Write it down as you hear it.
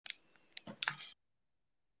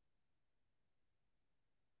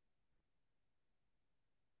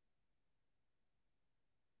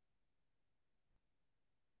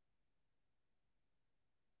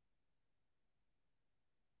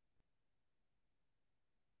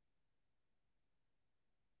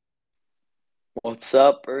What's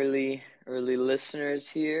up, early listeners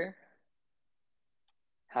here?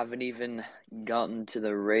 Haven't even gotten to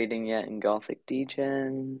the rating yet in Gothic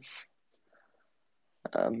Degens.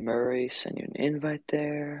 Murray, send you an invite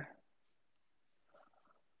there.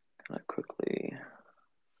 Gonna quickly.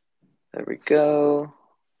 There we go.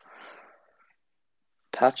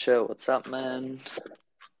 Pacho, what's up, man?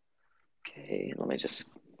 Okay, let me just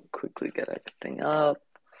quickly get everything up.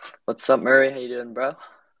 What's up, Murray? How you doing, bro?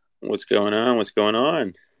 What's going on? What's going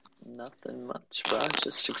on? Nothing much, bro.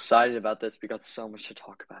 Just excited about this. We got so much to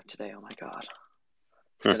talk about today. Oh my god.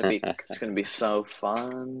 It's gonna be so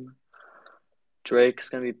fun. Drake's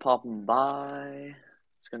gonna be popping by.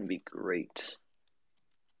 It's gonna be great.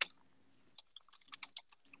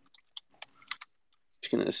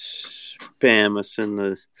 Just gonna spam us in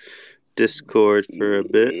the Discord for a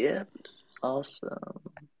bit. Yep. Awesome.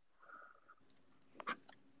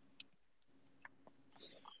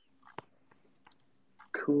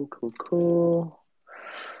 Cool.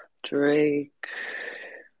 Drake.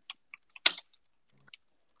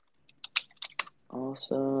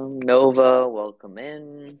 Awesome. Nova, welcome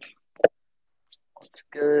in. What's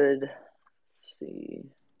good? Let's see.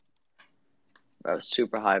 I was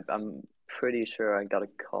super hyped. I'm pretty sure I got a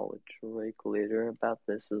call with Drake later about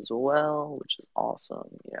this as well, which is awesome.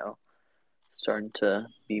 Starting to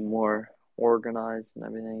be more organized and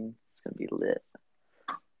everything. It's gonna be lit.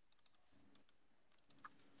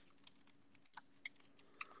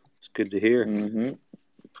 It's good to hear. I'm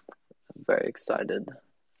very excited.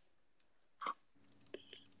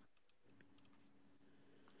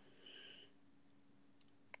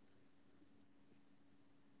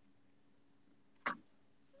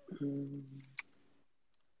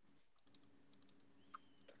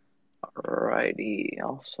 Alrighty,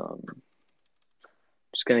 awesome.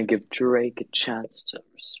 Just gonna give Drake a chance to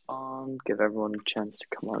respond. Give everyone a chance to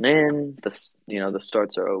come on in. The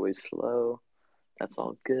starts are always slow. That's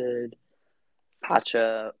all good.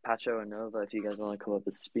 Pacho, and Nova, if you guys want to come up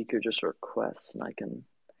as speaker, just request, and I can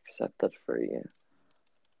accept that for you.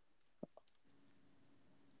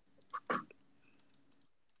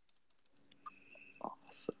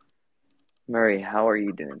 Awesome. Murray, how are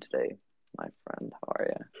you doing today, my friend? How are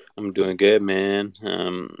you? I'm doing good, man.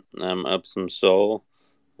 I'm up some soul.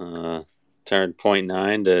 Turned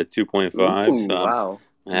 .9 to 2.5, Ooh, so I'm wow,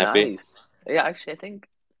 happy. nice. Yeah, actually, I think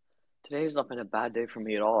today's not been a bad day for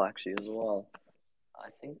me at all, actually, as well. I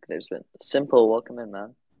think there's been simple. Welcome in,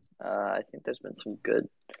 man. I think there's been some good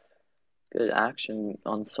action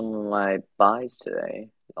on some of my buys today.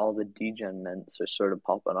 All the degen mints are sort of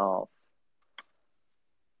popping off.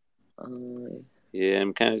 Yeah,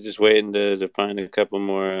 I'm kind of just waiting to find a couple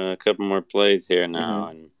more plays here now Mhm.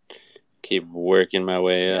 and keep working my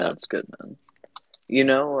way Yeah, up. that's good, man. You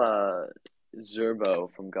know,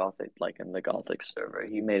 Zerbo from Gothic, like in the Gothic server,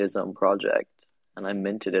 he made his own project, and I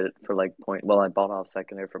minted it for like point. Well, I bought off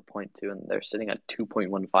secondary for .2, and they're sitting at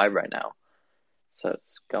 2.15 right now. So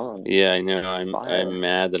it's going Yeah, I know. I'm fire.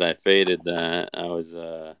 mad that I faded that.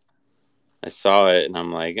 I saw it and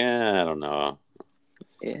I'm like, I don't know.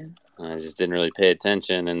 Yeah. I just didn't really pay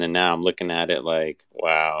attention, and then now I'm looking at it like,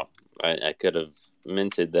 wow, I could have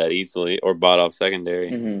minted that easily or bought off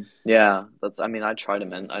secondary. Yeah, that's. I mean, I tried to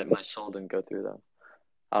mint. My soul didn't go through though.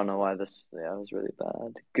 I don't know why this. Yeah, it was really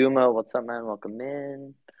bad. Guma, what's up, man? Welcome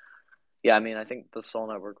in. Yeah, I mean, I think the Soul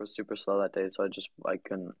Network was super slow that day, so I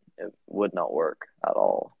couldn't. It would not work at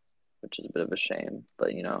all, which is a bit of a shame.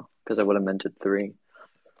 But because I would have minted three.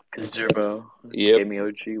 Because Zerbo Yep. gave me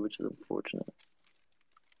OG, which is unfortunate.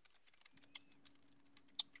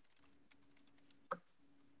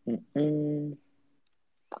 Mm-mm.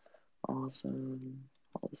 Awesome.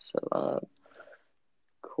 All set up.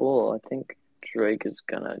 Cool. I think Drake is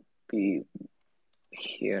gonna be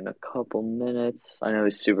here in a couple minutes. I know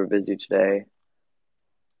he's super busy today.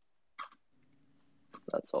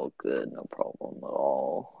 That's all good, no problem at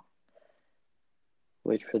all.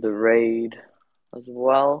 Wait for the raid as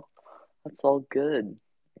well. That's all good.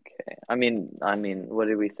 Okay. I mean, what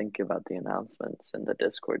do we think about the announcements in the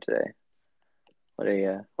Discord today? What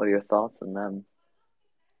are your thoughts on them?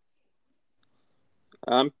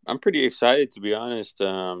 I'm pretty excited, to be honest.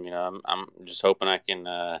 I'm just hoping I can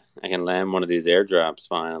land one of these airdrops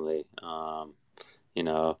finally. You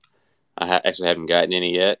know, actually haven't gotten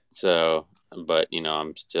any yet, so but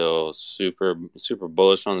I'm still super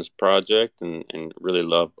bullish on this project and really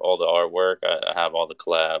love all the artwork. I have all the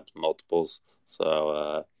collabs, multiples,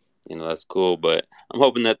 so that's cool. But I'm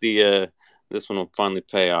hoping that the this one will finally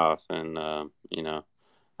pay off, and I'll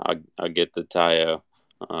get the Tayo.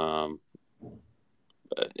 Um,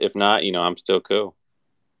 but if not, I'm still cool.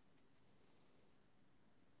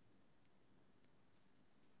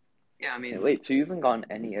 Yeah, I mean, wait, so you haven't gotten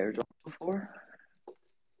any airdrops before?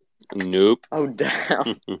 Nope. Oh,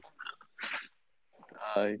 damn.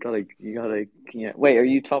 Yeah. Wait, are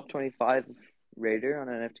you top 25 Raider on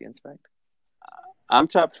NFT Inspect? I'm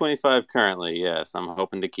top 25 currently. Yes, I'm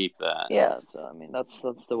hoping to keep that. Yeah, so I mean, that's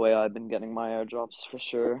the way I've been getting my airdrops for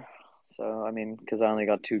sure. So, I mean, because I only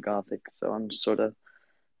got two Gothic, so I'm sort of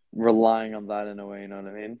relying on that in a way, you know what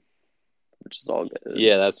I mean? Which is all good.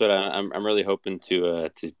 Yeah, that's what I'm really hoping to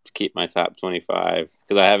keep my top 25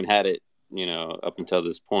 because I haven't had it, up until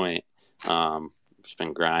this point. Just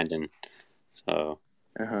been grinding. So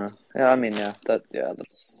Uh-huh. Yeah, I mean,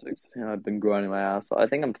 that's I've been grinding my ass off. I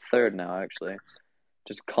think I'm third now, actually.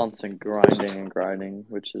 Just constant grinding and grinding,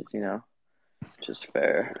 which is, just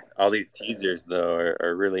fair. all these teasers though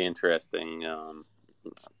are really interesting.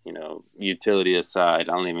 Utility aside,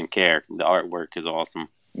 I don't even care. The artwork is awesome.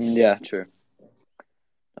 Yeah, true.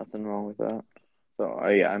 Nothing wrong with that. So,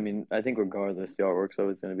 yeah, I mean, I think regardless, the artwork's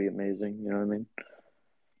always going to be amazing, you know what I mean?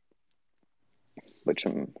 Which,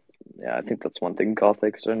 yeah, I think that's one thing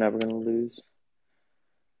Gothics are never going to lose.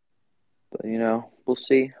 But, we'll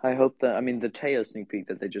see. I hope that, I mean, the Teo sneak peek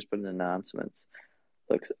that they just put in announcements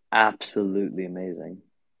looks absolutely amazing.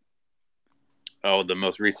 Oh, the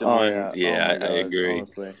most recent Oh one? yeah. Oh Yeah, my I God. agree.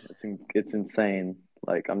 Honestly, it's insane.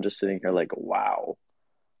 Like I'm just sitting here like, wow.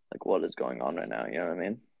 Like what is going on right now? You know what I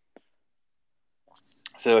mean?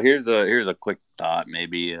 So here's a quick thought.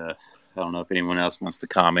 Maybe I don't know if anyone else wants to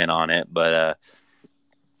comment on it, but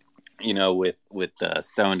with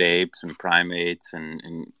stoned apes and primates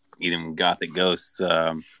and even gothic ghosts,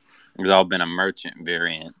 there's all been a merchant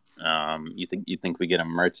variant. You think we get a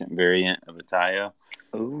merchant variant of a Tayo?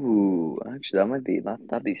 Ooh, actually,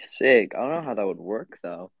 that'd be sick. I don't know how that would work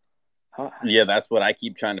though. How Yeah, that's what I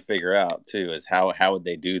keep trying to figure out too. Is how would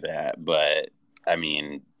they do that? But I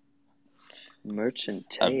mean, Merchant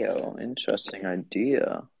uh, Teo, interesting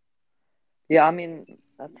idea. Yeah, I mean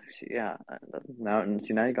that's actually yeah. Now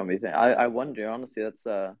see now you got me thinking. I wonder honestly.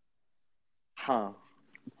 That's huh.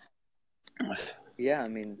 Yeah, I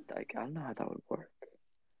mean like I don't know how that would work.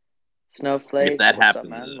 if Snowflake, that what's up, happens,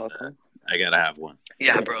 man? Welcome. I gotta have one.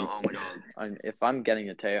 Yeah, bro. Oh my God. If I'm getting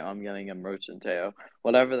a Teo, I'm getting a Merchant Teo,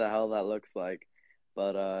 whatever the hell that looks like.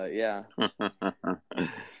 But yeah.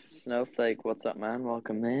 Snowflake, what's up, man?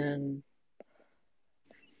 Welcome in.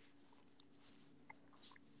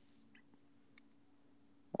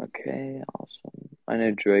 Okay, awesome. I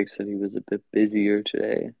know Drake said he was a bit busier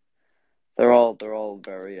today. They're all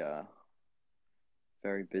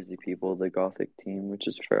very busy people, the Gothic team, which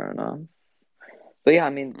is fair enough. But yeah,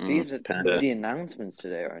 I mean Panda. the announcements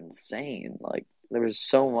today are insane. Like there was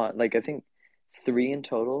so much. Like I think three in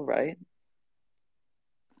total, right?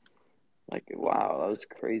 Like, wow, that was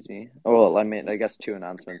crazy. Oh, well, I mean, I guess two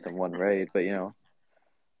announcements and one raid, but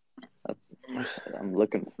I'm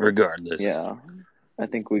looking for, Regardless, yeah, I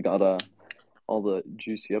think we got all the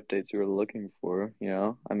juicy updates we were looking for.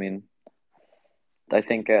 I mean, I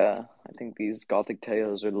think these Gothic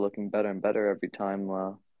Teos are looking better and better every time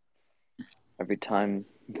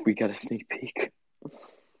we get a sneak peek.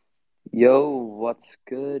 Yo, what's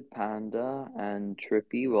good, Panda and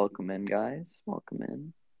Trippy? Welcome in, guys. Welcome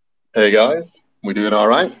in. Hey guys, we doing all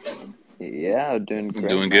right? Yeah, doing I'm great,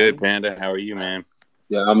 doing good, man. Panda. How are you, man?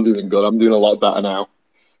 Yeah, I'm doing good. I'm doing a lot better now.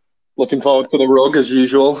 Looking forward to the rug as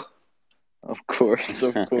usual. Of course,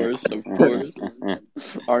 of course, of course.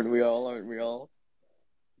 Aren't we all? Aren't we all?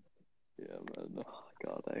 Yeah, man. Oh,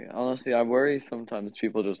 God, honestly, I worry sometimes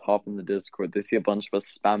people just hop in the Discord, they see a bunch of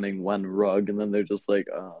us spamming one rug, and then they're just like,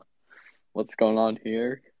 what's going on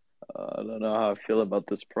here? I don't know how I feel about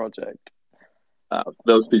this project.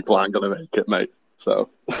 Those people aren't going to make it, mate. So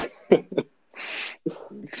it's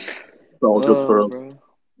all good for Oh, us. bro.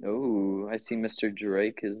 Oh, I see Mr.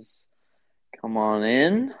 Drake is come on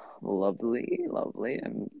in. Lovely, lovely.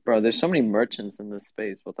 And bro, there's so many merchants in this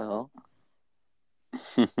space. What the hell?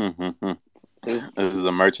 There's This is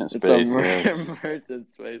a merchant It's a space, yes.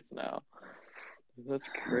 merchant space now. That's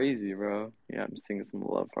crazy, bro. Yeah, I'm seeing some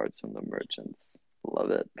love hearts from the merchants.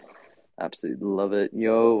 Love it. Absolutely love it.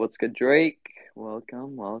 Yo, what's good, Drake?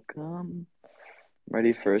 Welcome, welcome.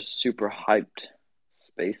 Ready for a super hyped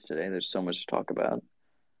space today. There's so much to talk about.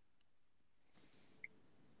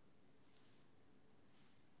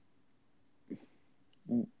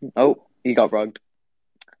 Oh, he got rugged.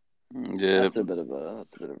 Yeah. That's a bit of a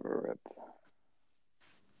rip.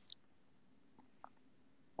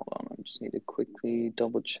 Hold on, I just need to quickly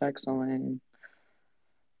double check something.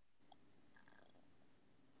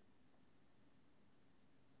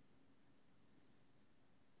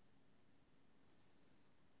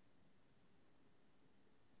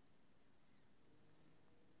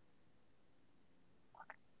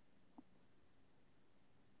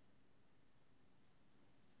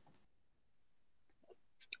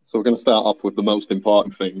 So we're going to start off with the most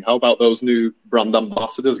important thing. How about those new brand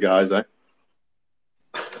ambassadors, guys, eh?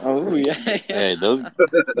 Oh yeah, Hey, those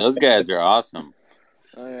guys are awesome.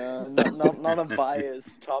 Oh, yeah. Not a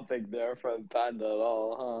biased topic there from Panda at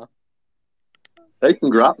all, Hey,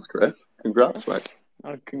 congrats, Chris. Congrats, mate.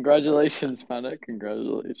 huh? Congratulations, Panda.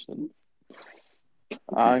 Congratulations.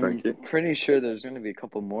 I'm Thank you. pretty sure there's going to be a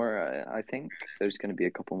couple more. I think there's going to be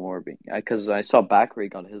a couple more because I saw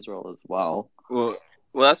Bakri got his role as well.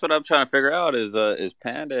 Well, that's what I'm trying to figure out is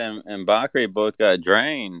Panda and Bakri both got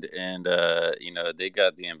drained, and they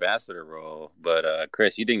got the ambassador role, but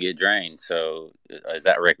Chris, you didn't get drained, so is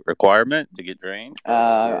that requirement to get drained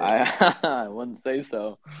first? I wouldn't say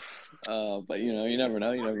so, but you never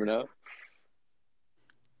know. You never know.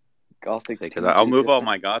 Gothic Because teams I'll are move all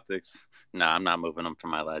different. my Gothics. No, I'm not moving them from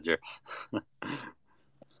my ledger.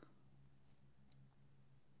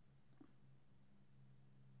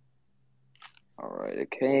 All right.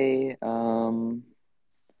 Okay. Okay,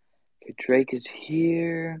 Drake is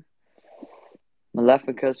here.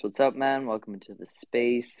 Maleficus, what's up, man? Welcome into the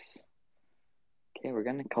space. Okay, we're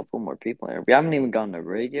getting a couple more people here. We haven't even gotten a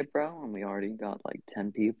raid yet, bro, and we already got like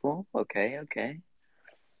 10 people. Okay.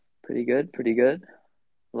 Pretty good, pretty good.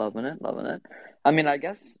 Loving it, loving it. I mean, I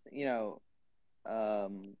guess, I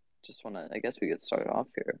guess we get started off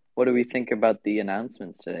here. What do we think about the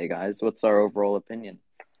announcements today, guys? What's our overall opinion?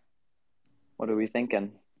 What are we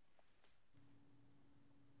thinking?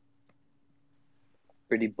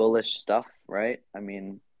 Pretty bullish stuff, right? I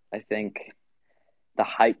mean, I think the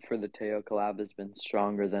hype for the Teo collab has been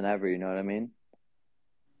stronger than ever, you know what I mean?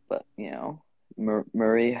 But,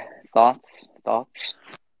 Murray, thoughts?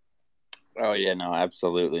 Oh yeah, no,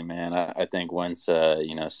 absolutely, man. I think once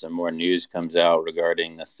some more news comes out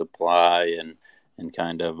regarding the supply and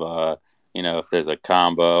kind of if there's a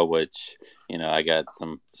combo, which I got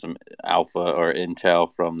some alpha or intel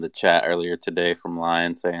from the chat earlier today from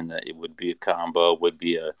Lion saying that it would be a combo, would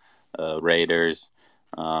be a Raiders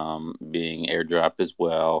being airdropped as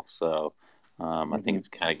well. So I think it's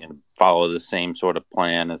kind of going to follow the same sort of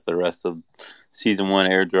plan as the rest of season one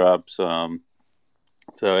airdrops.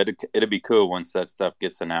 So it'd be cool once that stuff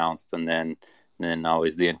gets announced, and then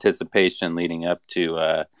always the anticipation leading up to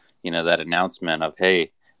that announcement of,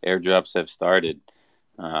 hey, airdrops have started,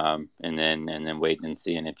 and then waiting and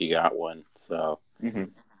seeing if you got one. So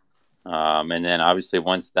and then obviously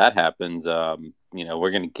once that happens,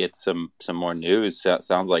 we're gonna get some more news. So it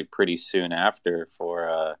sounds like pretty soon after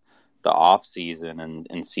for the off season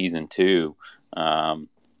and season two.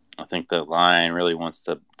 I think the Lion really wants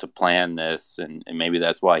to plan this, and maybe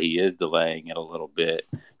that's why he is delaying it a little bit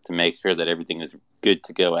to make sure that everything is good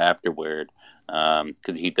to go afterward.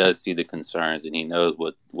 Because he does see the concerns, and he knows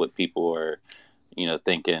what people are,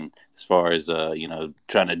 thinking as far as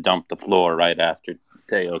trying to dump the floor right after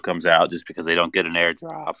Teo comes out just because they don't get an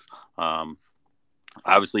airdrop.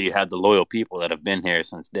 Obviously, you have the loyal people that have been here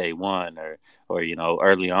since day one, or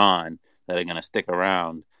early on that are going to stick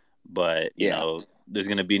around, but there's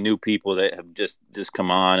going to be new people that have just come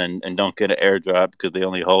on and don't get an airdrop because they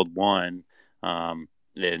only hold one. And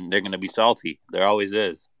they're going to be salty. There always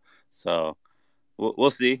is. So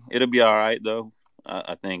we'll see. It'll be all right, though.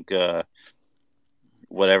 I think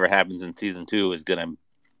whatever happens in season two is going to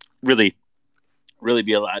really, really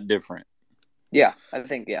be a lot different. Yeah, I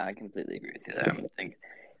completely agree with you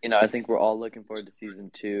there. I think we're all looking forward to season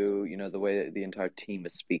two. The way that the entire team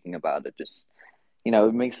is speaking about it just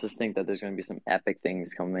it makes us think that there's going to be some epic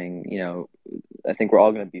things coming. I think we're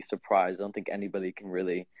all going to be surprised. I don't think anybody can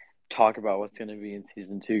really talk about what's going to be in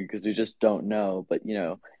season two because we just don't know. But,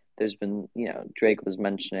 there's been, Drake was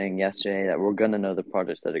mentioning yesterday that we're going to know the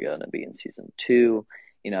projects that are going to be in season two.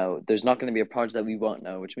 There's not going to be a project that we won't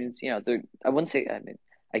know, which means, I wouldn't say,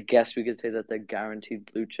 I guess we could say that they're guaranteed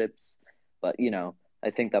blue chips, but,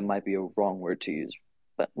 I think that might be a wrong word to use.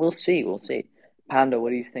 But we'll see. Panda, what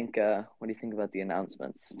do you think? What do you think about the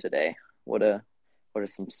announcements today? What are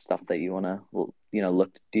some stuff that you want to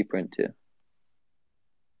look deeper into?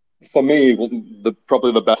 For me,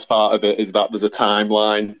 probably the best part of it is that there's a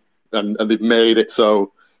timeline, and they've made it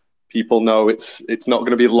so people know it's not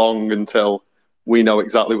going to be long until we know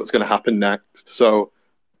exactly what's going to happen next. So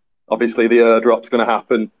obviously the airdrop's going to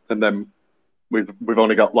happen, and then we've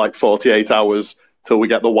only got like 48 hours till we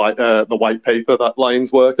get the white paper that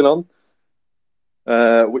Lion's working on.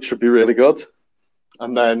 Which should be really good.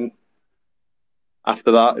 And then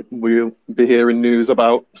after that, we'll be hearing news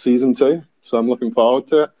about season two. So I'm looking forward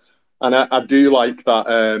to it. And I do like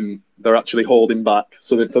that they're actually holding back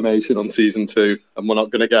some information on season two, and we're not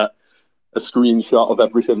going to get a screenshot of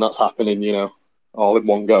everything that's happening, all in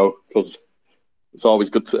one go. Because it's always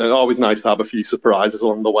good to, and always nice to have a few surprises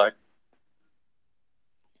along the way.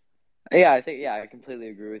 Yeah, I completely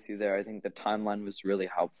agree with you there. I think the timeline was really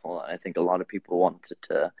helpful, and I think a lot of people wanted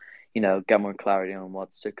to, get more clarity on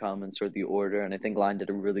what's to come and sort of the order. And I think Line did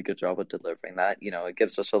a really good job of delivering that. It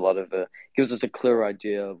gives us gives us a clear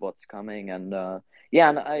idea of what's coming. And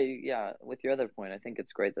with your other point, I think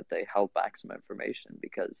it's great that they held back some information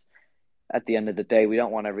because at the end of the day, we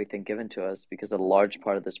don't want everything given to us because a large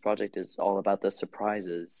part of this project is all about the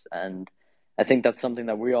surprises. And I think that's something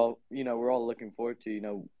that we're all looking forward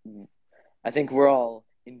to. I think we're all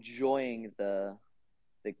enjoying us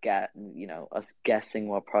guessing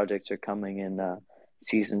what projects are coming in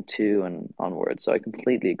season 2 and onwards. So I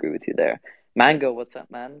completely agree with you there. Mango, what's up,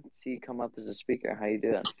 man? See you come up as a speaker. How you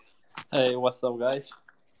doing? Hey, what's up, guys?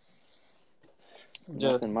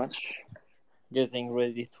 Nothing Just much. getting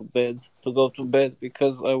ready to go to bed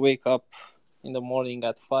because I wake up in the morning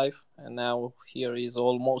at 5 and now here is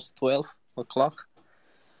almost 12 o'clock.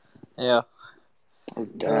 Yeah. Oh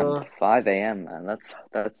damn, Uh, 5 a.m. man. That's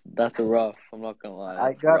a rough. I'm not gonna lie, I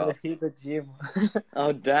that's gotta rough. hit the gym.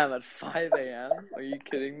 Oh damn, at 5 a.m. Are you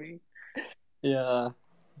kidding me? Yeah,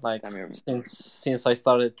 like Damn, you're since I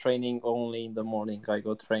started training only in the morning I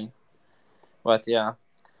go train. But yeah,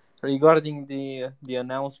 regarding the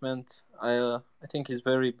announcement, I think it's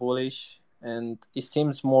very bullish and it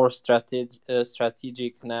seems more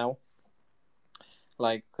strategic now.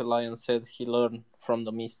 Like Lion said, he learned from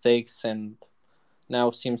the mistakes and now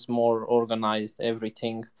seems more organized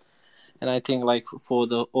everything. And I think like for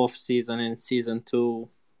the off season and season 2,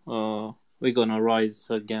 we're gonna rise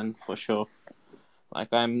again for sure. Like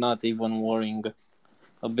I'm not even worrying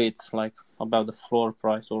a bit like about the floor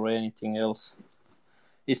price or anything else.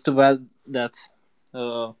 It's too bad that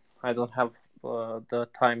uh, I don't have the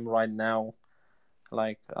time right now.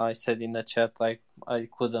 Like I said in the chat, like I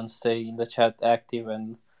couldn't stay in the chat active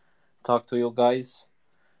and talk to you guys.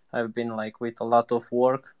 I've been like with a lot of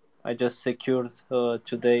work. I just secured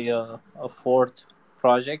today a fourth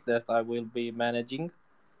project that I will be managing,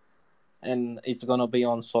 and it's gonna be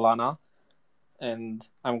on Solana. And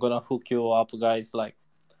I'm gonna hook you up, guys. Like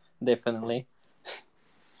definitely.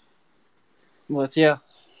 But yeah,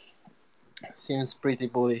 seems pretty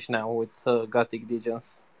bullish now with Gothic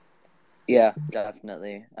Digens. Yeah,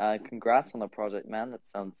 definitely. Congrats on the project, man. That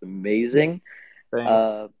sounds amazing.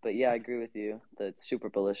 Thanks. But yeah, I agree with you. The super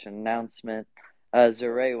bullish announcement.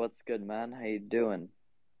 Zure, what's good, man? How you doing?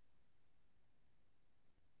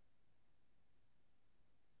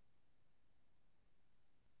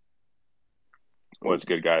 What's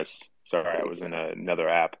good, guys? Sorry, There I you was in go. another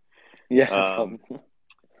app. Yeah, no Um,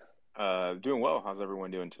 problem. doing well. How's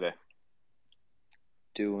everyone doing today?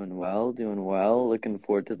 Doing well, doing well. Looking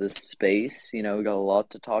forward to this space. We got a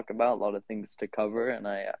lot to talk about, a lot of things to cover, and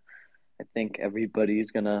I think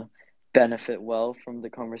everybody's gonna benefit well from the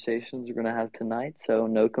conversations we're gonna have tonight. So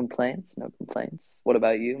no complaints, no complaints. What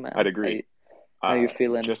about you, I'd man? agree. How you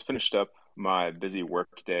feeling? Just finished up my busy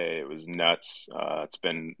work day. It was nuts. It's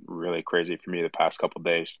been really crazy for me the past couple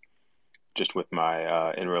days, just with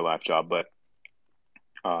my in real life job. But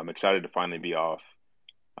I'm excited to finally be off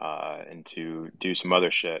and to do some other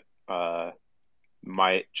shit.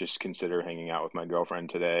 Might just consider hanging out with my girlfriend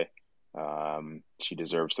today. She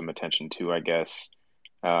deserves some attention too, I guess.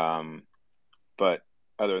 Um, But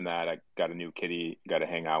other than that, I got a new kitty, got to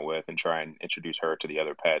hang out with and try and introduce her to the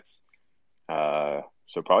other pets.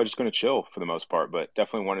 So probably just going to chill for the most part, but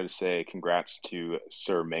definitely wanted to say congrats to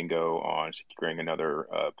Sir Mango on securing another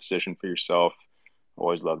position for yourself.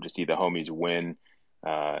 Always love to see the homies win.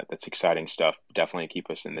 That's exciting stuff. Definitely keep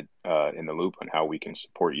us in the loop on how we can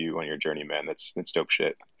support you on your journey, man. That's dope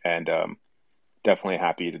shit. And definitely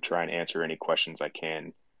happy to try and answer any questions I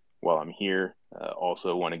can while I'm here.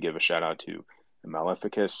 Also, want to give a shout out to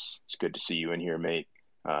Maleficus. It's good to see you in here, mate.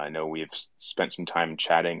 I know we've spent some time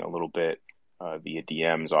chatting a little bit via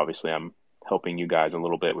DMs. Obviously, I'm helping you guys a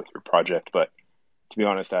little bit with your project, but to be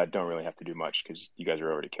honest, I don't really have to do much because you guys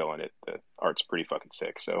are already killing it. The art's pretty fucking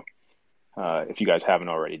sick. So if you guys haven't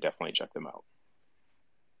already, definitely check them out.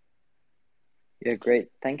 Yeah, great.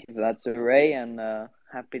 Thank you for that, Sir Ray, and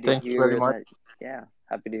happy to Thank you very hear much. that. Yeah,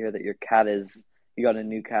 happy to hear that you got a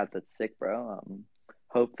new cat that's sick, bro.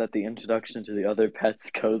 Hope that the introduction to the other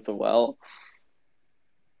pets goes well.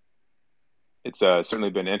 It's certainly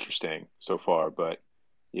been interesting so far, but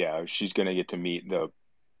yeah, she's gonna get to meet the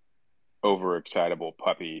overexcitable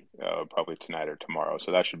puppy probably tonight or tomorrow.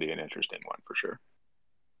 So that should be an interesting one for sure.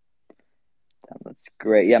 That's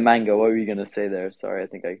great. Yeah, Mango, what were you gonna say there? Sorry, I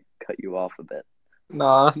think I cut you off a bit.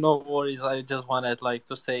 Nah, no worries. I just wanted like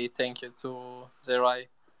to say thank you to Zerai.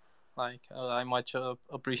 Like I much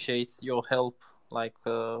appreciate your help like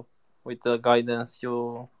with the guidance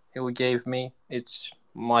you gave me. It's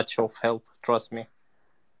much of help. Trust me.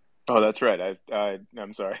 Oh, that's right.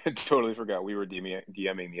 I'm sorry. I totally forgot. We were DMing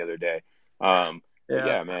the other day. But Yeah.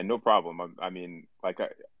 yeah, man, no problem. I mean, like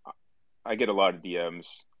I get a lot of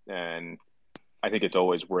DMs, and I think it's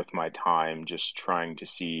always worth my time just trying to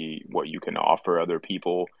see what you can offer other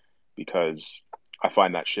people because I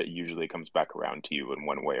find that shit usually comes back around to you in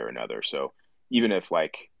one way or another. So even if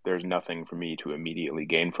like there's nothing for me to immediately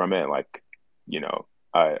gain from it, like, you know,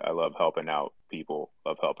 I love helping out people,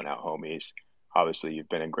 love helping out homies. Obviously, you've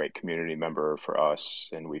been a great community member for us,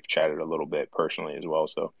 and we've chatted a little bit personally as well.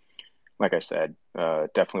 So, like I said,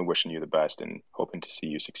 definitely wishing you the best and hoping to see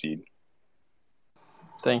you succeed.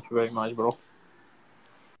 Thank you very much, bro.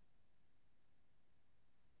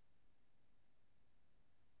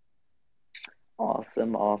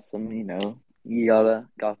 Awesome, awesome. You gotta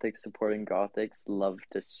Gothic supporting Gothics. Love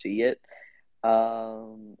to see it.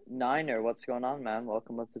 Niner, what's going on, man?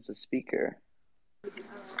 Welcome up as a speaker.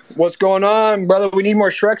 What's going on, brother? We need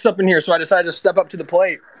more Shreks up in here, so I decided to step up to the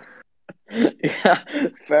plate. Yeah,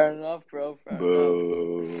 fair enough, bro. Fair enough.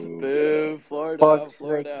 Boo. Boo, Florida, Fuck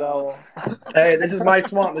Florida. Shrek, Hey, this is my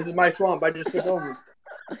swamp. This is my swamp. I just took over.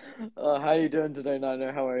 How you doing today,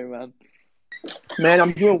 Niner? How are you, man? Man,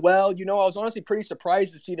 I'm doing well. You know, I was honestly pretty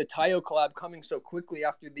surprised to see the Tayo collab coming so quickly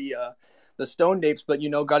after the Stone Dapes, but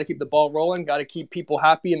got to keep the ball rolling. Got to keep people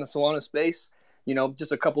happy in the Solana space.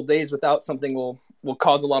 Just a couple days without something will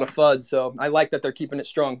cause a lot of FUD. So I like that they're keeping it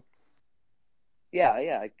strong. Yeah.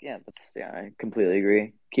 I completely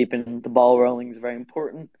agree. Keeping the ball rolling is very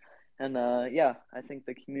important, and I think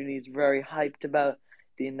the community is very hyped about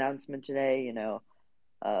the announcement today.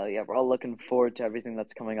 We're all looking forward to everything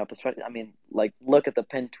that's coming up. Especially, I mean, like, look at the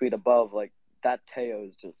pinned tweet above. Like, that Teo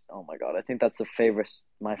is just, oh my god! I think that's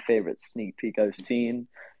my favorite sneak peek I've seen.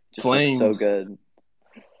 Just looks so Flames. good.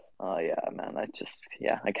 Oh yeah, man! I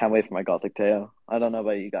can't wait for my Gothic Teo. I don't know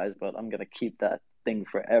about you guys, but I'm gonna keep that thing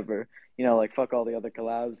forever. Like, fuck all the other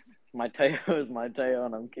collabs. My Teo is my Teo,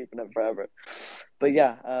 and I'm keeping it forever. But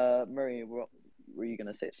yeah, Murray, were you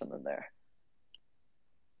gonna say something there?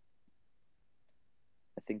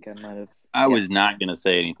 I think I might have. I was not going to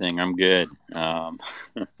say anything. I'm good.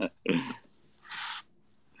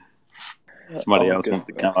 Somebody else good, wants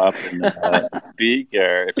to bro. come up and speak,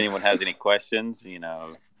 or if anyone has any questions,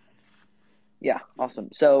 Yeah, awesome.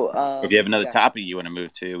 So, or if you have another topic you want to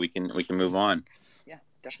move to, we can move on. Yeah,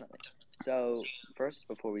 definitely. So, first,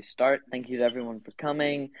 before we start, thank you to everyone for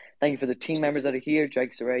coming. Thank you for the team members that are here.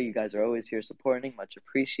 Drake Saray, you guys are always here supporting. Much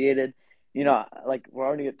appreciated. Like, we're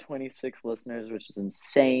already at 26 listeners, which is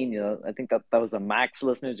insane. I think that was the max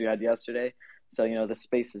listeners we had yesterday. So, the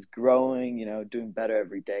space is growing, doing better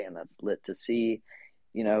every day, and that's lit to see.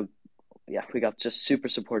 We got just super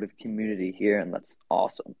supportive community here, and that's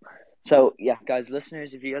awesome. So, yeah, guys,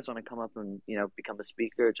 listeners, if you guys want to come up and, become a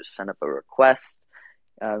speaker, just send up a request.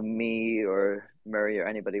 Me or Murray or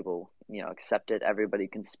anybody will, accept it. Everybody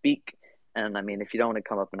can speak. And I mean, if you don't want to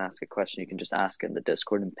come up and ask a question, you can just ask in the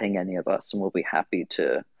Discord and ping any of us, and we'll be happy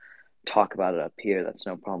to talk about it up here. That's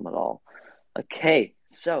no problem at all. Okay,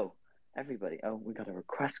 so everybody, we got a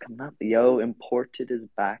request coming up. Yo, Imported is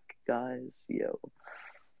back, guys. Yo,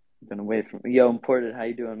 I'm gonna wait for Yo, Imported. How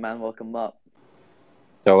you doing, man? Welcome up.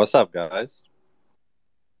 Yo, what's up, guys?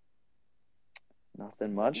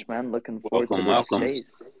 Nothing much, man. Looking forward to this Welcome.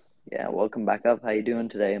 space. Yeah, welcome back up. How you doing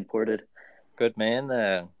today, Imported? Good,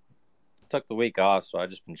 man. Took the week off, so I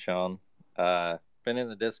just been chilling. Been in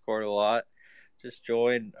the Discord a lot. Just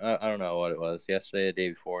joined. I don't know what it was yesterday, the day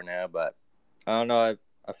before now, but I don't know.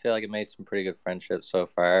 I feel like I made some pretty good friendships so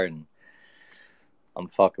far, and I'm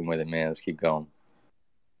fucking with it, man. Let's keep going.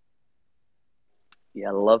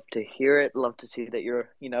 Yeah, love to hear it. Love to see that you're,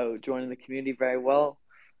 joining the community very well.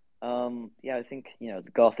 I think, the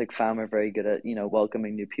Gothic fam are very good at,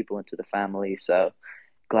 welcoming new people into the family. So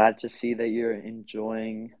glad to see that you're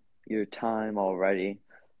enjoying your time already.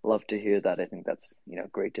 Love to hear that. I think that's,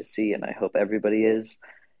 great to see, and I hope everybody is.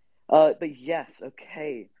 But yes,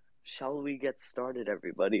 okay. Shall we get started,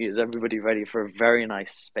 everybody? Is everybody ready for a very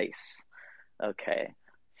nice space? Okay.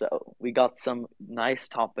 So we got some nice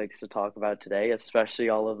topics to talk about today, especially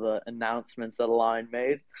all of the announcements that Align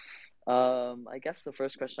made. I guess the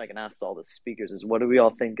first question I can ask all the speakers is, what do we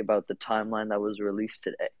all think about the timeline that was released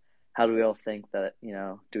today? How do we all think that,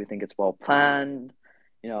 do we think it's well planned?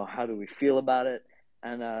 How do we feel about it?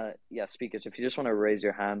 And speakers, if you just want to raise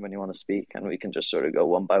your hand when you want to speak, and we can just sort of go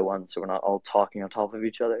one by one so we're not all talking on top of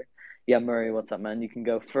each other. Yeah, Murray, what's up, man? You can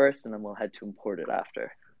go first, and then we'll head to Imported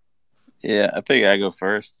after. Yeah, I think I go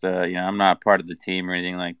first. I'm not part of the team or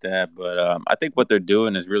anything like that, but I think what they're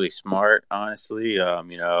doing is really smart. Honestly,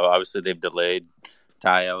 obviously they've delayed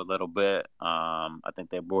Tayo a little bit. I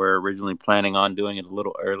think they were originally planning on doing it a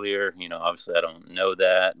little earlier. Obviously I don't know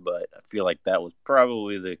that, but I feel like that was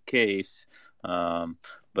probably the case. Um,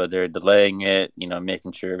 but they're delaying it.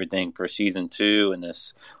 Making sure everything for season two and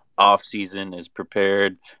this off season is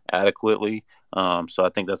prepared adequately. So I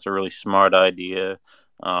think that's a really smart idea.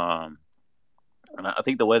 Um, and I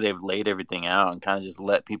think the way they've laid everything out and kind of just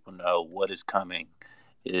let people know what is coming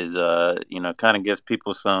is, kind of gives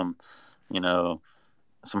people you know,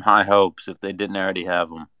 some high hopes if they didn't already have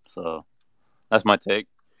them. So that's my take.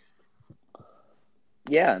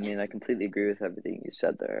 Yeah, I mean, I completely agree with everything you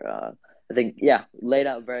said there. I think, yeah, laid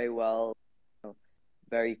out very well,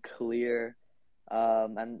 very clear.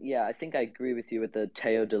 And yeah, I think I agree with you with the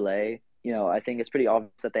Teo delay. I think it's pretty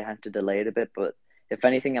obvious that they had to delay it a bit, but if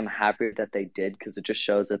anything, I'm happy that they did because it just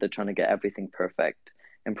shows that they're trying to get everything perfect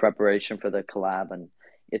in preparation for the collab, and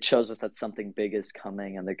it shows us that something big is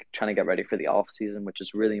coming, and they're trying to get ready for the off season, which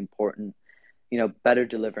is really important. Better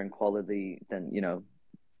delivering quality than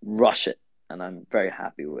rush it, and I'm very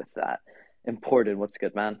happy with that. Important. What's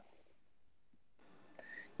good, man?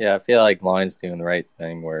 Yeah, I feel like Lion's doing the right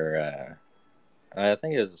thing. Where I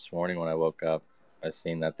think it was this morning when I woke up, I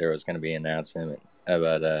seen that there was going to be an announcement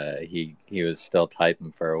about he was still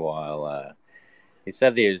typing for a while. He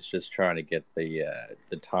said he was just trying to get the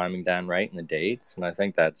timing down right and the dates, and I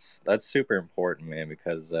think that's super important, man,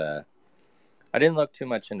 because I didn't look too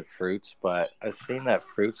much into fruits, but I've seen that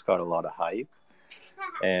fruits got a lot of hype,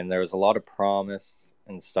 and there was a lot of promise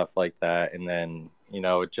and stuff like that, and then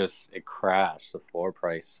it crashed the floor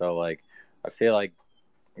price. So like, I feel like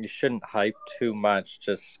you shouldn't hype too much.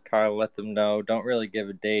 Just kind of let them know. Don't really give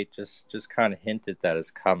a date. Just kind of hint it that it's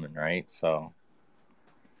coming, right? So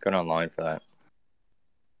good online for that.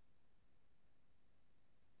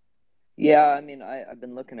 Yeah, I mean, I've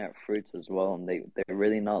been looking at fruits as well, and they're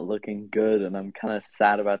really not looking good, and I'm kind of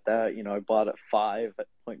sad about that. I bought at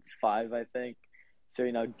 5.5, I think. So,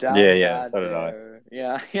 Yeah, down yeah. bad So did I. there.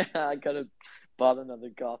 Yeah, yeah, I could have bought another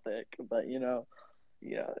Gothic, but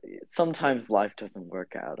yeah, sometimes life doesn't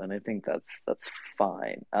work out, and I think that's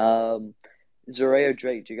fine. Zoray or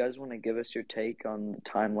Drake, do you guys want to give us your take on the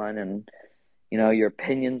timeline and your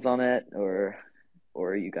opinions on it, or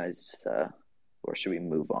are you guys, or should we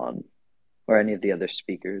move on? Or any of the other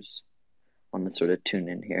speakers want to sort of tune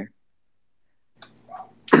in here?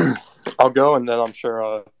 I'll go, and then I'm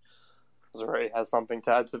sure Zuri has something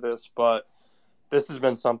to add to this. But this has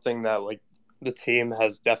been something that like the team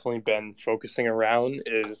has definitely been focusing around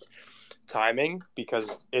is timing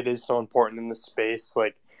because it is so important in this space.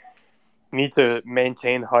 Like, you need to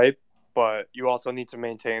maintain hype, but you also need to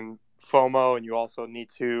maintain FOMO, and you also need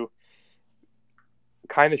to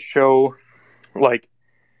kind of show like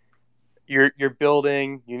you're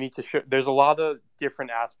building. You need to show. There's a lot of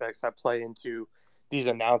different aspects that play into these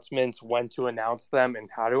announcements, when to announce them, and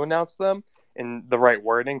how to announce them, and the right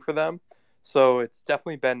wording for them. So it's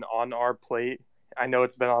definitely been on our plate. I know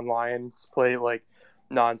it's been on Lion's plate like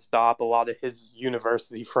nonstop. A lot of his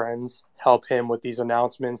university friends help him with these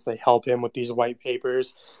announcements. They help him with these white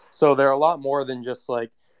papers. So they're a lot more than just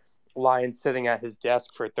like Lion sitting at his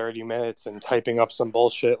desk for 30 minutes and typing up some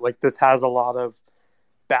bullshit. Like, this has a lot of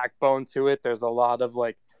backbone to it. There's a lot of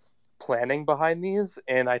like planning behind these,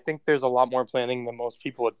 and I think there's a lot more planning than most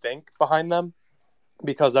people would think behind them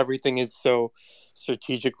because everything is so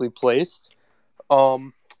strategically placed.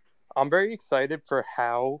 Um, I'm very excited for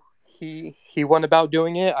how he went about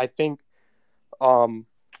doing it. I think um,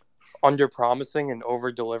 under promising and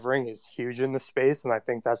over delivering is huge in the space, and I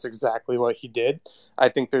think that's exactly what he did. I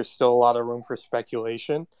think there's still a lot of room for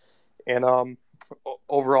speculation, and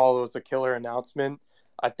overall, it was a killer announcement.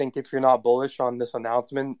 I think if you're not bullish on this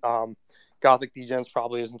announcement, Gothic Degens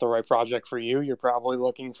probably isn't the right project for you. You're probably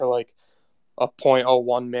looking for like a zero point zero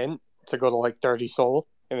 0.01 mint to go to like 30 soul,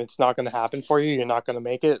 and it's not going to happen for you. You're not going to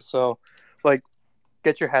make it. So, like,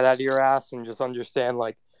 get your head out of your ass and just understand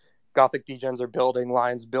like Gothic Degens are building,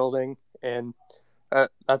 Lions building, and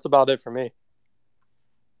that's about it for me.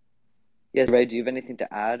 Yes, Ray, do you have anything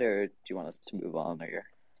to add, or do you want us to move on? Or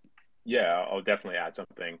Yeah, I'll definitely add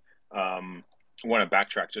something. I want to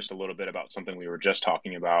backtrack just a little bit about something we were just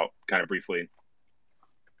talking about, kind of briefly,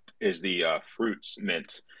 is the fruits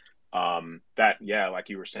mint. That, yeah, like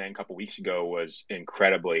you were saying a couple weeks ago, was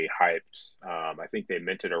incredibly hyped. I think they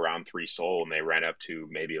minted around 3 soul, and they ran up to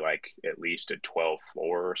maybe like at least a 12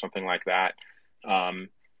 floor or something like that. Um,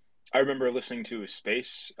 I remember listening to a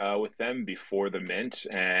space with them before the mint,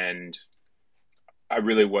 and I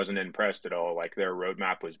really wasn't impressed at all. Like their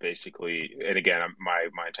roadmap was basically, and again,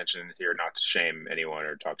 my intention here not to shame anyone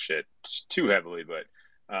or talk shit too heavily, but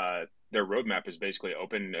their roadmap is basically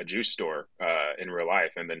open a juice store in real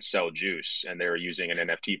life and then sell juice. And they're using an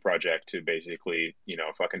NFT project to basically,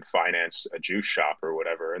 fucking finance a juice shop or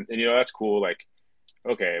whatever. And that's cool. Like,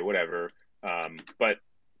 okay, whatever. But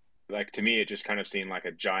like to me, it just kind of seemed like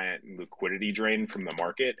a giant liquidity drain from the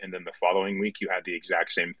market. And then the following week, you had the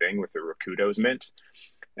exact same thing with the Rakudo's mint.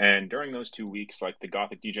 And during those 2 weeks, like the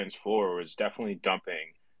Gothic Degens floor was definitely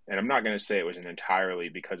dumping. And I'm not going to say it was an entirely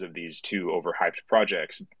because of these two overhyped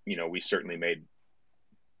projects. We certainly made,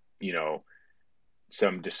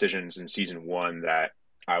 some decisions in season one that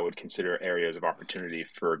I would consider areas of opportunity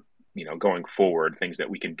for, going forward, things that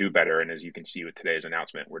we can do better. And as you can see with today's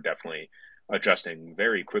announcement, we're definitely adjusting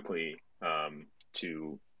very quickly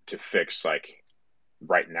to fix like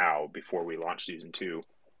right now before we launch season two.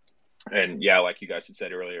 And yeah, like you guys had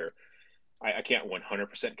said earlier, I can't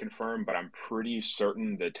 100% confirm, but I'm pretty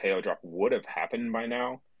certain the Teo drop would have happened by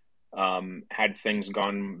now, had things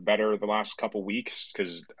gone better the last couple weeks.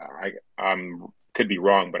 Because I could be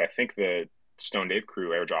wrong, but I think the Stone Ape Crew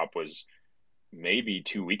airdrop was maybe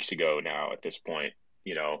 2 weeks ago now at this point.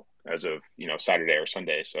 As of Saturday or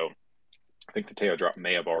Sunday. So I think the Teo drop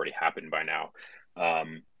may have already happened by now.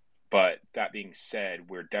 But that being said,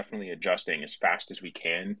 we're definitely adjusting as fast as we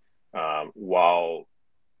can while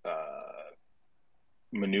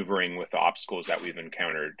maneuvering with the obstacles that we've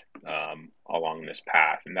encountered along this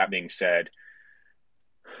path. And that being said,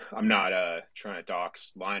 I'm not trying to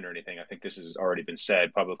dox Lion or anything. I think this has already been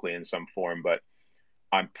said publicly in some form, but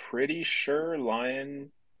I'm pretty sure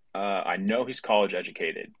Lion, I know he's college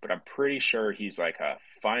educated, but I'm pretty sure he's like a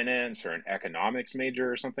finance or an economics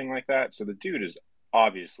major or something like that. So the dude is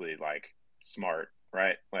obviously like smart,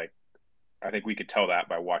 right? Like, I think we could tell that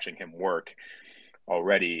by watching him work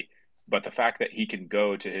already. But the fact that he can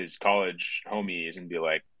go to his college homies and be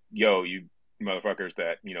like, yo, you motherfuckers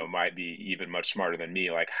that, might be even much smarter than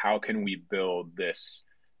me, like, how can we build this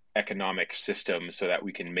economic system so that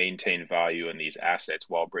we can maintain value in these assets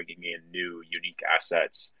while bringing in new, unique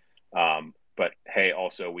assets? But hey,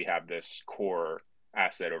 also, we have this core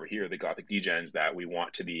asset over here, the Gothic Degens, that we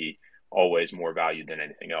want to be always more valued than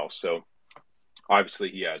anything else. So obviously,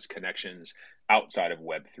 he has connections outside of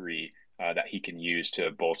Web3 that he can use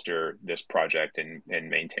to bolster this project and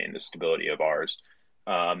maintain the stability of ours.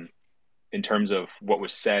 In terms of what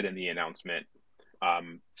was said in the announcement,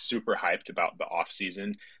 I'm super hyped about the off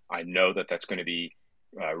season. I know that that's going to be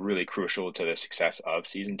really crucial to the success of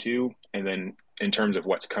season two. And then in terms of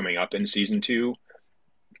what's coming up in season two,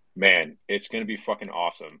 man, it's going to be fucking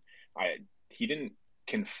awesome. He didn't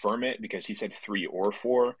confirm it because he said 3 or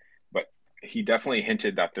 4, but he definitely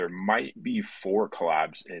hinted that there might be 4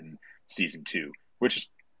 collabs in season two, which is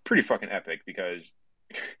pretty fucking epic because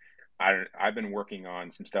I've been working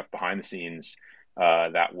on some stuff behind the scenes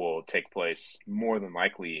that will take place more than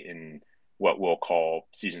likely in what we'll call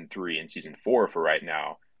season 3 and season 4 for right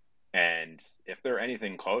now. And if they're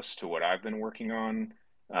anything close to what I've been working on,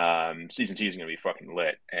 season 2 is going to be fucking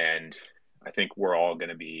lit. And I think we're all going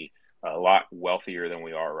to be a lot wealthier than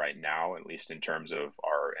we are right now, at least in terms of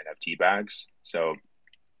our NFT bags. So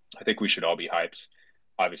I think we should all be hyped.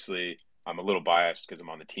 Obviously, I'm a little biased because I'm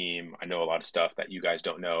on the team. I know a lot of stuff that you guys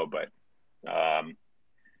don't know, but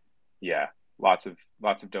yeah, lots of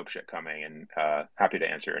dope shit coming, and happy to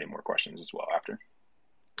answer any more questions as well after.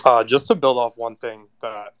 Just to build off one thing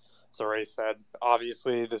that Zaray said,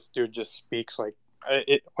 obviously this dude just speaks like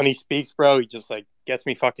when he speaks, bro, he just like gets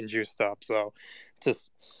me fucking juiced up. So to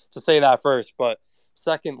say that first, but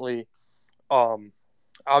secondly,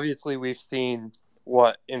 obviously we've seen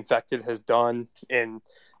what Infected has done, and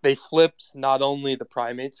they flipped not only the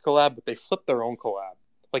Primates collab, but they flipped their own collab.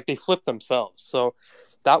 Like they flipped themselves. So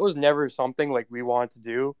that was never something like we wanted to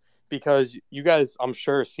do, because you guys, I'm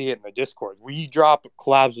sure, see it in the Discord. We drop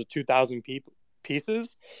collabs with 2,000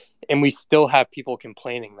 pieces, and we still have people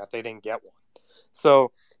complaining that they didn't get one.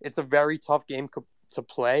 So it's a very tough game to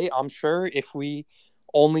play. I'm sure if we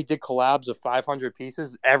only did collabs of 500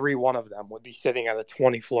 pieces, every one of them would be sitting at a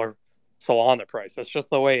 20 floor Solana price. That's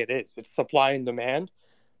just the way it is. It's supply and demand.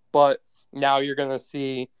 But now you're going to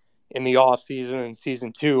see in the off season and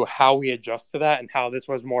season 2 how we adjust to that, and how this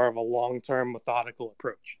was more of a long-term methodical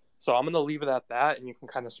approach. So I'm going to leave it at that, and you can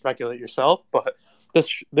kind of speculate yourself, but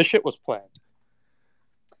this shit was planned.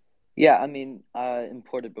 Yeah, I mean,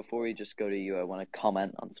 important, before we just go to you, I want to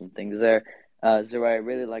comment on some things there. Zerai, I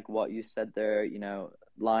really like what you said there.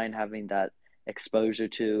 Line having that exposure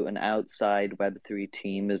to an outside Web3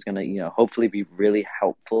 team is going to, hopefully be really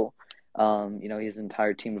helpful You know, he has an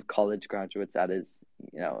entire team of college graduates at his,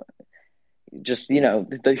 you know, just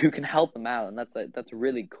who can help him out, and that's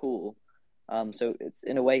really cool. So it's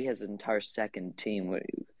in a way he has an entire second team,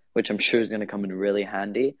 which I'm sure is going to come in really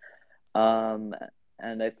handy. Um,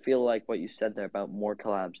 and I feel like what you said there about more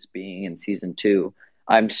collabs being in season two,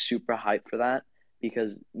 I'm super hyped for that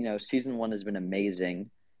because season one has been amazing,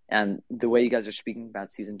 and the way you guys are speaking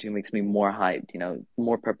about season two makes me more hyped.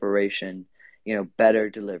 More preparation, better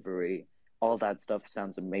delivery, all that stuff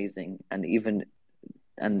sounds amazing, and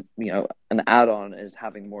an add-on is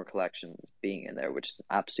having more collections being in there, which is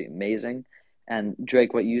absolutely amazing. And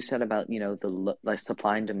Drake, what you said about the like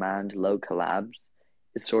supply and demand, low collabs,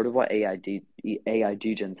 is sort of what AI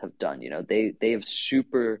gens have done. They have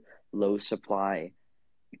super low supply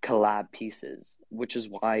collab pieces, which is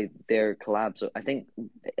why their collabs. I think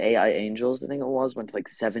AI Angels, I think it was, went to like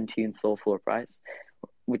 17 soul floor price,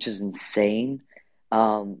 which is insane.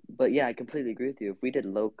 But yeah, I completely agree with you. If we did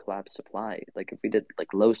low collab supply, like if we did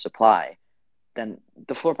like low supply, then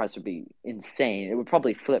the floor price would be insane. It would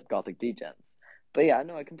probably flip Gothic Degens. But yeah,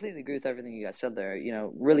 no, I completely agree with everything you guys said there.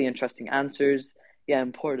 Really interesting answers. Yeah,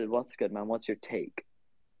 imported. What's good, man? What's your take?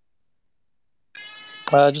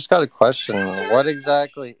 I just got a question. What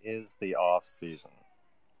exactly is the off season?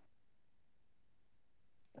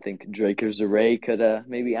 I think Drake or Zaray could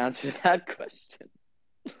maybe answer that question.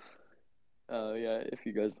 Yeah, if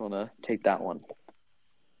you guys want to take that one.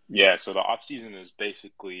 Yeah, so the off season is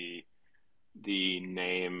basically the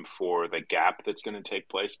name for the gap that's going to take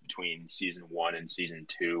place between season one and season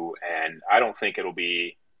two. And I don't think it'll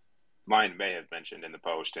be, Lion may have mentioned in the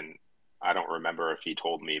post, and I don't remember if he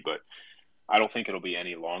told me, but I don't think it'll be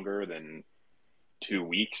any longer than 2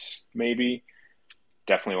 weeks, maybe.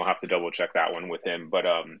 Definitely will have to double check that one with him. But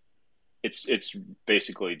it's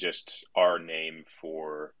basically just our name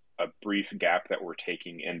for a brief gap that we're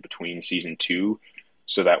taking in between season two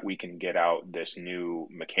so that we can get out this new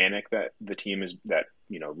mechanic that the team is that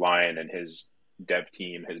Lion and his dev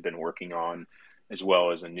team has been working on, as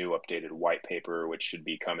well as a new updated white paper which should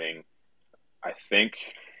be coming, I think,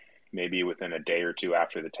 maybe within a day or two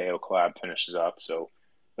after the Teo collab finishes up. So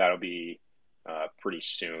that'll be pretty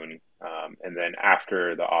soon. And then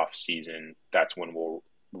after the off season, that's when we'll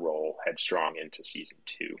roll headstrong into season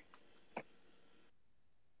two.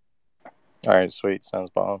 All right, sweet. Sounds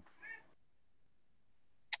bomb.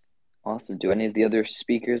 Awesome. Do any of the other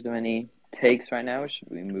speakers have any takes right now, or should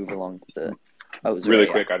we move along to the... Really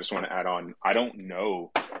quick, I just want to add on. I don't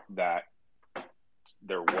know that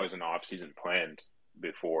there was an off season planned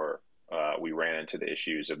before we ran into the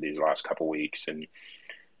issues of these last couple weeks, and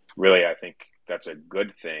really, I think that's a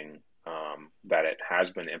good thing that it has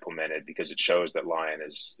been implemented, because it shows that Lion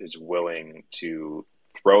is willing to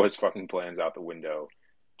throw his fucking plans out the window,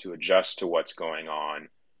 to adjust to what's going on,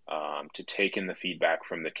 to take in the feedback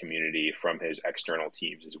from the community, from his external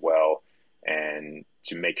teams as well, and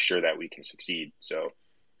to make sure that we can succeed. So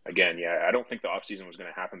again, yeah, I don't think the off season was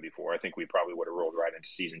going to happen before. I think we probably would have rolled right into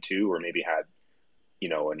season two, or maybe had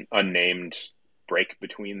an unnamed break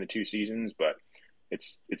between the two seasons. But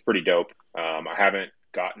it's pretty dope. I haven't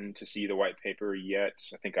gotten to see the white paper yet.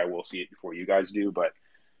 I think I will see it before you guys do, but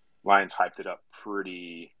Lions hyped it up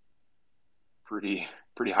pretty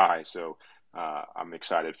high. So I'm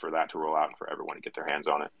excited for that to roll out and for everyone to get their hands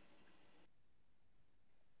on it.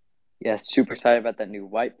 Yeah, super excited about that new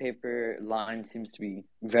white paper. Lion seems to be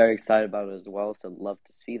very excited about it as well, so love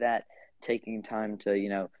to see that. Taking time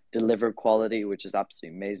to, deliver quality, which is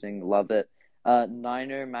absolutely amazing. Love it.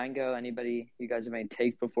 Niner, Mango, anybody, you guys have any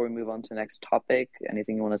takes before we move on to the next topic?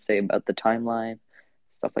 Anything you want to say about the timeline?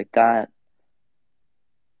 Stuff like that?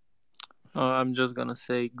 I'm just gonna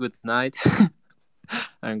say good night.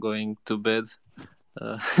 I'm going to bed.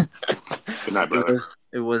 Good night, brother.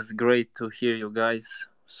 It was great to hear you guys.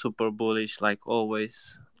 Super bullish like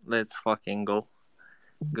always. Let's fucking go.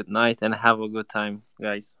 Good night and have a good time,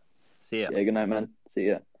 guys. See ya. Yeah, good night, man. See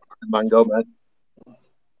ya. Mango, man.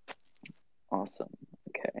 Awesome.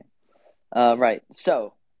 Okay. Right.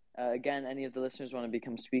 So, again, any of the listeners want to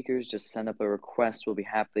become speakers, just send up a request. We'll be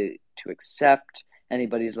happy to accept.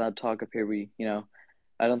 Anybody's allowed to talk up here.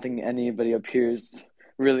 I don't think anybody up here is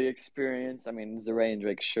really experienced. I mean, Zaray and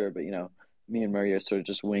Drake, sure, but me and Murray are sort of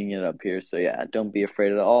just winging it up here. So yeah, don't be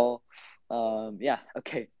afraid at all. Yeah.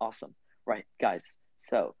 Okay. Awesome. Right, guys.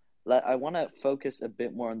 So I want to focus a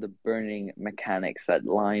bit more on the burning mechanics that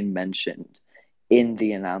Line mentioned in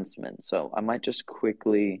the announcement. So I might just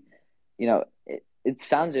quickly, it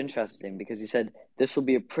sounds interesting because you said this will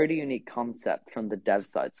be a pretty unique concept from the dev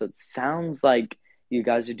side. So it sounds like you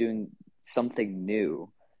guys are doing something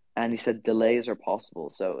new. and he said delays are possible.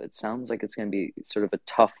 So it sounds like it's going to be sort of a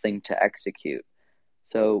tough thing to execute.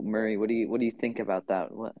 So Murray, what do you think about that?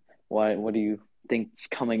 What do you think's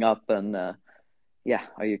coming up? And yeah,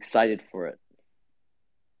 are you excited for it?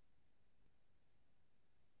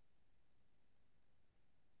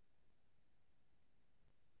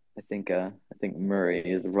 I think Murray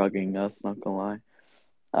is rugging us. Not gonna lie.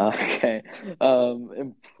 Okay.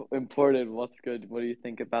 Imported. What's good? What do you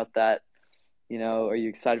think about that? Are you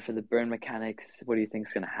excited for the burn mechanics? What do you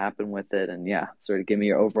think's gonna happen with it? And yeah, sort of give me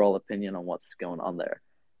your overall opinion on what's going on there.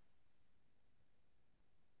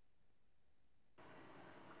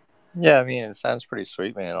 Yeah, I mean, it sounds pretty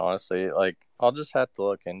sweet, man, honestly. Like, I'll just have to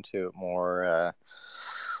look into it more.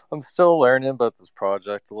 I'm still learning about this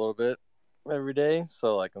project a little bit every day,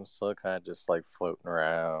 so, like, I'm still kind of just, like, floating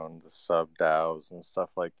around the sub DAOs and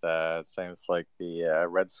stuff like that. Same with, like, the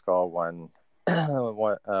Red Skull one.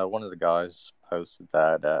 One of the guys posted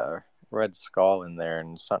that Red Skull in there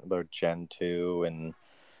and something about Gen 2 and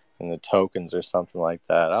the tokens or something like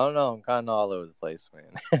that. I don't know. I'm kind of all over the place,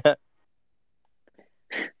 man.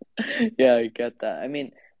 Yeah, I get that. I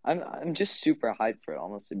mean, I'm just super hyped for it,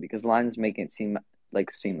 honestly, because Lion's making it seem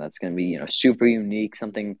that's gonna be, super unique,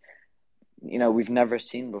 something, we've never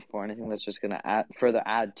seen before, and I think that's just gonna further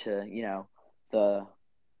add to, the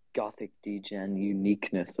Gothic degen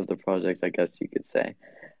uniqueness of the project, I guess you could say.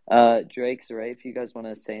 Drake, Ray, if you guys want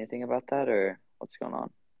to say anything about that, or what's going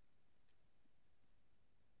on?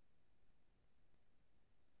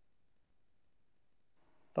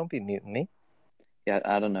 Don't be muting me. Yeah,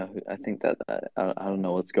 I don't know. I think that I don't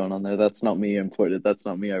know what's going on there. That's not me imported. That's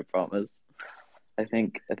not me. I promise. I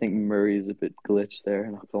think Murray's a bit glitched there.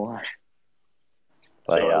 Not gonna lie.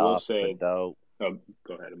 So Play I will off the say, dope. oh,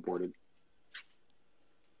 go ahead, imported.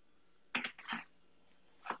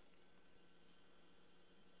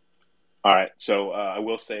 All right. So I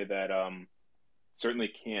will say that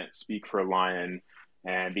certainly can't speak for Lion,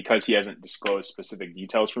 and because he hasn't disclosed specific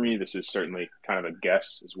details for me, this is certainly kind of a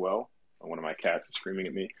guess as well. One of my cats is screaming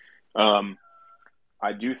at me. Um,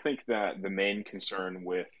 I do think that the main concern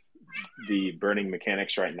with the burning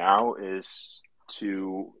mechanics right now is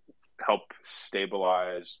to help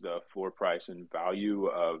stabilize the floor price and value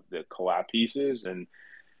of the collab pieces, and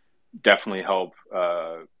definitely help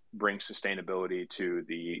bring sustainability to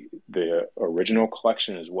the original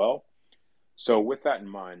collection as well. So, with that in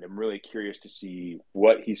mind, I'm really curious to see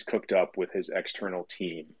what he's cooked up with his external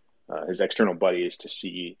team, his external buddies, to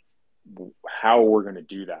see how we're going to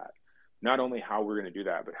do that. Not only how we're going to do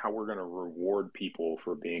that, but how we're going to reward people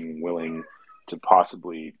for being willing to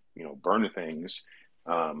possibly, burn things,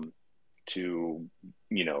 um, to,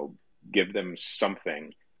 you know, give them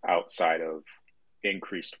something outside of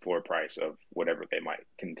increased floor price of whatever they might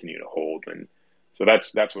continue to hold. And so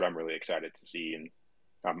that's what I'm really excited to see, and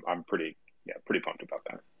I'm pretty pumped about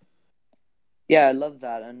that. Yeah, I love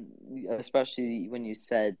that, and especially when you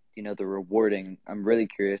said, the rewarding. I'm really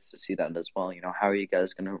curious to see that as well. How are you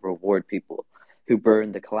guys going to reward people who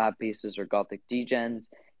burn the collab pieces or Gothic degens?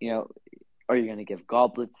 You know, are you going to give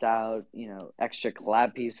goblets out? Extra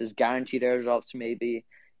collab pieces, guaranteed airdrops, maybe.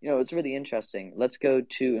 It's really interesting. Let's go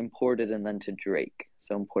to imported and then to Drake.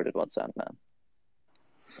 So imported, what's up, man?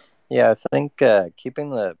 Yeah, I think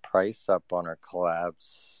keeping the price up on our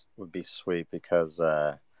collabs would be sweet because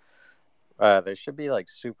they should be like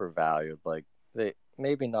super valued. Like they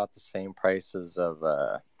maybe not the same prices of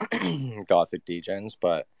Gothic degens,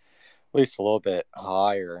 but at least a little bit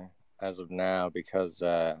higher as of now because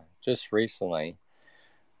just recently,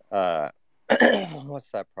 uh,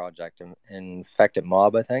 what's that project? Infected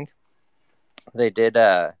Mob, I think they did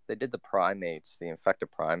the primates, the infected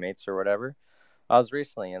primates or whatever. I was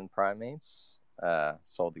recently in primates,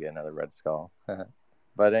 sold to get another red skull.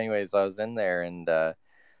 But anyways, I was in there and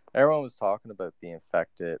everyone was talking about the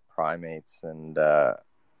infected primates and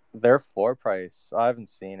their floor price. I haven't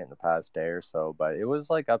seen it in the past day or so, but it was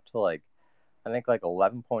like up to like I think like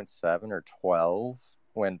 11.7 or 12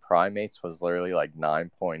 when primates was literally like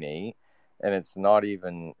 9.8, and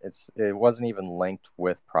it wasn't even linked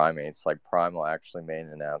with primates. Like Primal actually made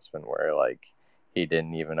an announcement where like he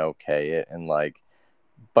didn't even okay it, and like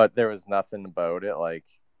but there was nothing about it like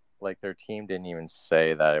their team didn't even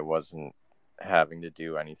say that it wasn't having to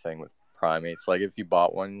do anything with primates. Like if you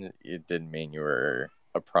bought one, it didn't mean you were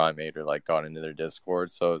a primate or like got into their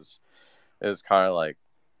Discord. So it was kind of like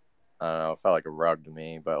I don't know, it felt like a rug to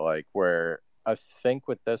me. But like where I think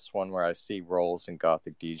with this one where I see rolls and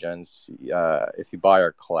Gothic degens, if you buy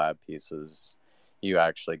our collab pieces, you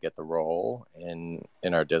actually get the roll in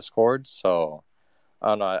our Discord. So I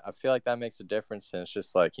don't know. I feel like that makes a difference, and it's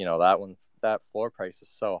just like that floor price is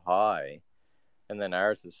so high, and then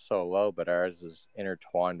ours is so low, but ours is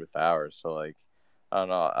intertwined with ours. So like, I don't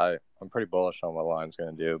know. I'm pretty bullish on what Lion's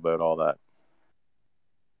going to do about all that.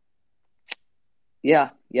 Yeah,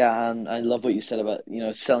 yeah, and I love what you said about,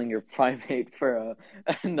 selling your primate for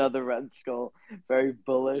another red skull. Very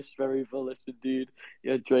bullish indeed.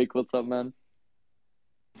 Yeah, Drake, what's up, man?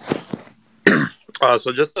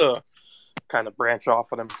 So just to kind of branch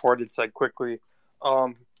off what Imported said quickly,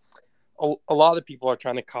 um, a lot of people are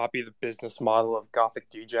trying to copy the business model of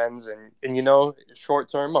Gothic degens, and short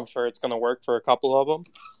term, I'm sure it's going to work for a couple of them,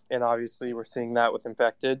 and obviously we're seeing that with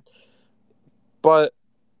Infected, but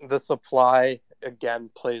the supply again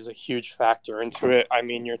plays a huge factor into it. I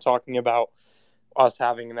mean, you're talking about us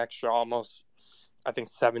having an extra almost, I think,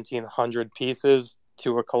 1,700 pieces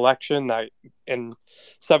to a collection that, and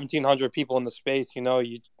 1,700 people in the space.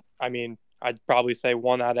 I mean, I'd probably say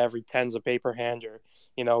 1 out of every 10's a paper hand, or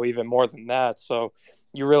even more than that. So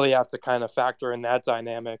you really have to kind of factor in that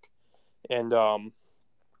dynamic, and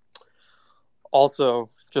also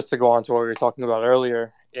just to go on to what we were talking about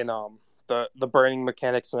earlier in the burning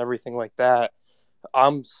mechanics and everything like that.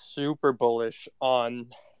 I'm super bullish on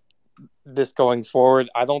this going forward.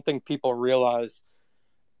 I don't think people realize,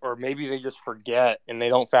 or maybe they just forget and they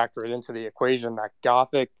don't factor it into the equation, that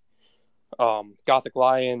Gothic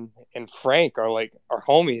Lion and Frank are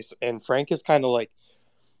homies, and Frank is kind of like,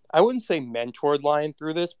 I wouldn't say mentored Lion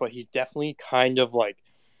through this, but he's definitely kind of like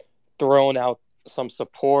thrown out some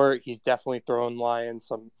support. He's definitely thrown Lion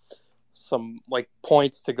some like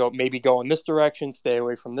points to go in this direction, stay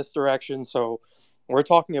away from this direction. So we're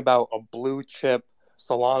talking about a blue chip,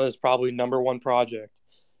 Solana's probably #1 project,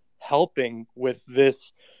 helping with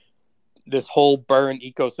this whole burn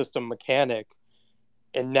ecosystem mechanic.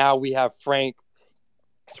 And now we have Frank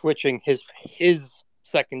switching his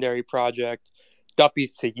secondary project,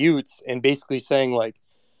 Duppies, to Utes, and basically saying like,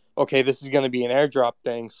 okay, this is going to be an airdrop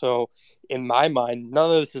thing. So in my mind,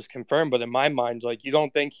 none of this is confirmed, but in my mind, like, you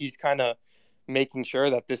don't think he's kind of making sure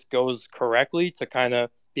that this goes correctly to kind of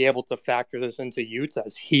be able to factor this into Utes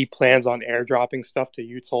as he plans on airdropping stuff to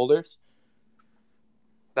Utes holders?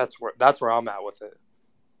 That's where I'm at with it.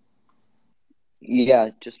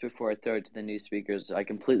 Yeah, just before I throw it to the new speakers, I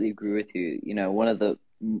completely agree with you. One of the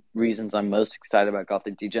reasons I'm most excited about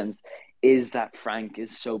Gothic Degens is that Frank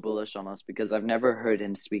is so bullish on us, because I've never heard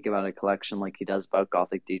him speak about a collection like he does about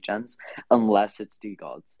Gothic Degens unless it's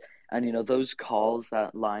DGods. And those calls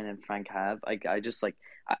that Lion and Frank have, I just like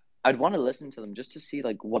I'd want to listen to them just to see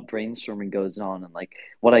like what brainstorming goes on and like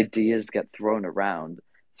what ideas get thrown around.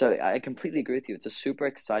 So I completely agree with you. It's a super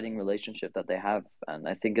exciting relationship that they have, and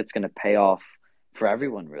I think it's going to pay off for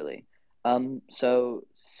everyone, really. So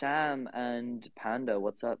Sam and Panda,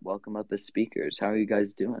 what's up? Welcome up as speakers. How are you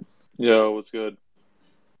guys doing? Yo, what's good?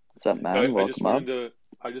 What's up, man? I just Welcome up.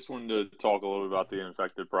 wanted to talk a little bit about the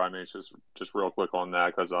infected primates, just real quick on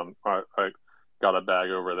that, because I got a bag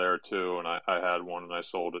over there too, and I had one and I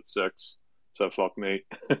sold at 6, so fuck me.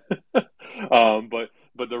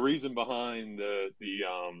 But the reason behind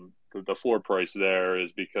the floor price there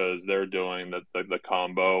is because they're doing the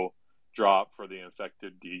combo drop for the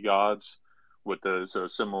infected D gods with so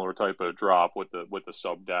similar type of drop with the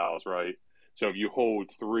sub DAOs, right? So if you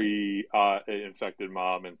hold 3 infected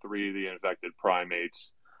mob and 3 of the infected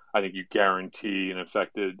primates, I think you guarantee an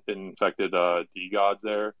infected D gods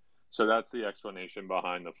there. So that's the explanation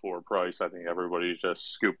behind the floor price. I think everybody's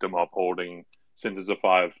just scooped them up holding, since it's a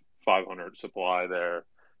 500 supply there.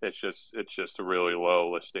 It's just a really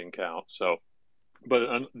low listing count. So, but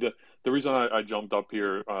the reason I jumped up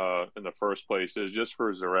here in the first place is just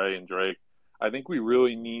for Zaray and Drake. I think we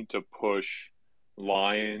really need to push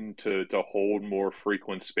Lion to hold more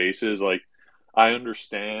frequent spaces. Like, I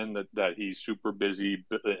understand that he's super busy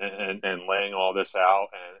and laying all this out,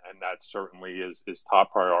 and that certainly is his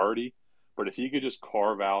top priority. But if he could just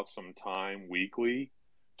carve out some time weekly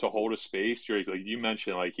to hold a space, Drake, like you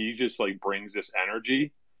mentioned, like he just like brings this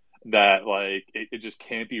energy that like it just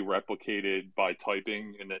can't be replicated by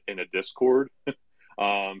typing in a Discord.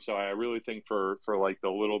 So I really think for like the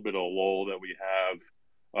little bit of lull that we have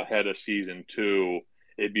ahead of season 2,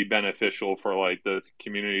 it'd be beneficial for like the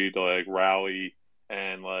community to like rally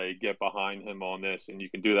and like get behind him on this, and you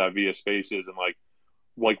can do that via spaces, and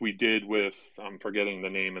like we did with, I'm forgetting the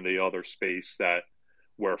name of the other space that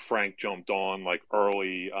where Frank jumped on like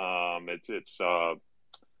early. It's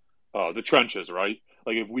the trenches, right?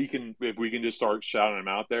 Like if we can just start shouting him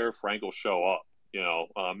out there, Frank will show up.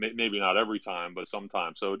 Maybe not every time, but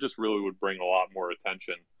sometimes. So it just really would bring a lot more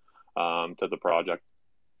attention to the project.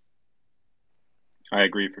 I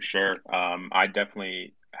agree for sure. I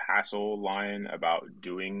definitely hassle Lion about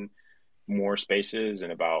doing more spaces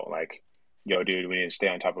and about like yo, dude, we need to stay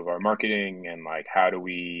on top of our marketing and like how do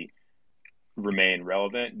we remain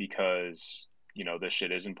relevant because this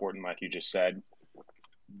shit is important, like you just said.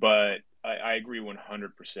 But I agree 100%.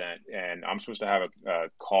 And I'm supposed to have a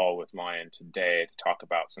call with Lion today to talk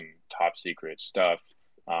about some top secret stuff.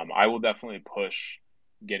 I will definitely push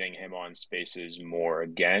getting him on spaces more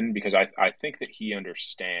again because I think that he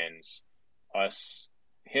understands us,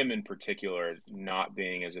 him in particular, not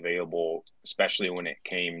being as available, especially when it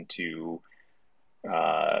came to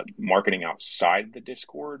marketing outside the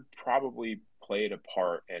Discord, probably played a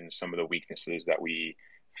part in some of the weaknesses that we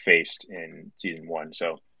faced in season one.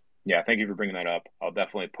 So, yeah, thank you for bringing that up. I'll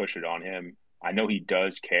definitely push it on him. I know he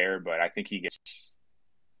does care, but I think he gets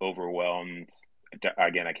overwhelmed.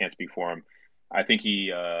 Again, I can't speak for him. I think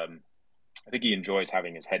he enjoys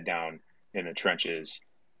having his head down in the trenches,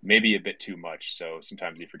 maybe a bit too much. So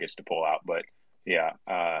sometimes he forgets to pull out. But yeah,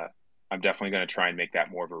 I'm definitely going to try and make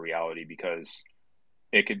that more of a reality because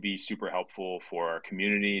it could be super helpful for our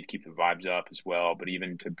community to keep the vibes up as well, but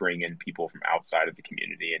even to bring in people from outside of the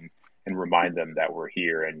community and remind them that we're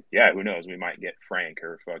here. And yeah, who knows? We might get Frank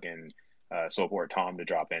or fucking Soulport Tom to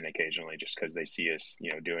drop in occasionally just because they see us,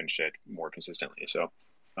 doing shit more consistently. So,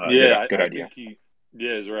 Yeah, good I idea. think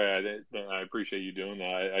yeah, is right. I appreciate you doing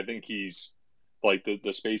that. I think he's like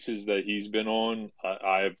the spaces that he's been on.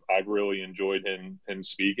 I've really enjoyed him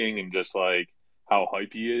speaking and just like how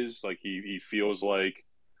hype he is. Like he feels like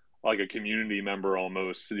a community member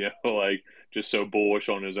almost. Like just so bullish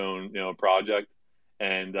on his own project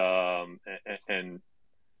and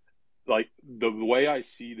like the way I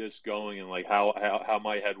see this going and like how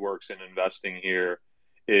my head works in investing here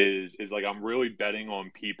is like I'm really betting on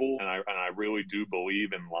people and I really do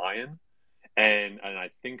believe in Lion and I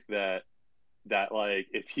think that like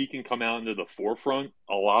if he can come out into the forefront,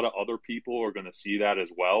 a lot of other people are going to see that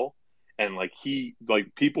as well. And like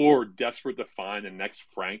people are desperate to find the next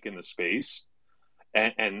Frank in the space.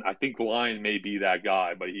 And I think Lion may be that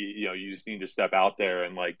guy, but you just need to step out there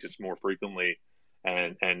and like just more frequently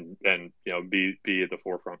and be at the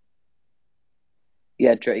forefront.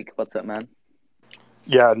 Yeah, Drake, what's up, man?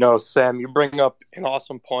 Yeah, no, Sam, you bring up an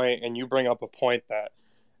awesome point, and you bring up a point that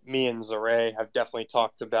me and Zaray have definitely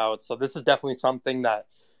talked about. So this is definitely something that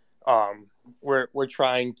we're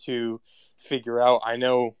trying to figure out. I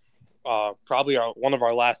know probably one of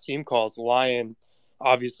our last team calls, Lion,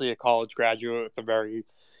 obviously a college graduate with a very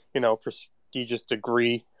prestigious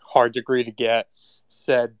degree, hard degree to get,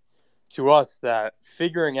 said to us that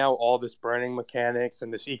figuring out all this burning mechanics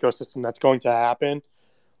and this ecosystem that's going to happen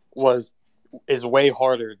is way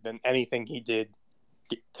harder than anything he did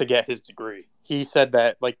to get his degree. He said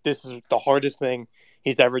that like this is the hardest thing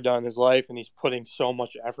he's ever done in his life, and he's putting so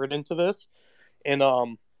much effort into this. And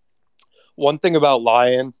one thing about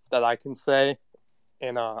Lion that I can say,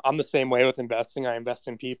 and I'm the same way with investing. I invest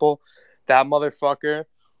in people. That motherfucker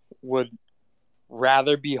would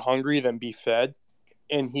rather be hungry than be fed,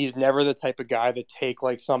 and he's never the type of guy to take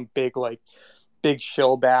like some big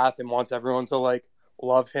chill bath and wants everyone to like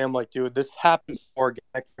love him. Like, dude, this happens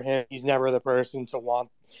organic for him. He's never the person to want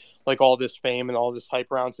like all this fame and all this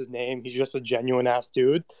hype around his name. He's just a genuine ass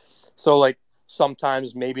dude. So like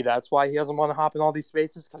sometimes maybe that's why he doesn't want to hop in all these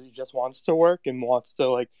spaces because he just wants to work and wants to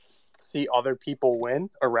like see other people win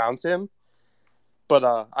around him.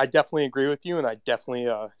 But I definitely agree with you, and I definitely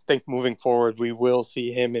think moving forward we will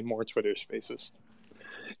see him in more Twitter spaces.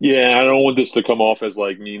 Yeah, I don't want this to come off as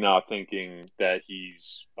like me not thinking that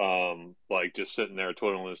he's like just sitting there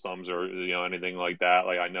twiddling his thumbs or anything like that.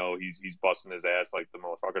 Like I know he's busting his ass like the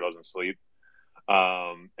motherfucker doesn't sleep.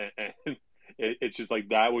 And it's just like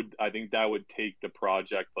I think that would take the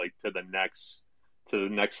project like to the next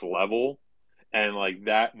level. And like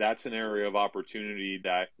that's an area of opportunity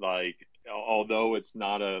that like although it's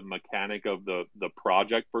not a mechanic of the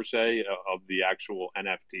project per se of the actual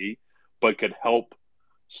NFT, but could help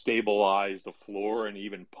stabilize the floor and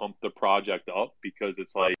even pump the project up because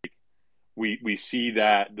it's like we see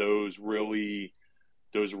that the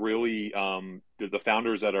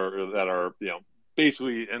founders that are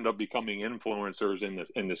basically end up becoming influencers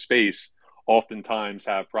in the space oftentimes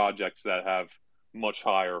have projects that have much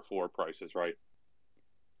higher floor prices, right?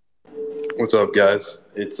 What's up, guys?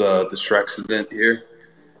 It's the Shreks event here.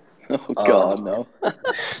 Oh God, no.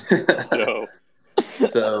 Yo.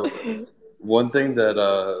 So one thing that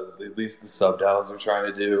at least the sub DAOs are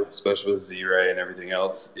trying to do, especially with Z-Ray and everything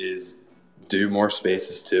else, is do more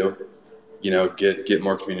spaces too. Get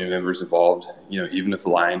more community members involved. Even if the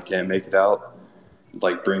Lion can't make it out,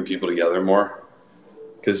 like bring people together more.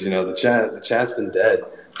 Because the chat's been dead.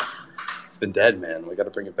 It's been dead, man. We got to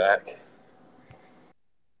bring it back.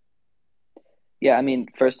 Yeah, I mean,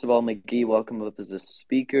 first of all, McGee, welcome up as a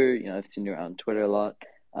speaker. I've seen you on Twitter a lot.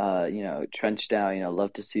 Trench down,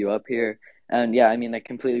 love to see you up here. And yeah, I mean, I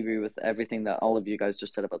completely agree with everything that all of you guys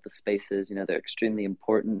just said about the spaces. They're extremely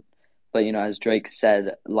important. But, as Drake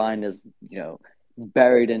said, Line is,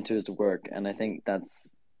 buried into his work. And I think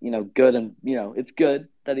that's, good. And, it's good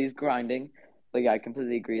that he's grinding. But yeah, I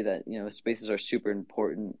completely agree that, spaces are super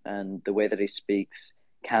important. And the way that he speaks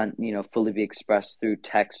can't, fully be expressed through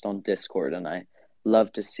text on Discord. And I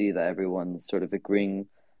love to see that everyone's sort of agreeing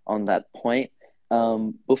on that point.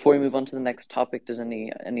 Before we move on to the next topic, does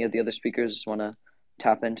any of the other speakers want to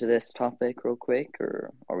tap into this topic real quick,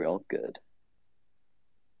 or are we all good?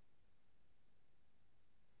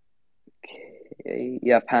 Okay,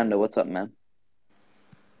 yeah, Panda, what's up, man?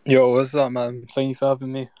 Yo, what's up, man? Thank you for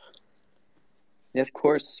having me. Yeah, of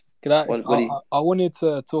course. I wanted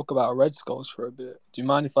to talk about Red Skulls for a bit. Do you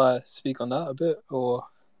mind if I speak on that a bit, or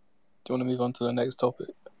do you want to move on to the next topic?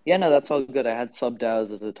 Yeah, no, that's all good. I had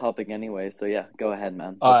sub-DAOs as a topic anyway, so yeah, go ahead,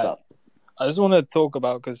 man. What's up? I just want to talk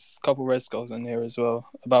about, because a couple Red Skulls in here as well,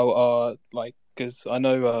 about, because I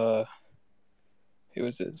know, who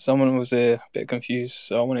was it? Someone was a bit confused,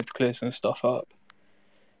 so I wanted to clear some stuff up.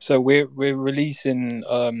 So we're releasing,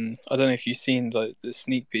 I don't know if you've seen the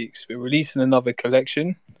sneak peeks, we're releasing another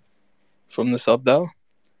collection from the sub-DAO.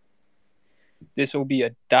 This will be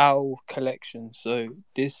a DAO collection. So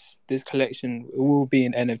this collection will be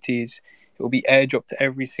in NFTs. It will be airdropped to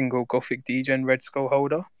every single Gothic DGen Red Skull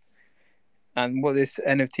holder. And what this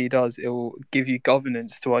NFT does, it will give you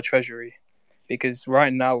governance to our treasury. Because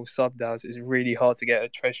right now with sub-DAOs, it's really hard to get a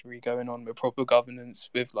treasury going on with proper governance,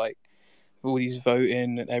 with all these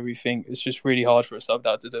voting and everything. It's just really hard for a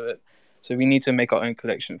sub-DAO to do it. So we need to make our own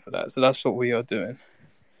collection for that. So that's what we are doing.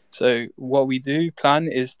 So what we plan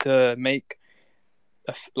is to make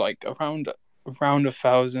around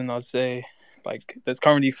 1,000, I'd say. There's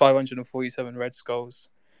currently 547 Red Skulls,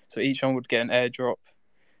 so each one would get an airdrop,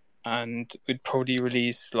 and we'd probably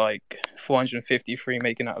release 453,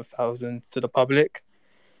 making out 1,000 to the public.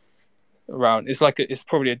 It's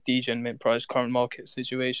probably a DGen mint price current market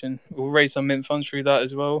situation. We'll raise some mint funds through that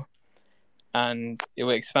as well, and it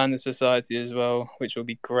will expand the society as well, which will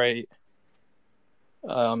be great.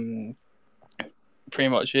 Pretty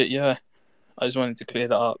much it. Yeah, I just wanted to clear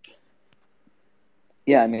that up.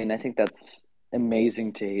 Yeah, I mean, I think that's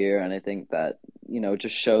amazing to hear, and I think that, it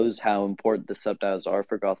just shows how important the sub-DAOs are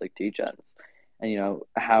for Gothic DGens, and,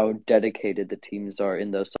 how dedicated the teams are in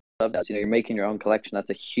those sub-DAOs. You're making your own collection. That's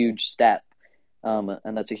a huge step,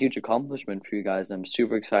 and that's a huge accomplishment for you guys. I'm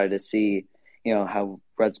super excited to see, how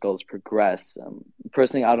Red Skulls progress.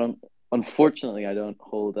 Personally, unfortunately, I don't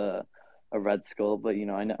hold a Red Skull, but,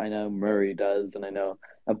 I know Murray does, and I know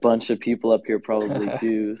a bunch of people up here probably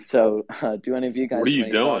do. So, do any of you guys What are have you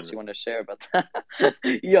any doing? thoughts you want to share about that?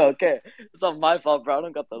 Yo, okay. It's not my fault, bro. I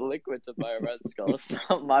don't got the liquid to buy a Red Skull. It's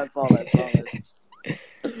not my fault, I promise.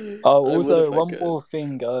 Also, one more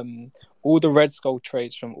thing. All the Red Skull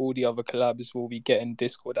traits from all the other collabs will be getting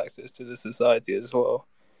Discord access to the society as well.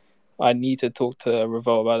 I need to talk to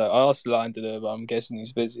Revolt about that. I asked Lion to do it, but I'm guessing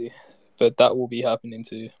he's busy. But that will be happening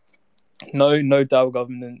too. No DAO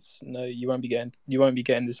governance. No, you won't be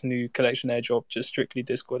getting this new collection airdrop. Just strictly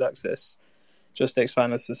Discord access, just to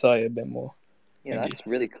expand the society a bit more. Yeah, that's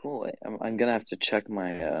really cool. I'm gonna have to check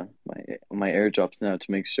my my airdrops now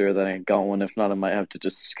to make sure that I got one. If not, I might have to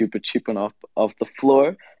just scoop a cheap one off the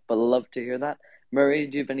floor. But love to hear that. Murray,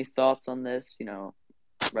 do you have any thoughts on this?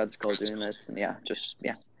 Red Skull doing this, and yeah.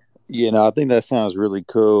 I think that sounds really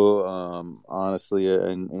cool, honestly,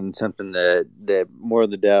 and something that more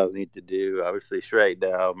of the DAOs need to do. Obviously, Shrek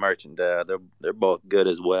DAO, Merchant DAO, they're both good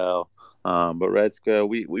as well. But Red Skull,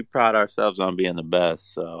 we pride ourselves on being the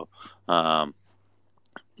best. So, I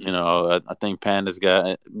think Panda's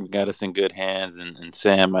got us in good hands, and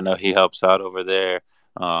Sam, I know he helps out over there.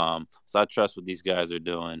 So I trust what these guys are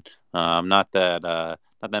doing. Not that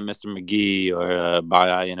Mr. McGee or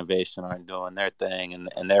Buy Innovation aren't doing their thing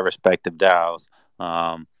and their respective DAOs.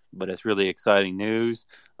 But it's really exciting news.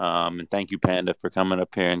 And thank you, Panda, for coming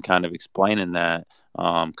up here and kind of explaining that.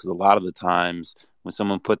 Because a lot of the times when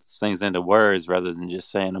someone puts things into words rather than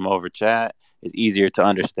just saying them over chat, it's easier to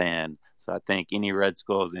understand. So I think any Red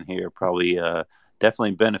Skulls in here probably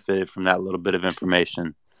definitely benefited from that little bit of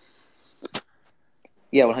information.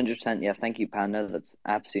 Yeah, 100%. Yeah, thank you, Panda. That's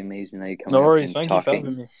absolutely amazing that you come No up worries. and Thank talking. you for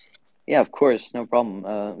having me. Yeah, of course, no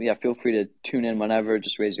problem. Yeah, feel free to tune in whenever.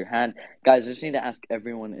 Just raise your hand, guys. I just need to ask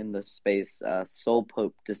everyone in the space. Soul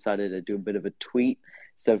Pope decided to do a bit of a tweet,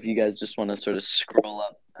 so if you guys just want to sort of scroll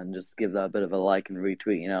up and just give that a bit of a like and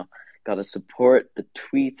retweet, gotta support the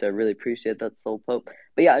tweets. I really appreciate that, Soul Pope.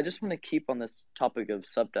 But yeah, I just want to keep on this topic of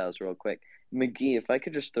sub-DAOs real quick. McGee, if I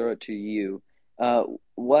could just throw it to you,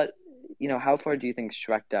 what how far do you think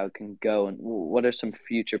Shrek DAO can go, and what are some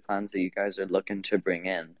future plans that you guys are looking to bring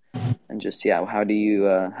in? And just how do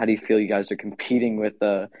you feel you guys are competing with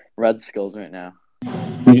Red Skulls right now?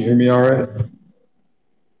 Can you hear me all right?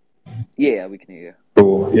 Yeah, we can hear you.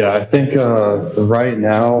 Cool. Yeah, I think right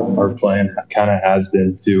now our plan kind of has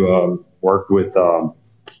been to work with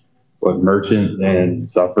Merchant and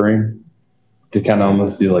Suffering to kind of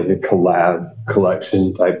almost do like a collab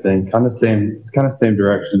collection type thing. Kind of same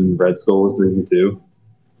direction Red Skull was thinking too.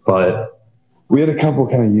 But we had a couple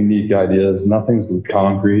kind of unique ideas. Nothing's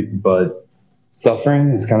concrete, but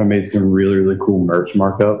Suffering has kind of made some really, really cool merch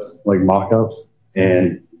markups, like mock-ups.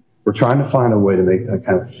 And we're trying to find a way to make that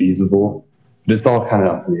kind of feasible. But it's all kind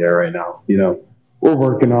of up in the air right now. We're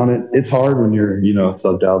working on it. It's hard when you're, a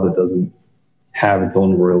sub-DAO that doesn't have its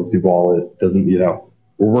own royalty wallet, we're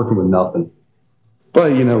working with nothing.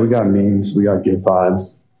 But, we got memes, we got good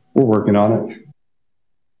vibes. We're working on it.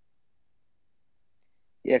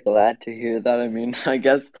 Yeah, glad to hear that. I mean, I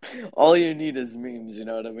guess all you need is memes, you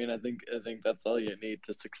know what I mean? I think that's all you need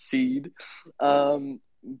to succeed.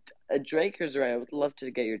 Draker's right. I would love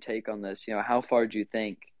to get your take on this. How far do you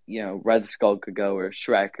think, Red Skull could go, or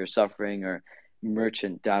Shrek, or Suffering, or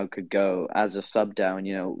Merchant DAO could go as a sub DAO? And,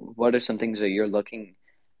 what are some things that you're looking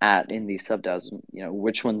at in these sub DAOs?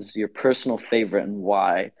 Which one's your personal favorite and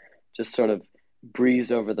why? Just sort of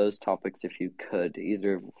breeze over those topics if you could.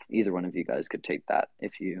 Either one of you guys could take that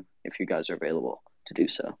if you guys are available to do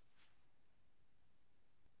so.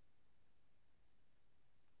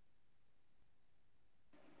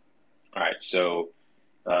 All right, so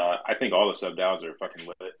I think all the sub DAOs are fucking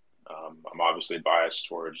lit. I'm obviously biased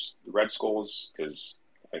towards the Red Skulls because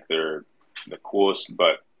I think they're the coolest,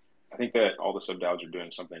 but I think that all the sub DAOs are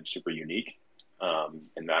doing something super unique,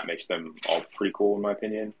 and that makes them all pretty cool in my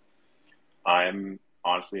opinion. I'm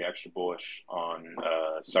honestly extra bullish on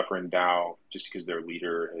Suffering DAO just because their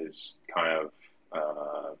leader has kind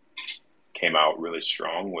of came out really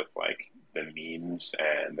strong with like the memes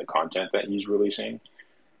and the content that he's releasing.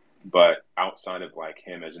 But outside of like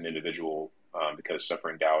him as an individual, because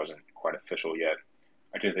Suffering DAO isn't quite official yet,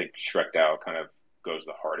 I do think Shrek DAO kind of goes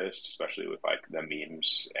the hardest, especially with like the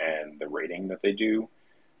memes and the rating that they do.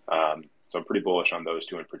 So I'm pretty bullish on those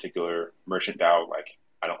two in particular. Merchant DAO, like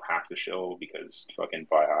I don't have to shill because fucking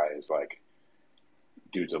Bai is like,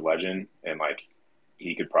 dude's a legend, and like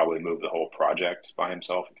he could probably move the whole project by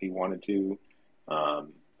himself if he wanted to.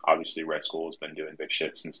 Obviously, Red Skull has been doing big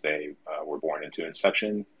shit since they were born into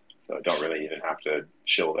Inception, so I don't really even have to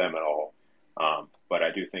shill them at all. But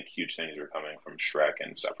I do think huge things are coming from Shrek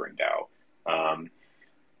and Suffering DAO.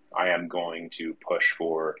 I am going to push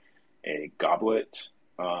for a goblet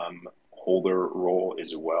holder role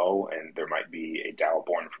as well, and there might be a DAO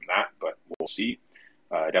born from that, but we'll see.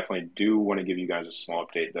 I definitely do want to give you guys a small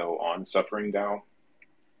update, though, on Suffering DAO.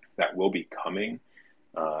 That will be coming.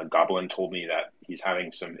 Goblin told me that he's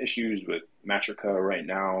having some issues with Matrica right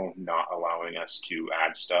now, not allowing us to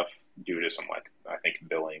add stuff due to some, like, I think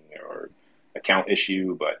billing or account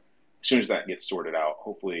issue. But as soon as that gets sorted out,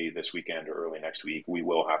 hopefully this weekend or early next week, we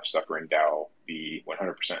will have Suffering DAO be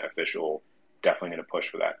 100% official. Definitely going to push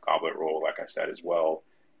for that goblet role, like I said, as well.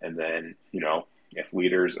 And then, if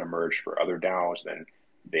leaders emerge for other DAOs, then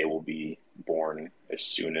they will be born as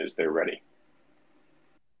soon as they're ready.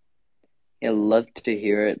 Yeah, love to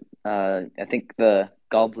hear it. I think the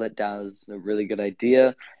Goblet DAO is a really good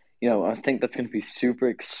idea. I think that's going to be super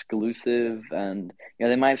exclusive, and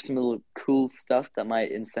they might have some little cool stuff that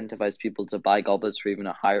might incentivize people to buy goblets for even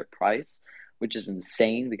a higher price, which is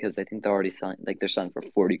insane because I think they're already selling, like they're selling for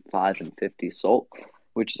 45 and 50 sold,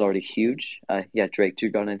 which is already huge. Yeah, Drake, do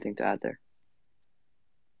you got anything to add there?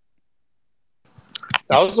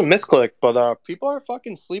 That was a misclick, but people are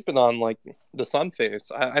fucking sleeping on like the sun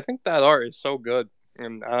face. I think that art is so good,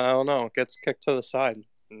 and I don't know, it gets kicked to the side.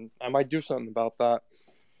 And I might do something about that.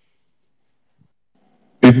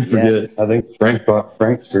 People forget. Yes. I think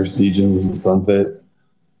Frank's first DJ was the sun face.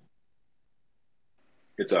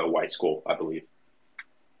 It's a White Skull, I believe.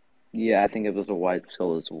 Yeah, I think it was a White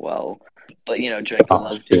Skull as well. But, Drake,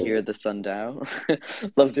 love to hear the sundown.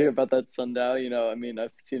 Love to hear about that sundown. I mean,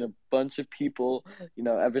 I've seen a bunch of people,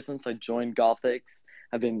 ever since I joined Gothics,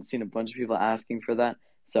 I've been seeing a bunch of people asking for that.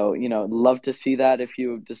 So, love to see that if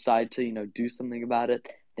you decide to, do something about it.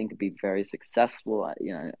 I think it'd be very successful.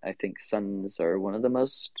 I think suns are one of the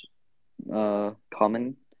most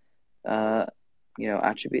common,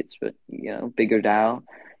 attributes, but, bigger DAO,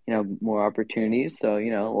 more opportunities. So,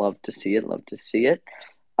 love to see it.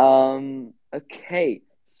 Okay.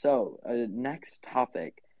 So, next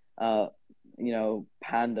topic. Uh,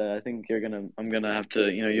 Panda. I think I'm gonna have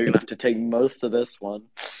to. You're gonna have to take most of this one.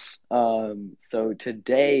 So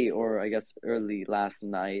today, or I guess early last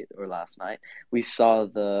night, we saw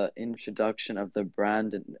the introduction of the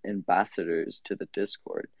brand ambassadors to the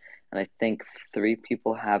Discord, and I think three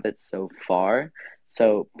people have it so far.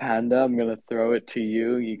 So, Panda, I'm gonna throw it to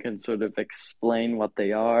you. You can sort of explain what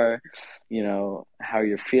they are, how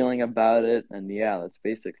you're feeling about it, and yeah, that's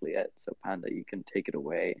basically it. So, Panda, you can take it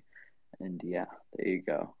away, and yeah, there you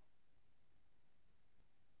go.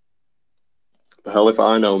 The hell if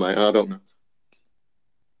I know, mate. I don't know.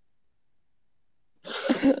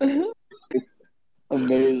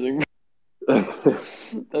 Amazing.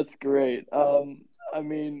 That's great. I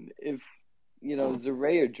mean, if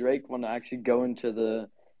Zaray or Drake want to actually go in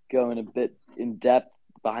a bit in depth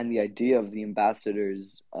behind the idea of the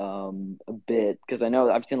ambassadors, a bit, because I know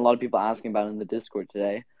I've seen a lot of people asking about it in the Discord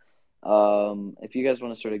today. If you guys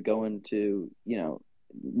want to sort of go into,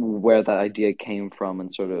 where that idea came from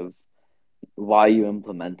and sort of why you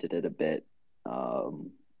implemented it a bit.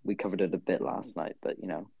 We covered it a bit last night, but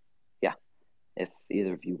yeah, if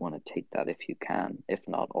either of you want to take that, if you can. If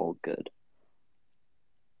not, all good.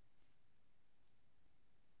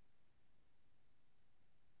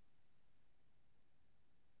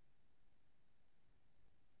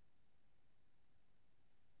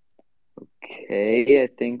 Okay, I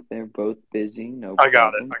think they're both busy. No I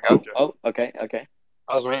got it. problem. I got you. Oh, okay, okay.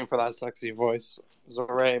 I was waiting for that sexy voice,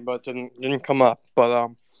 Zoray, but didn't come up. But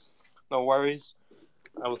no worries.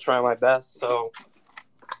 I will try my best. So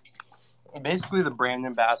basically, the brand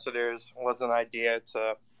ambassadors was an idea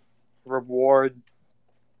to reward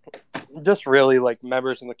just really like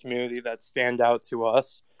members in the community that stand out to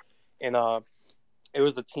us. And it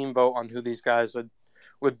was a team vote on who these guys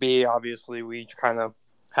would be. Obviously, we each kind of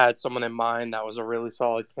had someone in mind that was a really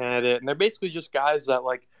solid candidate, and they're basically just guys that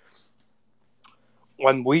like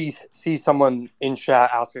when we see someone in chat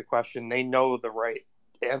ask a question, they know the right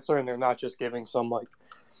answer, and they're not just giving some like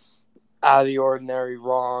out of the ordinary,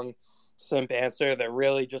 wrong, simp answer. They're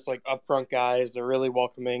really just like upfront guys. They're really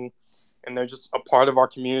welcoming, and they're just a part of our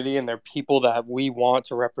community, and they're people that we want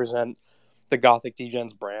to represent the Gothic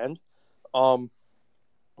Degens brand. I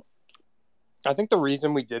think the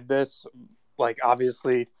reason we did this, like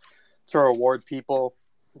obviously to reward people,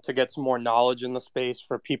 to get some more knowledge in the space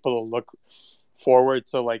for people to look forward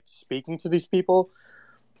to like speaking to these people.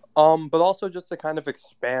 But also just to kind of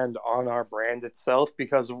expand on our brand itself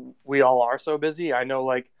because we all are so busy. I know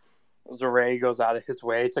like Zaray goes out of his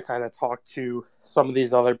way to kind of talk to some of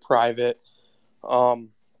these other private, um,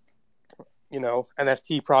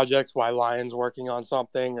 NFT projects while Lion's working on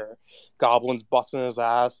something or Goblin's busting his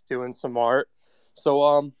ass doing some art.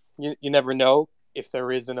 So you never know if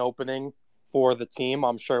there is an opening for the team.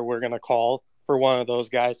 I'm sure we're gonna call for one of those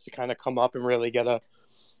guys to kind of come up and really get a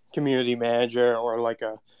community manager or like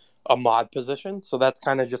a mod position. So that's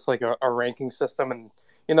kind of just like a ranking system and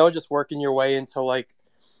just working your way into like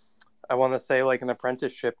I want to say like an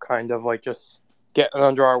apprenticeship kind of like just getting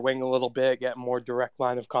under our wing a little bit, getting more direct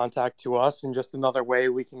line of contact to us and just another way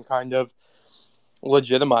we can kind of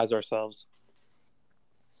legitimize ourselves.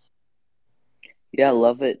 Yeah,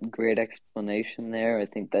 love it. Great explanation there. I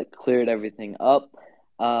think that cleared everything up.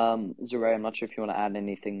 Zaray, I'm not sure if you want to add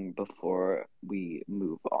anything before we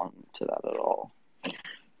move on to that at all.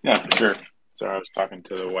 Yeah, for sure. Sorry, I was talking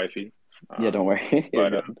to the wifey. Yeah, don't worry.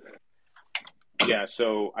 But yeah,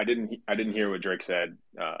 so I didn't hear what Drake said.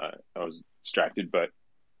 I was distracted, but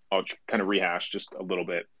I'll kind of rehash just a little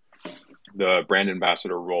bit. The brand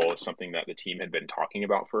ambassador role is something that the team had been talking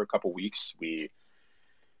about for a couple weeks. We're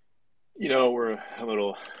a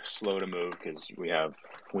little slow to move because we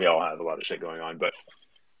all have a lot of shit going on. But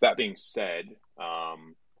that being said,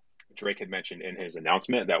 Drake had mentioned in his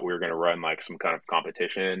announcement that we were going to run like some kind of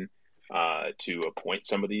competition to appoint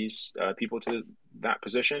some of these people to that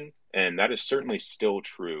position, and that is certainly still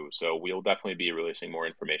true. So we'll definitely be releasing more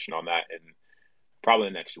information on that in probably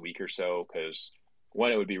the next week or so. Because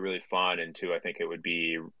one, it would be really fun, and two, I think it would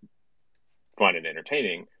be fun and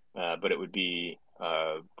entertaining. But it would be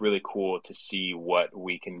really cool to see what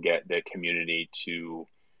we can get the community to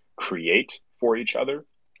create for each other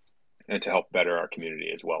and to help better our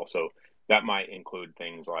community as well. So that might include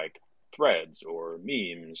things like threads or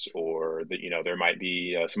memes, or that there might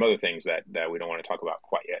be some other things that we don't want to talk about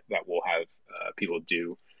quite yet that we'll have people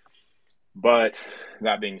do. But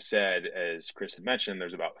that being said, as Chris had mentioned,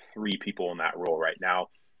 there's about 3 people in that role right now.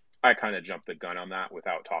 I kind of jumped the gun on that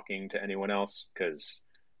without talking to anyone else because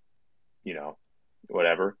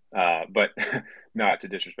whatever. But not to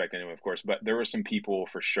disrespect anyone, of course. But there were some people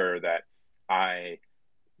for sure that I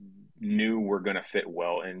knew were going to fit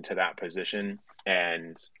well into that position,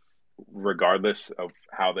 and regardless of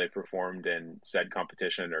how they performed in said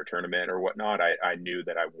competition or tournament or whatnot, I knew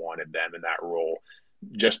that I wanted them in that role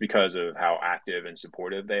just because of how active and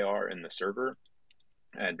supportive they are in the server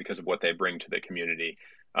and because of what they bring to the community.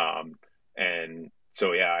 And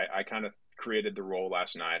so, yeah, I kind of created the role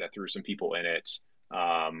last night. I threw some people in it.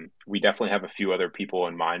 We definitely have a few other people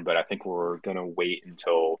in mind, but I think we're going to wait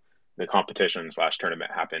until the competition/tournament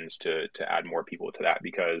happens to add more people to that,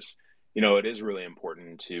 because it is really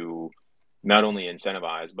important to not only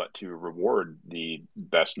incentivize but to reward the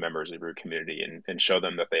best members of your community, and show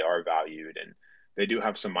them that they are valued. And they do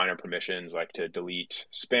have some minor permissions, like to delete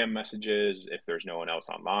spam messages if there's no one else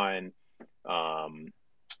online.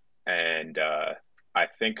 And I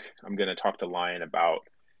think I'm going to talk to Lion about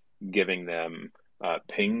giving them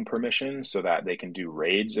ping permissions so that they can do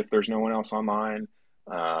raids if there's no one else online,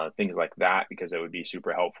 things like that, because it would be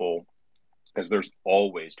super helpful. Because there's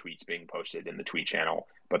always tweets being posted in the tweet channel,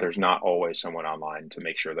 but there's not always someone online to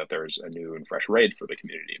make sure that there's a new and fresh raid for the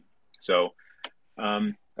community. So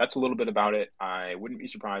that's a little bit about it. I wouldn't be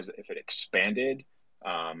surprised if it expanded.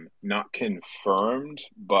 Not confirmed,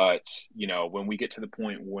 but when we get to the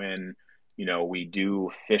point when we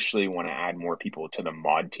do officially want to add more people to the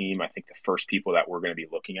mod team, I think the first people that we're going to be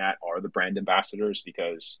looking at are the brand ambassadors,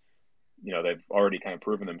 because they've already kind of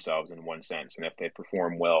proven themselves in one sense. And if they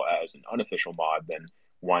perform well as an unofficial mod, then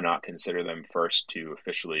why not consider them first to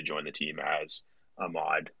officially join the team as a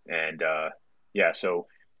mod? And yeah, so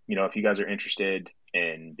if you guys are interested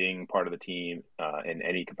in being part of the team in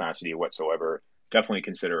any capacity whatsoever, definitely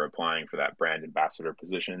consider applying for that brand ambassador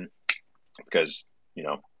position, because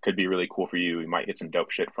could be really cool for you. You might get some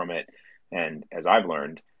dope shit from it. And as I've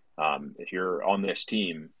learned, if you're on this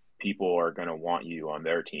team, people are going to want you on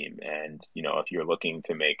their team. And if you're looking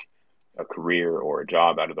to make a career or a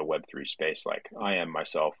job out of the Web3 space, like I am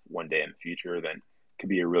myself one day in the future, then it could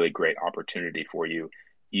be a really great opportunity for you,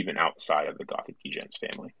 even outside of the Gothic Degens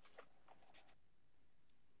family.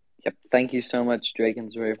 Yep. Thank you so much, Drake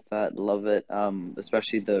and Zoe, for that. Love it.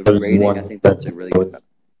 Especially the There's rating. one I think that's a really good. voice.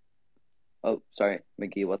 Oh, sorry,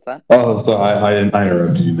 McGee. What's that? Oh, so I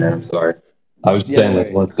interrupted you, man. I'm sorry. I was just saying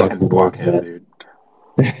that's one sexy voice, man. Dude.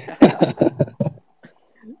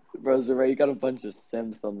 Bro, Zoe, you got a bunch of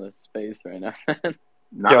simps on this space right now.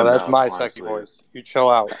 Yo, that's my sexy voice. You chill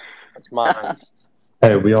out. That's mine.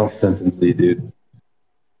 Hey, we all sympathy, dude.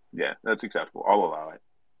 Yeah, that's acceptable. I'll allow it.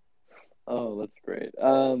 Oh, that's great.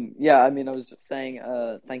 Yeah, I mean, I was just saying,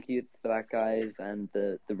 thank you for that, guys, and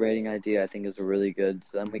the rating idea I think is really good.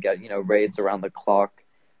 So then we got raids around the clock,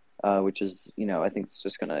 which is I think it's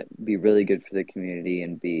just gonna be really good for the community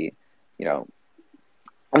and be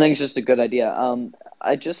I think it's just a good idea.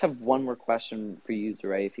 I just have one more question for you,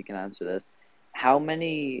 Ray, if you can answer this. How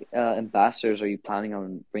many ambassadors are you planning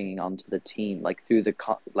on bringing onto the team, like through the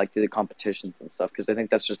through the competitions and stuff? Because I think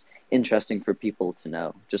that's just interesting for people to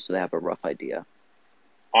know, just so they have a rough idea.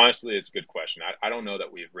 Honestly, it's a good question. I don't know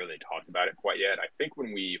that we've really talked about it quite yet. I think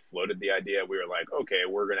when we floated the idea, we were like, okay,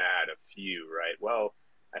 we're going to add a few, right? Well,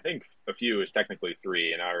 I think a few is technically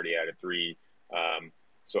 3, and I already added 3.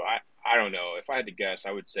 So I don't know. If I had to guess,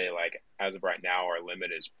 I would say, like, as of right now, our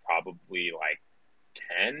limit is probably like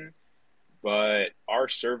 10. But our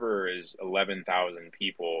server is 11,000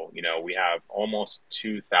 people. We have almost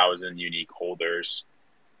 2,000 unique holders.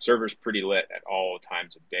 Server's pretty lit at all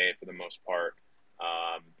times of day for the most part.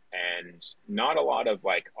 And not a lot of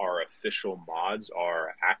like our official mods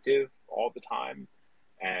are active all the time.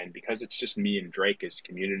 And because it's just me and Drake as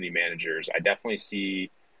community managers, I definitely see,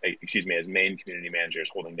 as main community managers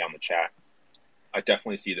holding down the chat, I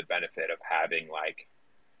definitely see the benefit of having like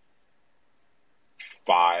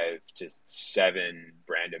 5 to 7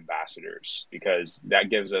 brand ambassadors, because that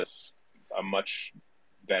gives us a much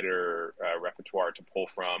better repertoire to pull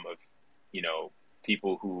from of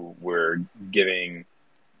people who we're giving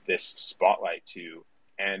this spotlight to,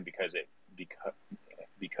 and because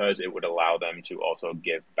it would allow them to also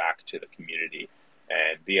give back to the community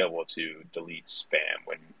and be able to delete spam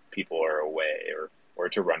when people are away, or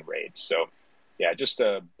to run raids. So yeah, just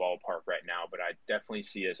a ballpark right now, but I definitely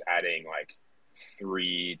see us adding like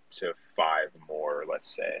 3 to 5 more,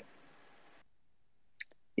 let's say.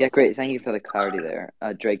 Yeah, great. Thank you for the clarity there,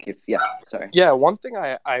 Drake. Sorry. Yeah, one thing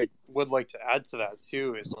I would like to add to that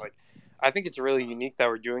too is like, I think it's really unique that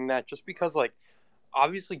we're doing that, just because like,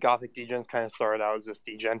 obviously Gothic Degens kind of started out as this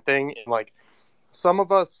Degen thing, and like, some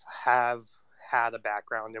of us have had a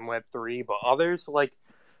background in Web3, but others like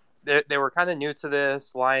they were kind of new to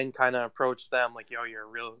this. Lion kind of approached them like, yo, you're a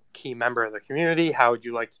real key member of the community. How would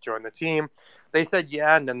you like to join the team? They said,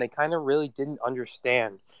 yeah. And then they kind of really didn't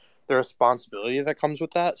understand the responsibility that comes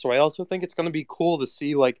with that. So I also think it's going to be cool to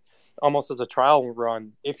see, like, almost as a trial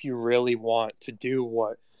run, if you really want to do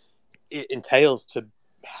what it entails to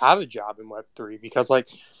have a job in Web3. Because, like,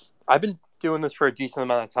 I've been doing this for a decent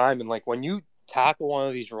amount of time. And, like, when you tackle one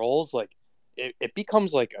of these roles, like, it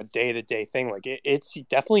becomes like a day-to-day thing. Like it's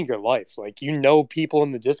definitely your life. Like, you know, people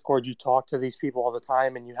in the Discord, you talk to these people all the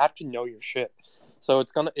time, and you have to know your shit. So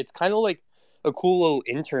it's kind of like a cool little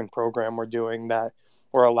intern program we're doing, that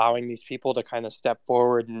we're allowing these people to kind of step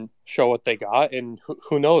forward and show what they got. And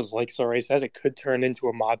who knows, like Saray said, it could turn into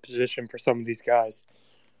a mod position for some of these guys.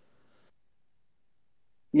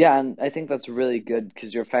 Yeah, and I think that's really good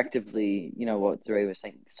because you're effectively, what Ray was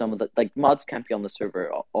saying, some of the like mods can't be on the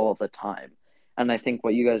server all the time. And I think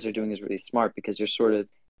what you guys are doing is really smart because you're sort of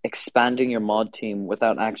expanding your mod team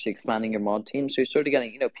without actually expanding your mod team. So you're sort of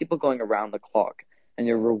getting, people going around the clock, and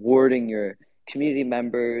you're rewarding your community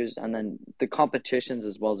members, and then the competitions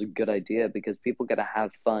as well is a good idea because people get to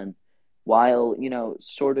have fun while,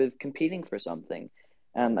 sort of competing for something.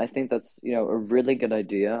 And I think that's, a really good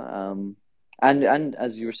idea. And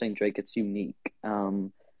as you were saying, Drake, it's unique.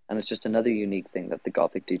 And it's just another unique thing that the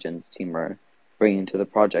Gothic Degens team are bringing to the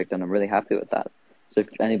project, and I'm really happy with that. So if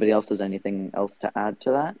anybody else has anything else to add to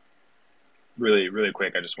that? Really, really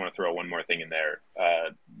quick, I just want to throw one more thing in there.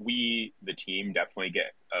 We, the team, definitely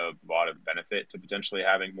get a lot of benefit to potentially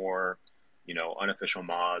having more, unofficial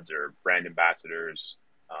mods or brand ambassadors.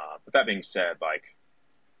 But that being said, like,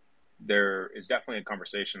 there is definitely a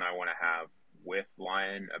conversation I want to have with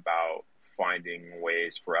Lion about finding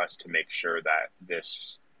ways for us to make sure that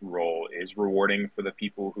this role is rewarding for the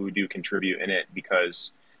people who do contribute in it,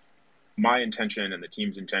 because my intention and the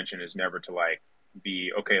team's intention is never to, like,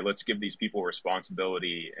 be, okay, let's give these people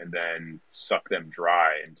responsibility and then suck them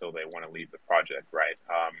dry until they want to leave the project, right?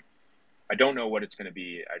 I don't know what it's going to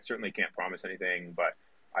be. I certainly can't promise anything, but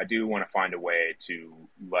I do want to find a way to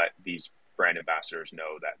let these brand ambassadors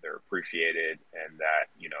know that they're appreciated, and that,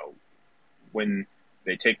 when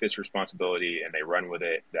they take this responsibility and they run with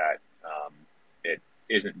it, that it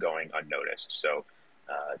isn't going unnoticed. So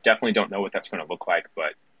definitely don't know what that's going to look like,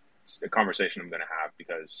 but it's a conversation I'm going to have,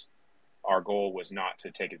 because our goal was not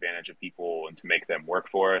to take advantage of people and to make them work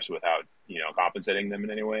for us without, compensating them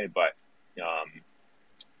in any way. But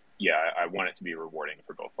yeah, I want it to be rewarding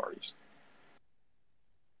for both parties.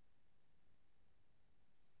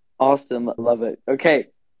 Awesome. Love it. Okay,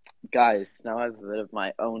 guys, now I have a bit of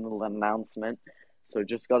my own little announcement. So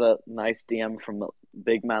just got a nice DM from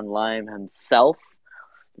Big Man Lion himself.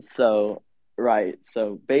 So, right.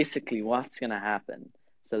 So basically what's going to happen?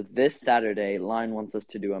 So this Saturday, Lion wants us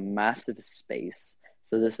to do a massive space.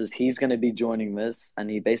 So he's going to be joining this,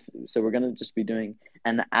 and so we're going to just be doing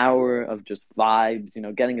an hour of just vibes,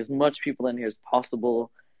 getting as much people in here as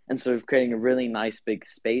possible and sort of creating a really nice big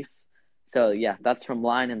space. So yeah, that's from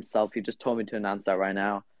Lion himself. He just told me to announce that right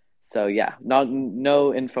now. So yeah,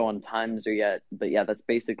 no info on times or yet, but yeah, that's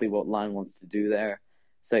basically what Lion wants to do there.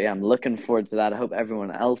 So yeah, I'm looking forward to that. I hope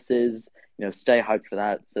everyone else is, stay hyped for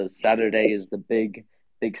that. So Saturday is the big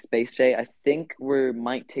space day. I think we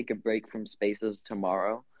might take a break from spaces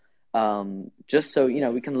tomorrow, just so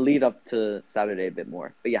we can lead up to Saturday a bit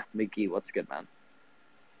more. But yeah, Mickey, what's good, man?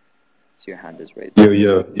 So your hand is raised.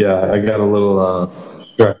 Yo, yeah, I got a little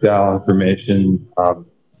struck down information.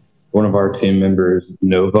 One of our team members,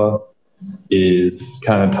 Nova, is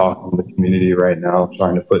kind of talking to the community right now,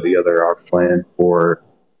 trying to put together our plan for,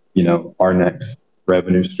 our next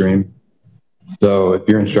revenue stream. So if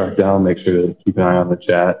you're in Sharkdown, make sure to keep an eye on the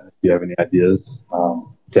chat. If you have any ideas,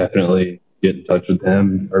 definitely get in touch with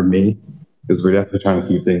him or me, because we're definitely trying to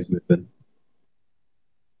keep things moving.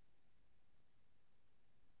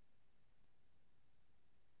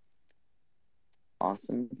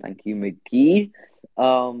 Awesome. Thank you, McGee.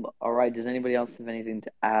 All right. Does anybody else have anything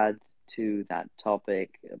to add to that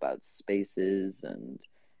topic about spaces and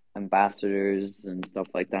ambassadors and stuff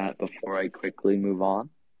like that before I quickly move on?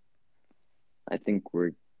 I think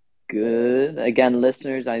we're good. Again,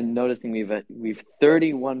 listeners, I'm noticing we've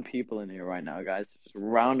 31 people in here right now, guys. Just a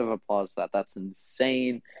round of applause for that. That's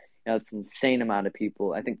insane. It's an insane amount of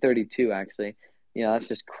people. I think 32 actually. That's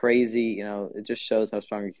just crazy. It just shows how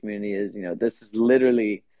strong your community is. This is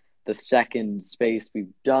literally the second space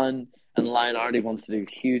we've done, and Lion already wants to do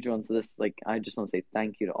huge ones. So this, I just want to say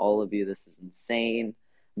thank you to all of you. This is insane.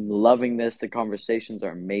 I'm loving this. The conversations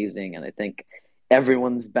are amazing, and I think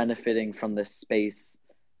everyone's benefiting from this space.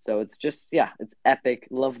 So it's just, it's epic.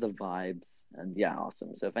 Love the vibes. And yeah,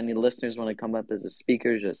 awesome. So if any listeners want to come up as a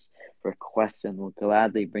speaker, just request and we'll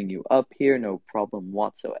gladly bring you up here. No problem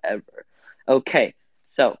whatsoever. Okay,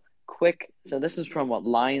 so quick. So this is from what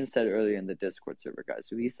Lion said earlier in the Discord server, guys.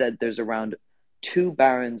 So he said there's around 2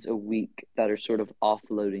 Barons a week that are sort of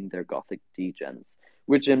offloading their Gothic degens,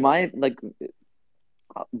 which in my, like,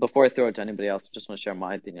 before I throw it to anybody else, I just want to share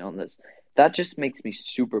my opinion on this. That just makes me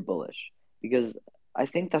super bullish because I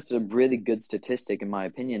think that's a really good statistic in my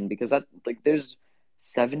opinion because that, like, there's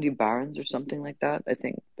 70 Barons or something like that. I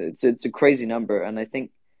think it's a crazy number, and I think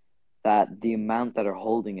that the amount that are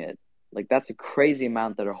holding it, like, that's a crazy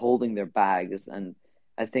amount that are holding their bags, and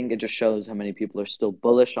I think it just shows how many people are still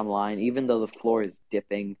bullish online, even though the floor is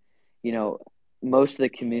dipping. You know, most of the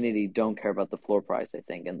community don't care about the floor price, I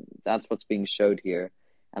think, and that's what's being showed here.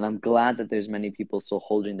 And I'm glad that there's many people still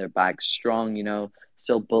holding their bags strong,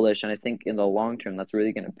 still bullish, and I think in the long term that's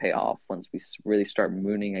really going to pay off once we really start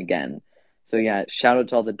mooning again. So yeah, shout out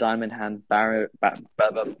to all the Diamond Hand Barons.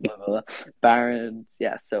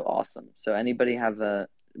 Yeah, so awesome. So anybody have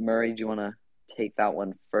Murray, do you want to take that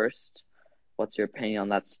one first? What's your opinion on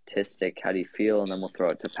that statistic? How do you feel? And then we'll throw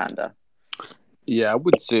it to Panda. Yeah, I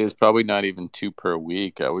would say it's probably not even 2 per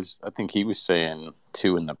week. I think he was saying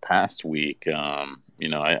 2 in the past week. I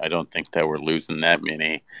don't think that we're losing that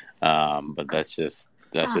many. But that's just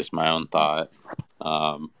my own thought.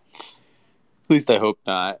 At least I hope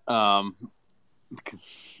not.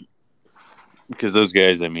 Because those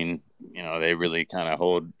guys, I mean, they really kind of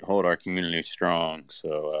hold our community strong.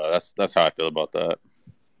 So that's how I feel about that.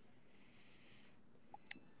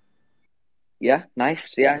 Yeah,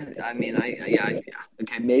 nice. Yeah, I mean,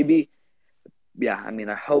 okay, maybe. Yeah, I mean,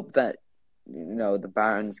 I hope that the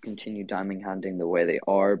Barons continue diamond handing the way they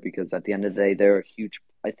are because at the end of the day, they're a huge.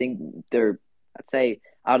 I think I'd say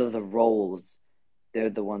out of the roles,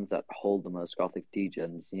 they're the ones that hold the most Gothic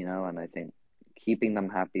degens, and I think keeping them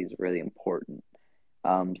happy is really important.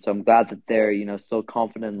 So I'm glad that they're still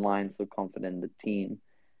confident in line, still confident in the team.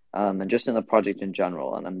 And just in the project in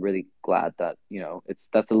general. And I'm really glad that,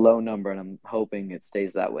 that's a low number and I'm hoping it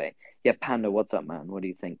stays that way. Yeah, Panda, what's up, man? What do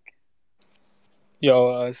you think?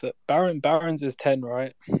 Yo, so Barons is 10,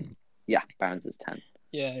 right? Yeah, Barons is 10.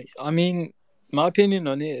 Yeah, I mean, my opinion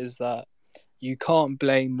on it is that you can't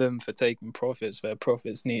blame them for taking profits where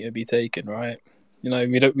profits need to be taken, right?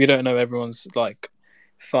 We don't know everyone's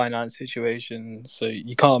finance situation, so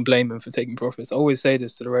you can't blame them for taking profits. I always say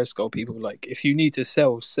this to the Red Skull people: if you need to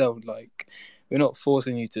sell. We're not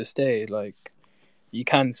forcing you to stay. You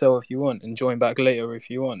can sell if you want and join back later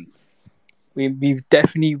if you want. We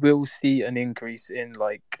definitely will see an increase in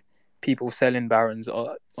people selling Barons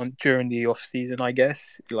on during the off season. I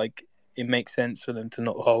guess it makes sense for them to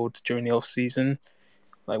not hold during the off season.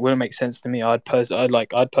 Wouldn't make sense to me. I'd personally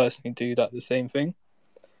do that the same thing.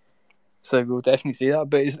 So we'll definitely see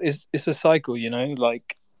that, but it's a cycle,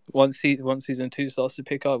 once season 2 starts to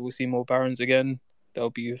pick up, we'll see more Barons again.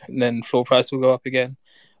 And then floor price will go up again.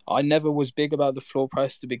 I never was big about the floor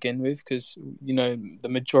price to begin with because the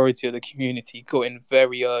majority of the community got in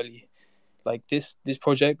very early. This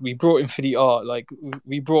project, we brought in for the art.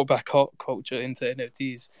 We brought back art culture into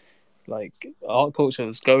NFTs. Art culture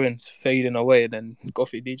was fading away, and then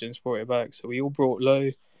Gothic Degens brought it back. So we all brought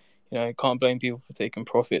low. Can't blame people for taking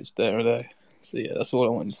profits there or there. So yeah, that's all I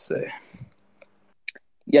wanted to say.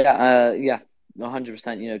 Yeah,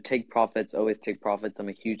 100%. Take profits, always take profits. I'm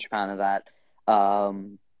a huge fan of that.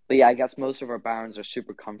 But yeah, I guess most of our Barons are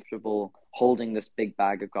super comfortable holding this big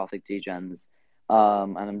bag of Gothic degens.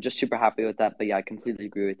 And I'm just super happy with that. But yeah, I completely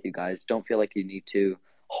agree with you guys. Don't feel like you need to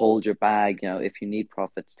hold your bag. If you need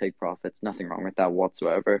profits, take profits. Nothing wrong with that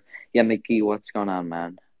whatsoever. Yeah, Mickey, what's going on,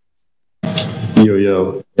 man?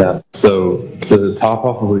 Yo. Yeah. So to top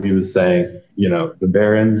off of what he was saying, the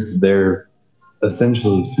Barons, they're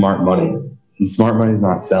essentially smart money. And smart money is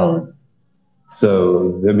not selling.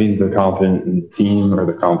 So that means they're confident in the team or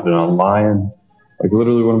they're confident on Lion.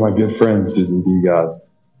 Literally one of my good friends who's in D-Gods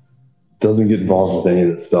doesn't get involved with any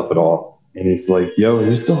of this stuff at all. And he's like, yo, are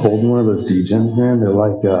you still holding one of those degens, man?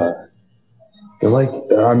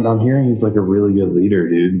 I'm hearing he's a really good leader,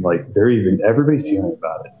 dude. Everybody's hearing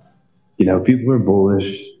about it. People are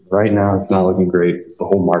bullish. Right now, it's not looking great. It's the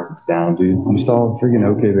whole market's down, dude. You saw freaking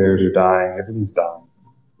OK Bears are dying. Everything's dying.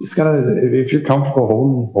 You just gotta, if you're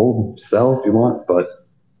comfortable hold, sell if you want. But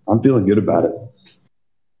I'm feeling good about it.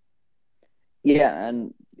 Yeah,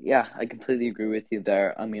 and yeah, I completely agree with you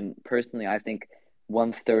there. I mean, personally, I think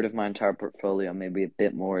 1/3 of my entire portfolio, maybe a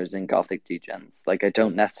bit more, is in Gothic degens. I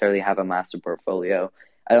don't necessarily have a massive portfolio.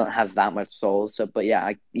 I don't have that much soul. So, but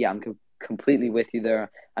yeah, I'm completely with you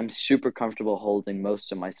there. I'm super comfortable holding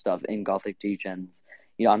most of my stuff in Gothic degens.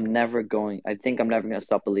 I think I'm never going to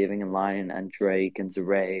stop believing in Lion and Drake and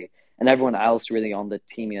Zare and everyone else really on the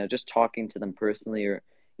team. Just talking to them personally, or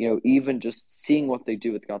even just seeing what they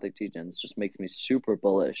do with Gothic Legions just makes me super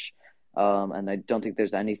bullish. And I don't think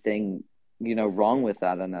there's anything wrong with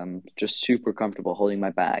that, and I'm just super comfortable holding my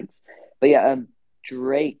bags. But yeah,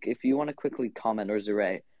 Drake, if you want to quickly comment, or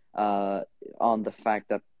Zare, on the fact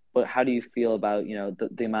that, but how do you feel about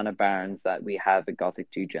the amount of barons that we have at Gothic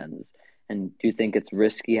Gens, and do you think it's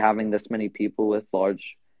risky having this many people with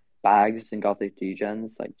large bags in Gothic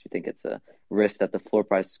Gens? Like, do you think it's a risk that the floor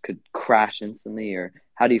price could crash instantly, or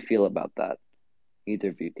how do you feel about that? Either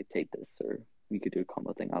of you could take this, or we could do a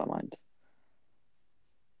combo thing. I don't mind.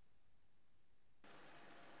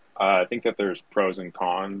 I think that there's pros and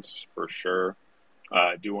cons for sure.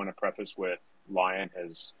 I do want to preface with Lion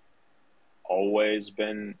has always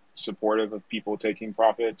been supportive of people taking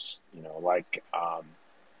profits. Like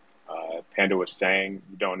Panda was saying,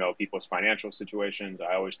 you don't know people's financial situations.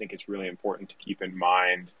 I always think it's really important to keep in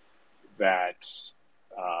mind that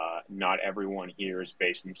not everyone here is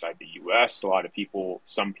based inside the U.S.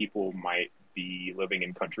 Some people might be living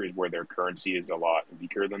in countries where their currency is a lot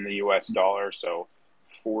weaker than the U.S. dollar. So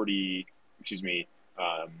 40, excuse me,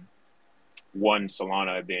 1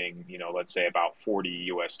 Solana being, let's say about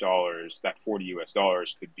 $40, that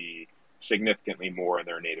 $40 could be significantly more in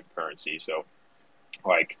their native currency. So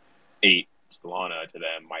like 8 Solana to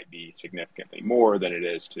them might be significantly more than it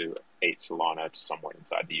is to 8 Solana to someone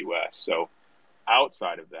inside the US. So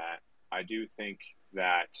outside of that, I do think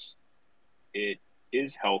that it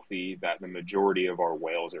is healthy that the majority of our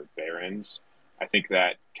whales are barons. I think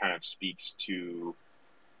that kind of speaks to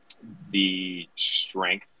the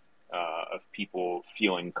strength of people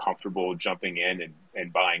feeling comfortable jumping in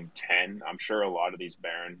and buying 10. I'm sure a lot of these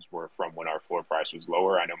barons were from when our floor price was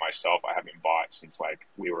lower. I know myself, I haven't bought since like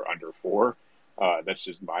we were under 4. That's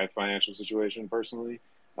just my financial situation personally.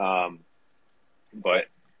 But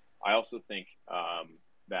I also think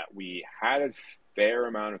that we had a fair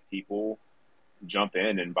amount of people jump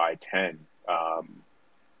in and buy 10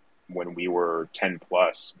 when we were 10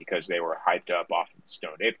 plus, because they were hyped up off of the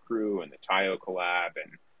Stoned Ape crew and the Tayo collab,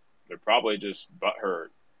 and they're probably just butthurt.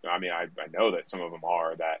 I mean, I know that some of them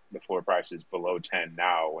are, that the floor price is below 10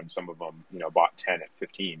 now, and some of them, bought 10 at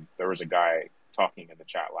 15. There was a guy talking in the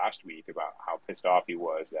chat last week about how pissed off he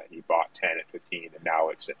was that he bought 10 at 15 and now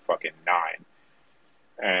it's at fucking 9.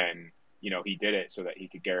 And, he did it so that he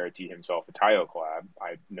could guarantee himself a Tayo collab.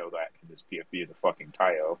 I know that because his PFP is a fucking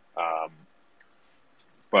Tayo.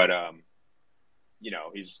 But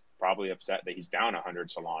he's probably upset that he's down 100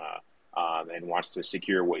 Solana and wants to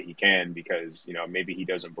secure what he can, because, maybe he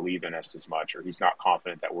doesn't believe in us as much, or he's not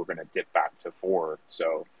confident that we're going to dip back to 4.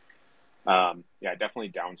 So, definitely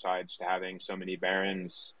downsides to having so many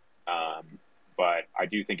barons. But I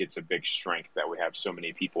do think it's a big strength that we have so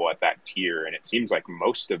many people at that tier. And it seems like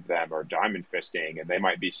most of them are diamond fisting, and they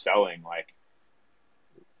might be selling like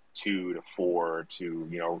 2 to 4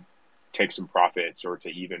 to, take some profits, or to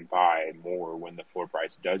even buy more when the floor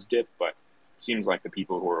price does dip. But it seems like the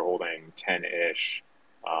people who are holding 10-ish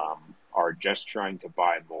are just trying to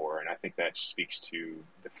buy more. And I think that speaks to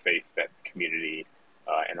the faith that the community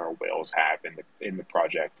and our whales have in the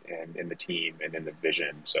project and in the team and in the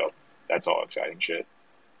vision. So that's all exciting shit.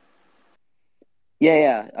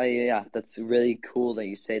 Yeah. That's really cool that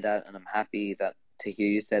you say that, and I'm happy to hear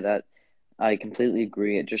you say that. I completely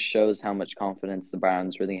agree. It just shows how much confidence the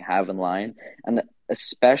Browns really have in line, and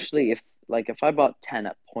especially if I bought 10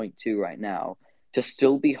 at 0.2 right now, to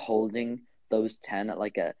still be holding those 10 at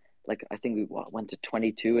I think we went to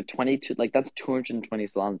 22 at 22, like that's 220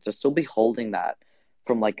 Solana, to still be holding that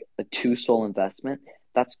from like a 2 Sol investment.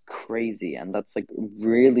 That's crazy, and that's like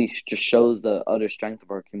really just shows the utter strength of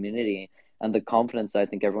our community and the confidence I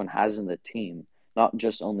think everyone has in the team, not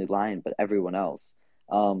just only Lion but everyone else.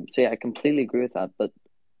 So yeah, I completely agree with that. But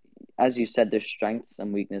as you said, there's strengths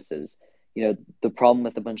and weaknesses. The problem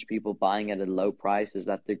with a bunch of people buying at a low price is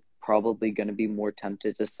that they're probably going to be more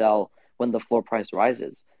tempted to sell when the floor price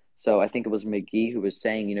rises. So I think it was McGee who was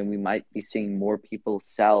saying, we might be seeing more people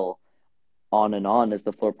sell on and on as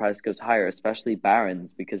the floor price goes higher, especially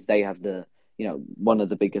barons, because they have one of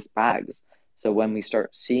the biggest bags. So when we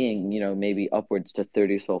start seeing, maybe upwards to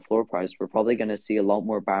 30 Sol floor price, we're probably going to see a lot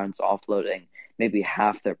more barons offloading maybe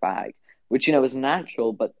half their bag, which, is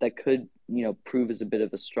natural, but that could, prove as a bit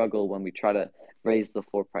of a struggle when we try to raise the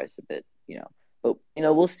floor price a bit. But,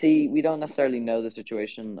 we'll see. We don't necessarily know the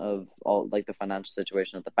situation of all, like the financial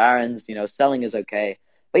situation of the barons. Selling is okay.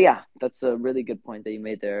 But yeah, that's a really good point that you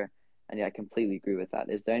made there. And yeah, I completely agree with that.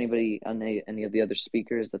 Is there anybody, any of the other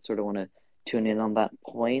speakers that sort of want to tune in on that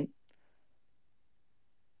point?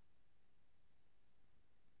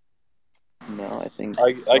 No, I think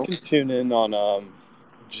I nope. can tune in on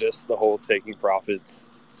just the whole taking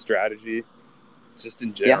profits strategy, just in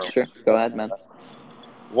Yeah, general. sure. Go ahead, man.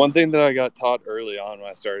 One thing that I got taught early on when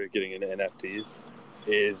I started getting into NFTs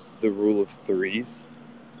is the rule of threes.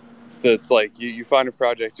 So it's like you find a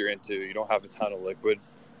project you're into, you don't have a ton of liquid.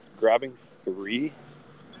 Grabbing 3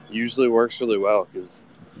 usually works really well because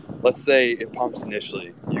let's say it pumps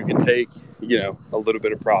initially. You can take, a little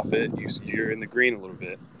bit of profit. You're in the green a little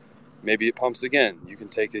bit. Maybe it pumps again. You can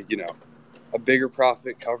take a bigger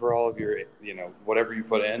profit, cover all of your, whatever you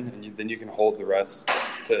put in, and then you can hold the rest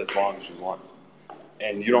to as long as you want.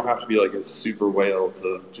 And you don't have to be like a super whale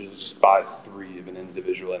to just buy 3 of an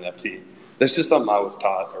individual NFT. That's just something I was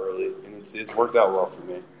taught early, and it's worked out well for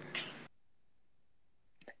me.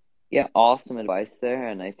 Yeah, awesome advice there,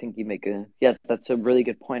 and I think you make that's a really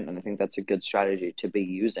good point, and I think that's a good strategy to be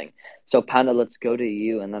using. So, Panda, let's go to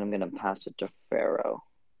you, and then I'm going to pass it to Pharaoh.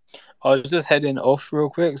 I was just heading off real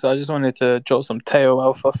quick, so I just wanted to drop some Teo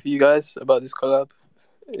Alpha for you guys about this collab.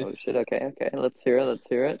 Oh shit! Okay. Let's hear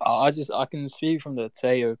it. I can speak from the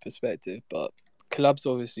Teo perspective, but collab's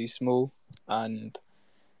obviously small, and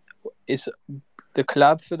it's the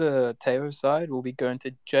collab for the Teo side will be going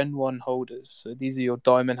to Gen 1 holders. So these are your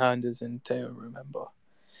diamond handers in Teo, remember.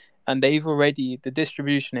 And the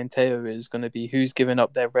distribution in Teo is going to be who's giving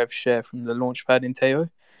up their rev share from the launchpad in Teo.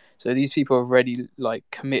 So these people are already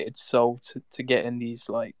committed soul to getting these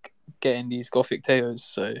Gothic Teos.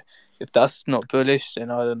 So if that's not bullish,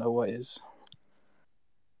 then I don't know what is.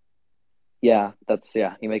 Yeah,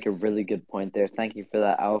 you make a really good point there. Thank you for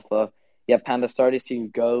that, Alpha. Yeah, Panda, sorry to see you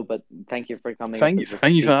go, but thank you for coming up as a speaker.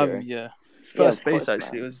 Thank you for having me, yeah. First space,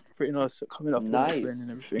 actually. Man. It was pretty nice coming up nice. and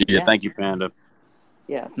explaining everything. Yeah, thank you, Panda.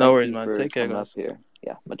 Yeah, no worries, man. Take care, guys. Up here.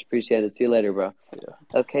 Yeah, much appreciated. See you later, bro.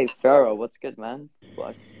 Yeah. Okay, Pharaoh, what's good, man?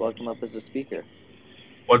 Welcome up as a speaker.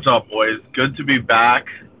 What's up, boys? Good to be back.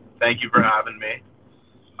 Thank you for having me.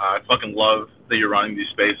 I fucking love that you're running these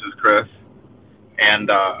spaces, Chris. And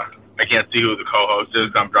I can't see who the co-host is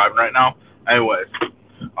because I'm driving right now. Anyways,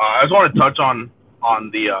 I just want to touch on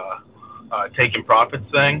the taking profits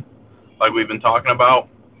thing, like we've been talking about.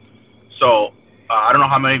 So I don't know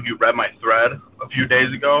how many of you read my thread a few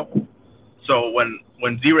days ago. So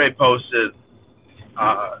when Z-Ray posted,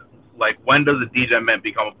 when does a DJ mint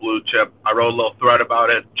become a blue chip? I wrote a little thread about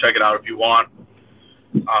it. Check it out if you want.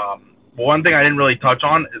 But one thing I didn't really touch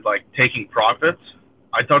on is taking profits.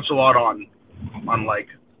 I touched a lot on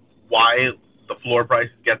why the floor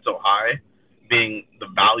prices get so high, being the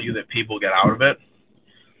value that people get out of it.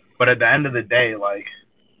 But at the end of the day,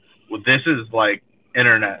 this is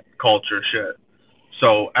internet culture shit.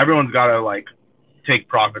 So everyone's got to take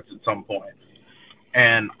profits at some point.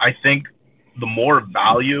 And I think the more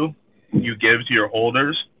value you give to your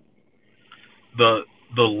holders, the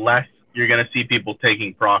less you're going to see people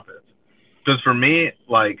taking profits. Because for me,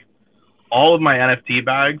 all of my NFT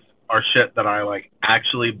bags are shit that I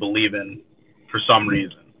actually believe in for some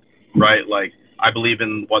reason, right? I believe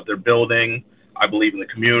in what they're building. I believe in the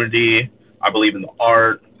community. I believe in the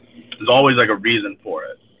art. There's always a reason for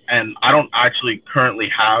it. And I don't actually currently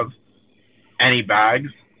have any bags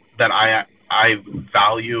that I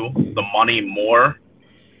value the money more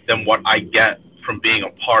than what I get from being a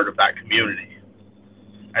part of that community.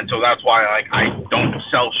 And so that's why I don't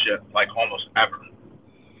sell shit almost ever.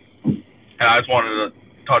 And I just wanted to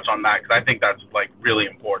touch on that because I think that's really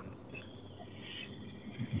important.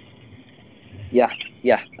 Yeah.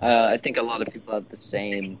 I think a lot of people have the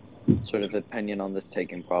same sort of opinion on this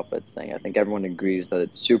taking profits thing. I think everyone agrees that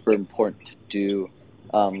it's super important to do.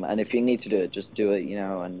 And if you need to do it, just do it,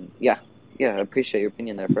 and yeah, I appreciate your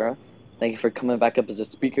opinion there, Farah. Thank you for coming back up as a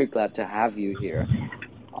speaker. Glad to have you here.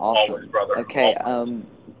 Awesome. Always, brother. Okay, Always.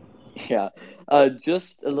 Yeah.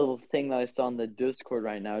 Just a little thing that I saw on the Discord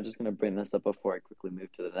right now. I'm just gonna bring this up before I quickly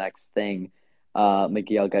move to the next thing.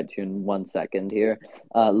 Mickey, I'll get to you in 1 second here.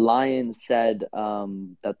 Lion said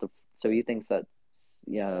so he thinks that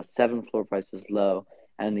 7 floor price is low,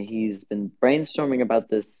 and he's been brainstorming about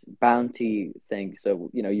this bounty thing. So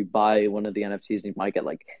you buy one of the NFTs, and you might get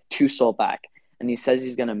 2 soul back, and he says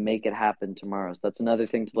he's gonna make it happen tomorrow. So that's another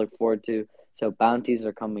thing to look forward to. So bounties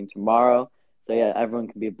are coming tomorrow. So yeah, everyone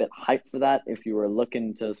can be a bit hyped for that. If you were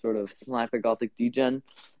looking to sort of snipe a Gothic degen,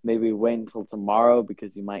 maybe wait until tomorrow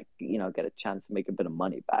because you might, get a chance to make a bit of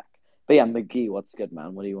money back. But yeah, McGee, what's good,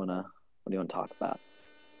 man? What do you wanna talk about?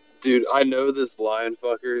 Dude, I know this lion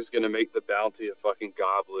fucker is gonna make the bounty a fucking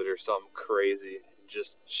goblet or something crazy and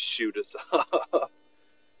just shoot us up.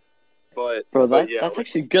 Bro, but yeah, that's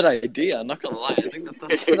actually a good idea. I'm not gonna lie. I think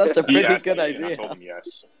that's a He pretty asked good me, and I idea. told him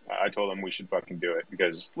yes. I told him we should fucking do it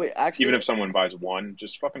because Wait, even actually, if someone buys one,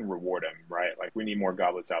 just fucking reward him, right? Like we need more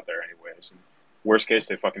goblets out there, anyways. And worst case,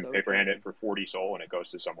 they that's fucking so paper hand funny. it for 40 soul, and it goes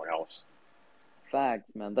to someone else.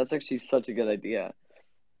 Facts, man. That's actually such a good idea.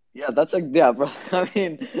 Yeah, yeah, bro. I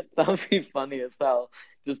mean, that would be funny as hell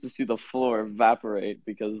just to see the floor evaporate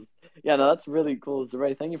because yeah, no, that's really cool. So,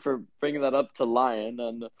 Ray, thank you for bringing that up to Lion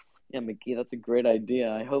and yeah, McGee, that's a great idea.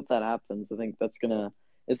 I hope that happens. I think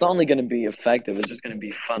it's not only gonna be effective, it's just gonna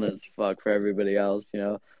be fun as fuck for everybody else, you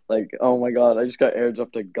know? Like, oh my God, I just got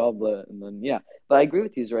airdropped a goblet and then yeah. But I agree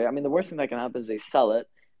with you, Ray. I mean, the worst thing that can happen is they sell it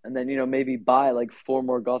and then, maybe buy like four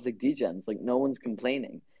more Gothic degens. Like no one's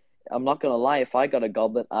complaining. I'm not gonna lie, if I got a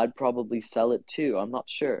goblet, I'd probably sell it too. I'm not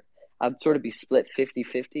sure. I'd sort of be split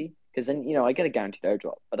 50-50 because then, I get a guaranteed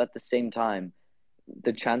airdrop. But at the same time,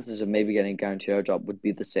 the chances of maybe getting a guaranteed airdrop would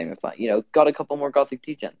be the same if I, got a couple more Gothic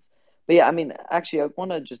degens. But yeah, I mean, actually, I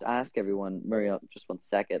want to just ask everyone, Maria, just 1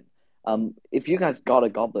 second. If you guys got a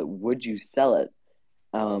goblet, would you sell it?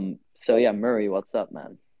 So yeah, Murray, what's up,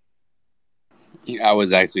 man? I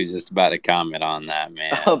was actually just about to comment on that,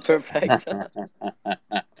 man. Oh, perfect.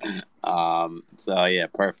 So yeah,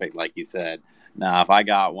 perfect. Like you said. Now, if I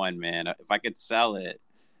got one, man, if I could sell it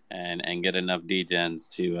and get enough degens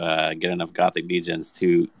to get enough Gothic degens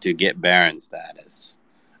to get Baron status,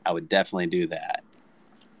 I would definitely do that.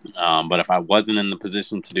 But if I wasn't in the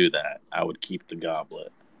position to do that, I would keep the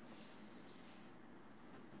goblet.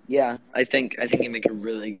 Yeah, I think you make a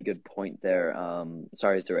really good point there.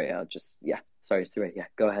 Sorry, Soraya, sorry, Soraya. Yeah,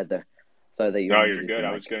 go ahead there. Sorry that you No, you're unmuted good. your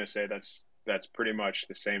I mic. was gonna say that's pretty much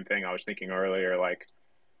the same thing I was thinking earlier. Like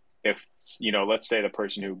if let's say the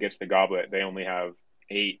person who gets the goblet, they only have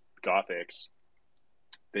 8 Gothics,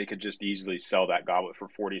 they could just easily sell that goblet for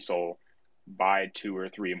 40 soul, buy 2 or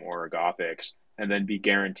 3 more Gothics, and then be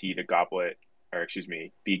guaranteed a goblet, or excuse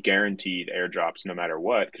me, be guaranteed airdrops no matter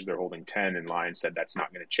what, because they're holding 10 and Lion said that's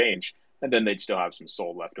not going to change. And then they'd still have some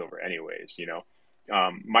soul left over anyways.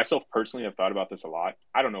 Myself personally, I've thought about this a lot.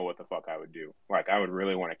 I don't know what the fuck I would do. Like, I would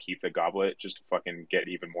really want to keep the goblet just to fucking get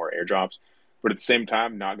even more airdrops. But at the same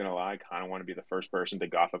time, not going to lie, I kind of want to be the first person to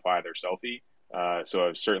gothify their selfie. So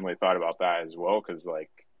I've certainly thought about that as well, because,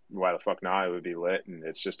 like, why the fuck not? It would be lit, and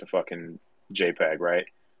it's just a fucking JPEG, right?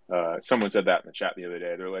 Someone said that in the chat the other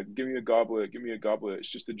day. They're like, give me a goblet, give me a goblet.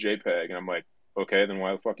 It's just a JPEG. And I'm like, okay, then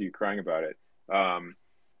why the fuck are you crying about it?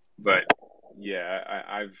 But yeah,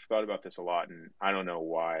 I've thought about this a lot, and I don't know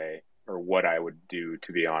why or what I would do,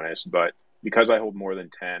 to be honest. But because I hold more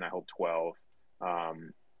than 10, I hold 12.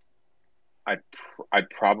 I'd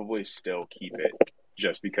probably still keep it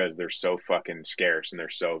just because they're so fucking scarce and they're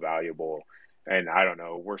so valuable. And I don't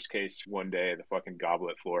know, worst case, one day the fucking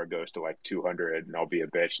goblet floor goes to like 200 and I'll be a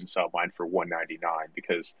bitch and sell mine for 199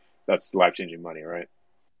 because that's life-changing money, right?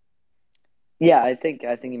 Yeah, I think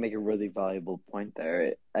you make a really valuable point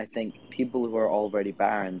there. I think people who are already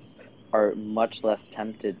barons are much less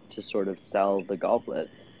tempted to sort of sell the goblet.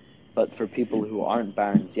 But for people who aren't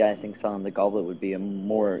barons, yeah, I think selling the goblet would be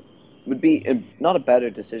not a better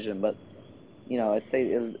decision, but I'd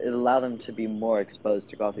say it'll allow them to be more exposed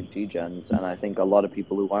to Gothic degens, and I think a lot of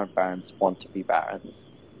people who aren't barons want to be barons.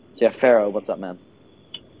 So yeah, Pharaoh, what's up, man?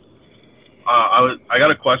 I got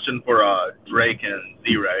a question for Drake and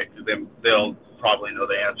Z-Ray, because they'll probably know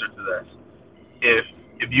the answer to this.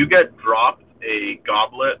 If you get dropped a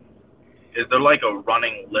goblet, is there like a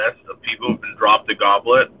running list of people who've been dropped a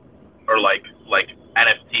goblet, or like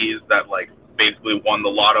NFTs that like basically won the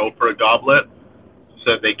lotto for a goblet,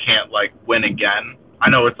 so they can't like win again? I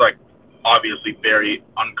know it's like obviously very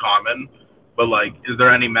uncommon, but like, is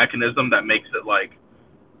there any mechanism that makes it like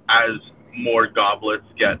as more goblets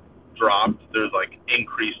get dropped, there's like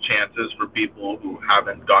increased chances for people who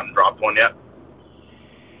haven't gotten dropped one yet?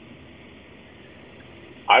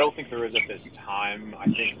 I don't think there is at this time. I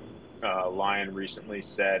think Lion recently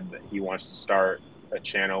said that he wants to start a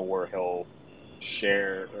channel where he'll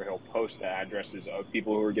share or he'll post the addresses of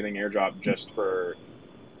people who are getting airdropped just for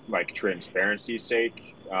like transparency's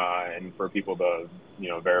sake, and for people to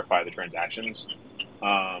verify the transactions.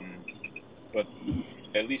 But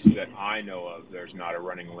at least that I know of, there's not a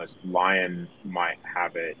running list. Lion might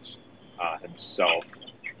have it himself,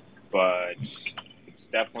 but it's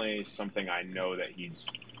definitely something I know that he's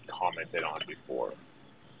commented on before.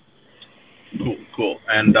 Cool.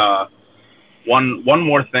 And one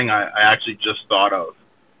more thing I actually just thought of.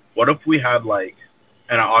 What if we had like,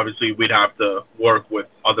 and obviously we'd have to work with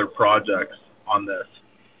other projects on this,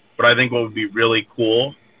 but I think what would be really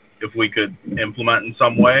cool if we could implement in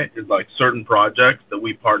some way is like certain projects that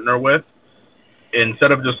we partner with,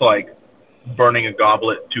 instead of just like burning a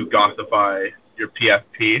goblet to gothify your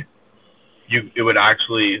PFP, it would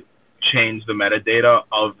actually change the metadata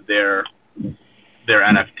of their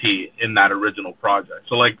NFT in that original project.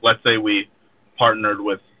 So like, let's say we partnered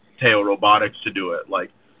with Teo Robotics to do it.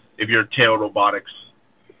 Like, if you're Teo Robotics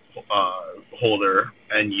holder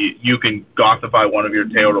and you can gothify one of your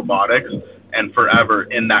Teo Robotics, and forever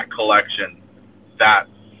in that collection, that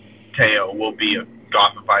Teo will be a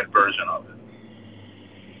gothified version of it.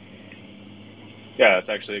 Yeah, that's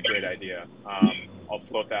actually a great idea. I'll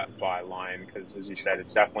float that by line because, as you said,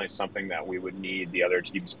 it's definitely something that we would need the other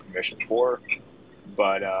team's permission for.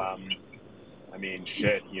 But I mean,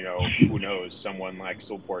 shit, you know, who knows? Someone like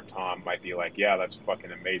Soulport Tom might be like, "Yeah, that's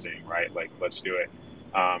fucking amazing, right? Like, let's do it."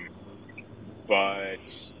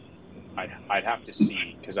 But I'd have to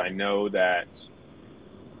see, because I know that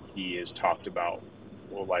he has talked about,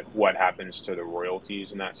 well, like what happens to the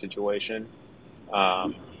royalties in that situation.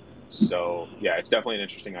 So yeah, it's definitely an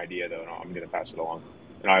interesting idea, though, and I'm going to pass it along,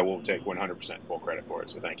 and I will take 100% full credit for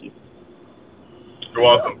it. So thank you. You're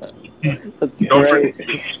welcome. That's great.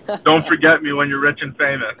 Don't forget me when you're rich and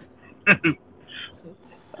famous.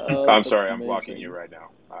 I'm sorry, I'm blocking you right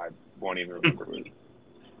now. I won't even remember.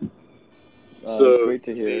 So great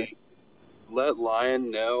to hear. Let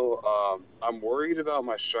Lion know. I'm worried about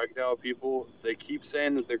my strike dial people. They keep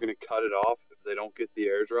saying that they're going to cut it off if they don't get the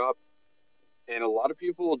airdrop. And a lot of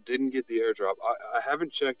people didn't get the airdrop. I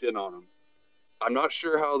haven't checked in on them. I'm not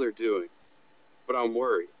sure how they're doing, but I'm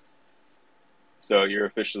worried. So you're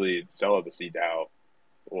officially celibacy now,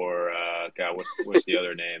 or God, what's the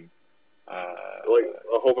other name? Like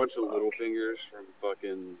a whole bunch of little fingers from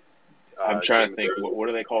fucking. I'm trying to think. What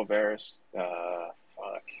do they call Varys?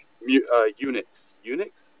 Fuck. Unix.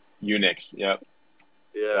 Unix. Unix. Yep.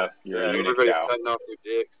 Yeah. You're a Unix everybody's cow. cutting off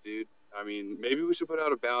their dicks, dude. I mean, maybe we should put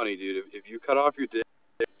out a bounty, dude. If you cut off your dick,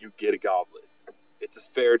 you get a goblet. It's a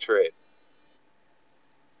fair trade.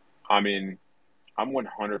 I mean, I'm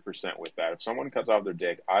 100% with that. If someone cuts off their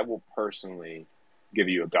dick, I will personally give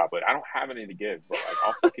you a goblet. I don't have any to give, but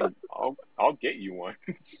like I'll get you one.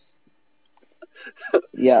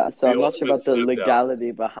 Yeah, so The I'm not sure ultimate about the step down.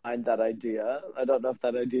 legality behind that idea. I don't know if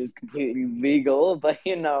that idea is completely legal, but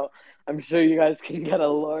you know, I'm sure you guys can get a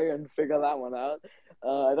lawyer and figure that one out.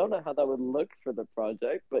 I don't know how that would look for the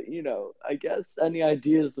project, but you know, I guess any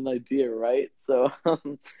idea is an idea, right? So,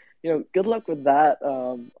 you know, good luck with that.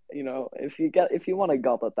 You know, if you want a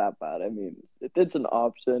goblet that bad, I mean, it's an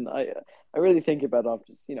option. I really think about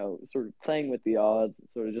just, you know, sort of playing with the odds,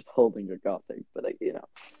 sort of just holding your Gothic, but you know.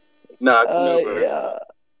 No, it's no Yeah.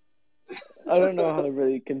 I don't know how to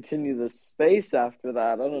really continue the space after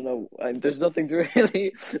that. I don't know. There's nothing to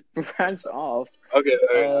really branch off. Okay,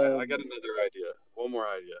 I got another idea. One more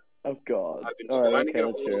idea. Oh God! I've been All trying right, to okay, get a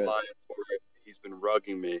let's hold hear of it. Lion for it. He's been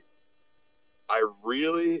rugging me. I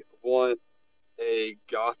really want a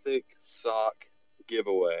Gothic sock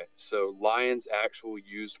giveaway. So Lion's actual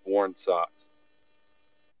used worn socks.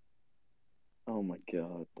 Oh my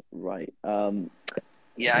God! Right.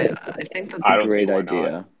 Yeah, I think that's I a don't see great why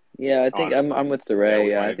idea. not. Yeah, I think Honestly. I'm with Yeah, Saray.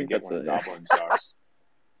 we Yeah, might I even think get that's one of Goblin socks.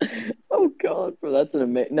 Oh God, bro, that's an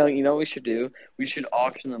amazing. No, you know what we should do? We should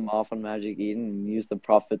auction them off on Magic Eden and use the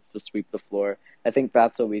profits to sweep the floor. I think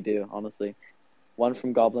that's what we do, honestly. One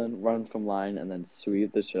from Goblin, one from Line, and then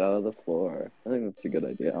sweep the shit out of the floor. I think that's a good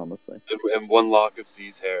idea, honestly. And one lock of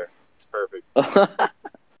Z's hair. It's perfect.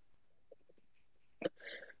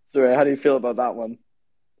 Sorry, how do you feel about that one?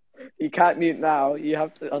 You can't mute now. You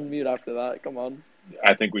have to unmute after that. Come on.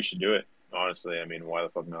 I think we should do it. Honestly, I mean, why the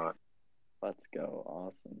fuck not? Let's go.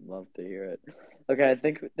 Awesome. Love to hear it. Okay, I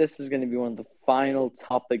think this is going to be one of the final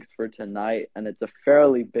topics for tonight, and it's a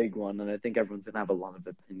fairly big one, and I think everyone's going to have a lot of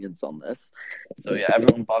opinions on this. So yeah,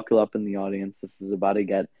 everyone buckle up in the audience. This is about to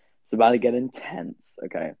get intense.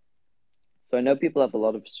 Okay. So I know people have a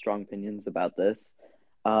lot of strong opinions about this.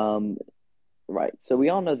 Right. So we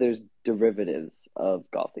all know there's derivatives of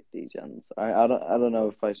Gothic degens. I don't know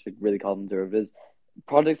if I should really call them derivatives.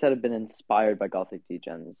 Projects that have been inspired by Gothic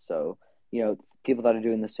degens. So, you know, people that are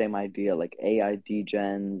doing the same idea, like AI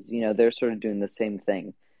degens, you know, they're sort of doing the same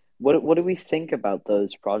thing. What do we think about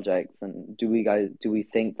those projects, and do we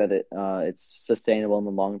think that it's sustainable in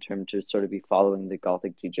the long term to sort of be following the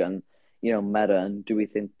Gothic degen, you know, meta, and do we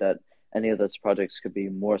think that any of those projects could be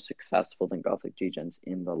more successful than Gothic degens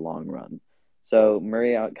in the long run? So,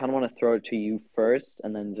 Murray, I kind of want to throw it to you first,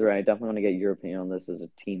 and then Zuri, I definitely want to get your opinion on this as a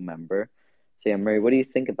team member. So, yeah, Murray, what do you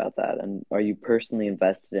think about that? And are you personally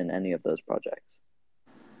invested in any of those projects?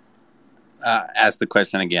 Ask the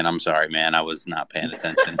question again. I'm sorry, man. I was not paying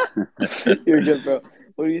attention. You're good, bro.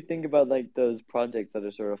 what do you think about like those projects that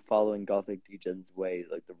are sort of following Gothic Degen's way,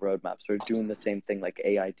 like the roadmaps, or doing the same thing like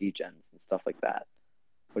AI Degens and stuff like that?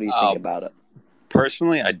 What do you think about it?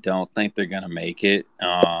 Personally, I don't think they're going to make it.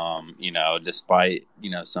 Despite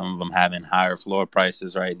some of them having higher floor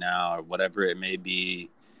prices right now or whatever it may be.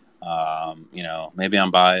 Maybe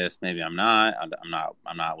I'm biased, maybe I'm not.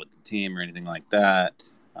 I'm not with the team or anything like that.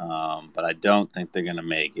 But I don't think they're going to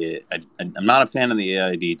make it. I'm not a fan of the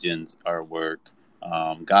AI Degens artwork.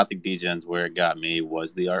 Gothic Degens, where it got me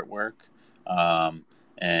was the artwork.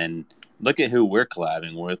 And look at who we're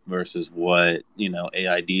collabing with versus what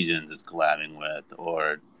AI Degens is collabing with,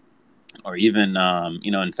 or even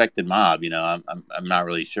infected mob. I'm not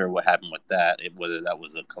really sure what happened with that, whether that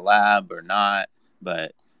was a collab or not.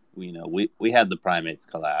 But we had the primates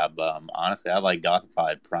collab. Honestly, I like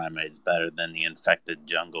gothified primates better than the infected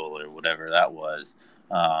jungle or whatever that was.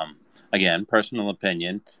 Again, personal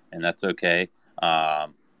opinion, and that's okay.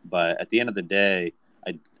 But at the end of the day,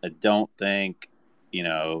 I don't think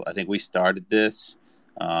I think we started this.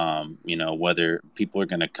 Whether people are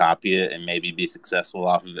going to copy it and maybe be successful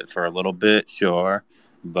off of it for a little bit, sure.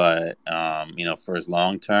 But, for as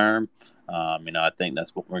long term, I think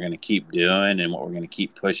that's what we're going to keep doing and what we're going to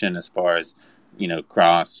keep pushing as far as,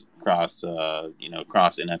 cross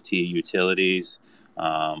NFT utilities,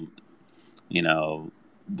 you know,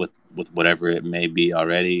 with whatever it may be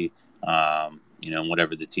already,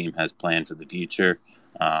 whatever the team has planned for the future.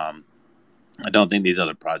 I don't think these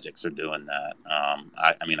other projects are doing that.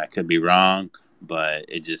 I mean, I could be wrong, but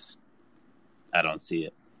I don't see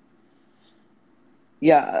it.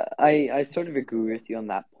 Yeah, I sort of agree with you on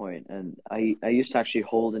that point, and I used to actually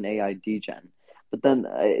hold an AI degen, but then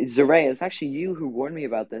Zaray, it's actually you who warned me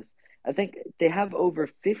about this. I think they have over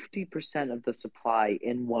 50% of the supply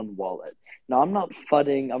in one wallet. Now, I'm not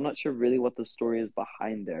fudding, I'm not sure really what the story is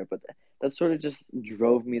behind there, but that sort of just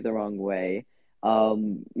drove me the wrong way.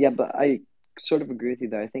 Yeah, but I sort of agree with you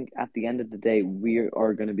there. I think at the end of the day, we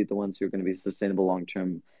are going to be the ones who are going to be sustainable long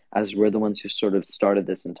term, as we're the ones who sort of started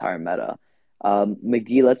this entire meta.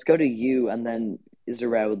 McGee, let's go to you, and then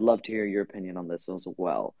Israel, I would love to hear your opinion on this as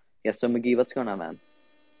well. Yeah, so McGee, what's going on, man?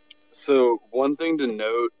 So one thing to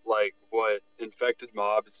note, like what Infected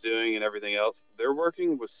Mob is doing and everything else, they're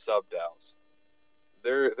working with sub DAOs.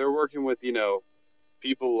 They're working with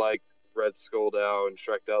people like Red Skull DAO and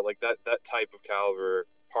Shrek DAO, like that type of caliber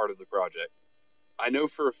part of the project. I know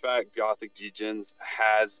for a fact Gothic Degens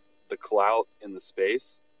has the clout in the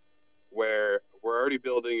space where we're already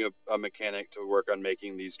building a mechanic to work on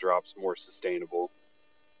making these drops more sustainable.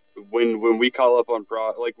 When we call up on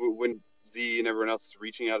when Z and everyone else is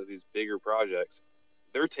reaching out to these bigger projects,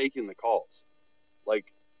 they're taking the calls, like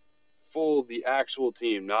the actual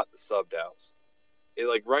team, not the sub DAOs.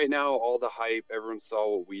 Like right now, all the hype, everyone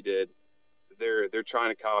saw what we did. They're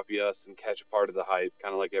trying to copy us and catch a part of the hype,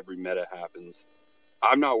 kind of like every meta happens.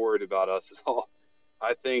 I'm not worried about us at all.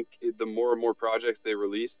 I think the more and more projects they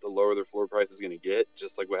release, the lower their floor price is going to get,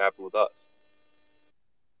 just like what happened with us.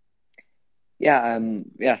 Yeah,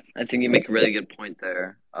 I think you make a really good point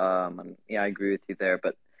there. Yeah, I agree with you there,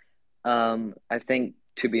 but I think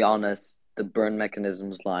to be honest, the burn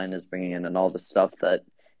mechanisms line is bringing in and all the stuff that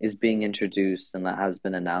is being introduced and that has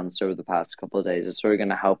been announced over the past couple of days is sort of going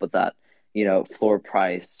to help with that, floor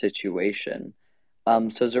price situation.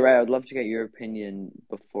 So Zaray, I'd love to get your opinion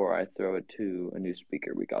before I throw it to a new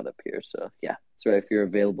speaker we got up here. So yeah, Zaray, if you're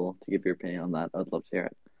available to give your opinion on that, I'd love to hear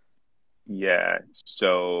it. Yeah.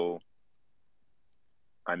 So,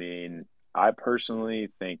 I mean, I personally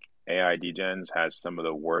think AI Degens has some of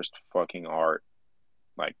the worst fucking art,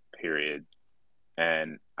 like, period.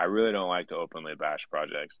 And I really don't like to openly bash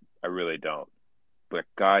projects. I really don't. But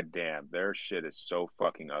goddamn, their shit is so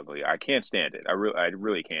fucking ugly. I can't stand it. I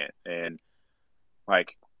really can't. And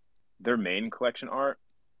like their main collection art,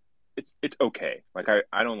 it's okay. Like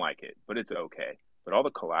I don't like it, but it's okay. But all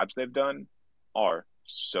the collabs they've done are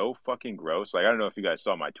so fucking gross. Like I don't know if you guys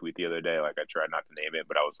saw my tweet the other day. Like I tried not to name it,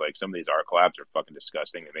 but I was like, some of these art collabs are fucking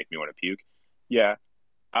disgusting. They make me want to puke. Yeah,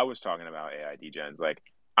 I was talking about AI Degens. Like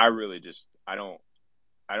I really just I don't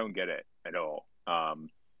get it at all.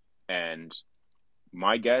 And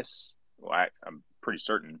my guess, well, I'm pretty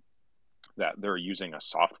certain that they're using a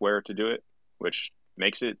software to do it, which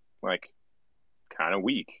makes it like kind of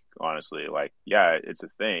weak, honestly. Like, yeah, it's a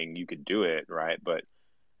thing. You could do it, right? But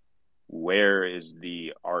where is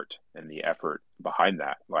the art and the effort behind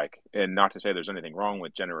that? Like, and not to say there's anything wrong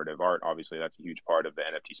with generative art. Obviously, that's a huge part of the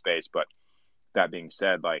NFT space. But that being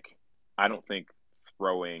said, like, I don't think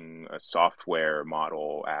throwing a software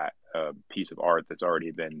model at a piece of art that's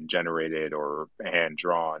already been generated or hand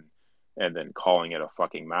drawn and then calling it a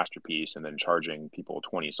fucking masterpiece and then charging people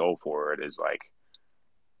 20 soul for it is like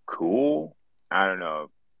cool. I don't know.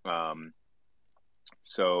 Um,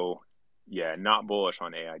 so yeah, not bullish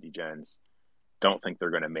on AI degens. Don't think they're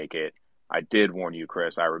going to make it. I did warn you,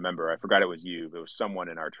 Chris. I remember. I forgot it was you. It was someone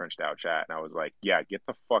in our trenched out chat, and I was like, "Yeah, get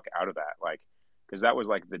the fuck out of that!" Like, because that was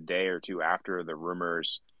like the day or two after the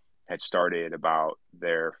rumors had started about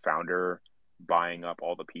their founder buying up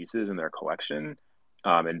all the pieces in their collection,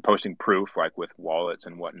 and posting proof, like with wallets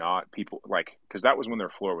and whatnot. People like because that was when their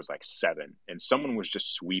floor was like 7, and someone was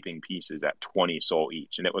just sweeping pieces at 20 soul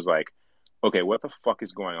each, and it was like, okay, what the fuck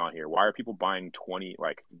is going on here? Why are people buying 20?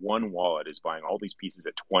 Like one wallet is buying all these pieces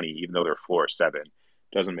at 20, even though they're floor 7.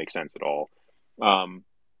 Doesn't make sense at all. Um,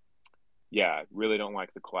 yeah, really don't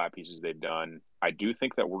like the collab pieces they've done. I do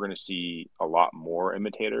think that we're going to see a lot more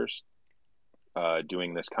imitators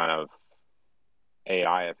doing this kind of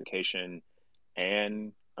AIification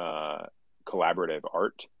and collaborative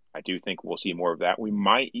art. I do think we'll see more of that. We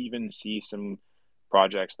might even see some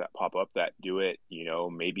projects that pop up that do it,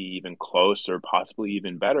 maybe even close or possibly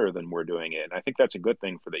even better than we're doing it. And I think that's a good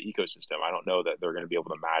thing for the ecosystem. I don't know that they're going to be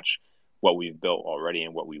able to match what we've built already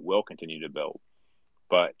and what we will continue to build.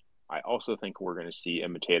 But I also think we're going to see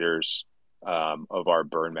imitators of our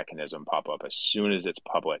burn mechanism pop up as soon as it's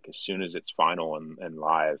public, as soon as it's final and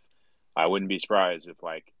live. I wouldn't be surprised if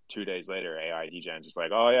like 2 days later, AI Degen's just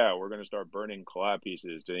like, oh yeah, we're going to start burning collab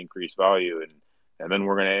pieces to increase value, and then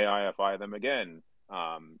we're going to AIFI them again.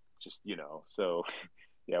 So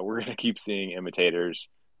yeah, we're going to keep seeing imitators.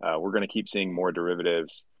 We're going to keep seeing more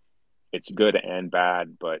derivatives. It's good and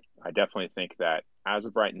bad, but I definitely think that as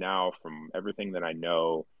of right now, from everything that I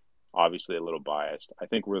know, obviously a little biased, I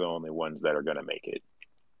think we're the only ones that are going to make it.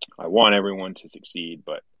 I want everyone to succeed,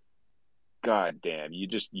 but god damn, you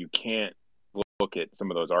can't look at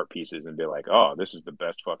some of those art pieces and be like, oh, this is the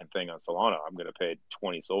best fucking thing on Solana. I'm going to pay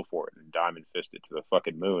 20 soul for it and diamond fist it to the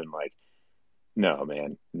fucking moon. Like, no,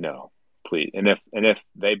 man, no, please. And if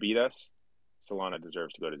they beat us, Solana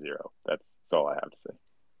deserves to go to 0. That's all I have to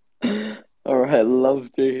say. All right, love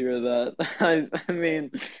to hear that. I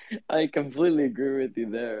mean, I completely agree with you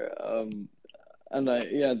there. And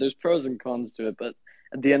there's pros and cons to it, but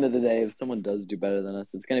at the end of the day, if someone does do better than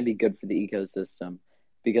us, it's going to be good for the ecosystem.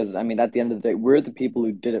 Because I mean, at the end of the day, we're the people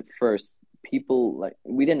who did it first. People like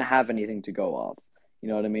we didn't have anything to go off. You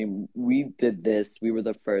know what I mean? We did this. We were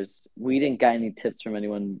the first. We didn't get any tips from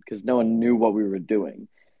anyone because no one knew what we were doing.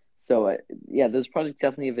 So yeah, those projects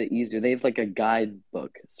definitely have it easier. They have like a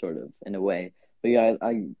guidebook, sort of, in a way. But yeah,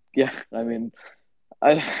 I mean,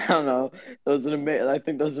 I, I don't know. I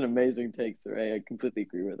think those are amazing takes, right? I completely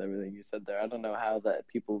agree with everything you said there. I don't know how that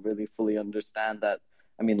people really fully understand that.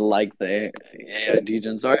 I mean, like the AI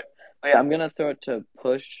degens art. Oh yeah, I'm gonna throw it to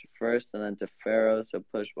Push first, and then to Pharaoh. So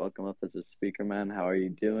Push, welcome up as a speaker, man. How are you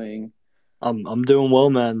doing? I'm doing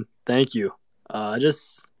well, man. Thank you. I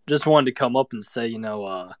just wanted to come up and say,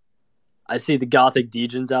 I see the Gothic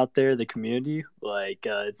degens out there, the community, like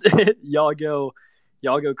it's y'all go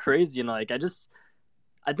crazy, and like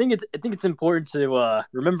I think it's important to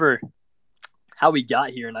remember how we got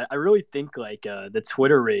here, and I really think like the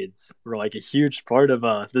Twitter raids were like a huge part of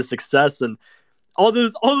the success, and all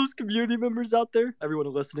those community members out there,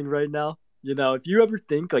 everyone listening right now, if you ever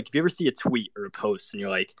think like if you ever see a tweet or a post and you're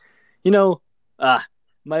like, you know,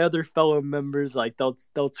 my other fellow members like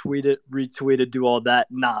they'll tweet it, retweet it, do all that.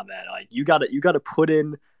 Nah, man, like you gotta put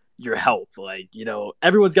in your help. Like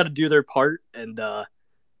everyone's got to do their part, and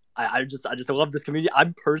I just love this community.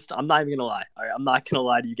 I'm not even gonna lie. All right, I'm not gonna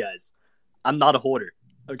lie to you guys. I'm not a hoarder.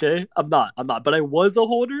 Okay, I'm not. But I was a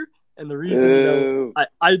hoarder, and the reason Ooh.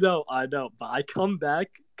 I know, but I come back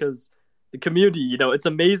because the community, it's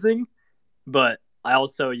amazing. But I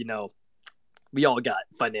also, we all got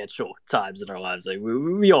financial times in our lives. Like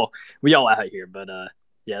we all out here. But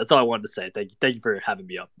yeah, that's all I wanted to say. Thank you for having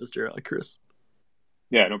me up, Mr. Chris.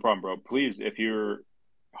 Yeah, no problem, bro. Please, if you're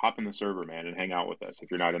hop in the server, man, and hang out with us if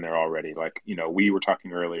you're not in there already. Like, we were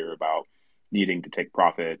talking earlier about needing to take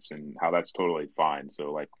profits and how that's totally fine.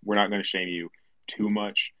 So, like, we're not going to shame you too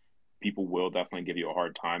much. People will definitely give you a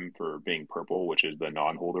hard time for being purple, which is the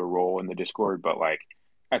non-holder role in the Discord. But, like,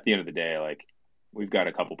 at the end of the day, like, we've got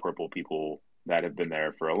a couple purple people that have been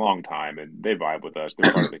there for a long time and they vibe with us.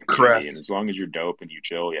 They're part of the community. And as long as you're dope and you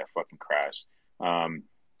chill, yeah, fucking crash.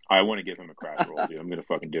 I want to give him a crash roll, dude. I'm going to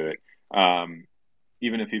fucking do it.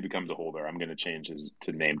 Even if he becomes a holder, I'm going to change his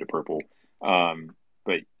to name to purple.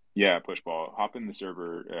 But yeah, Pushball, hop in the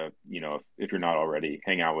server. If you're not already,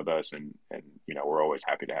 hang out with us, and we're always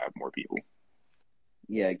happy to have more people.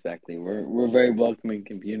 Yeah, exactly. We're very welcoming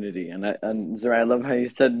community, and Zara, I love how you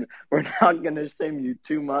said we're not gonna shame you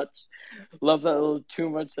too much. Love that little too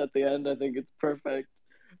much at the end. I think it's perfect.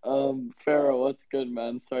 Pharaoh, what's good,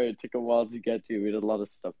 man? Sorry it took a while to get to you. We had a lot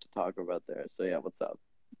of stuff to talk about there. So yeah, what's up?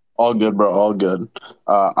 All good, bro. All good.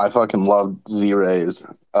 I fucking love Z-Ray's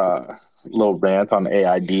little rant on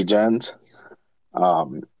AI degens.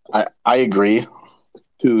 I agree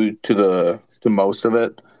to most of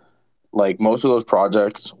it. Like most of those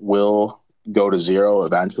projects will go to zero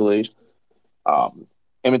eventually. Um,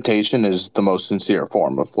 Imitation is the most sincere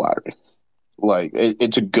form of flattery. Like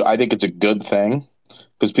it's a good. I think it's a good thing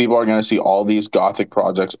because people are going to see all these Gothic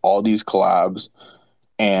projects, all these collabs,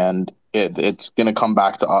 and it's going to come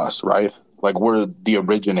back to us, right? Like we're the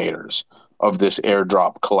originators of this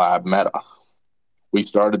airdrop collab meta. We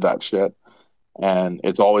started that shit, and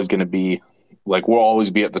it's always going to be like we'll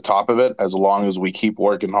always be at the top of it as long as we keep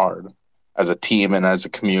working hard as a team and as a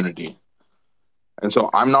community. And so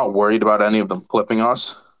I'm not worried about any of them flipping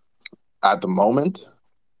us at the moment.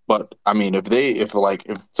 But I mean,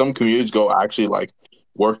 if some communities go actually like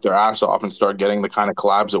work their ass off and start getting the kind of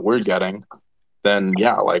collabs that we're getting, then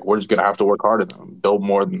yeah, like we're just gonna have to work harder than them, build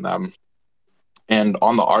more than them. And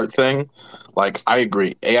on the art thing, like I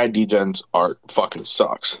agree, AI degens art fucking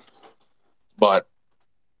sucks. But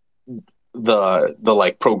the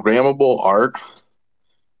like programmable art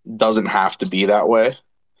doesn't have to be that way.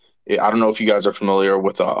 I don't know if you guys are familiar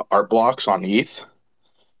with art blocks on ETH,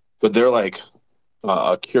 but they're like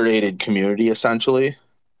a curated community essentially.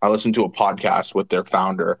 I listened to a podcast with their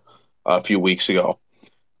founder a few weeks ago.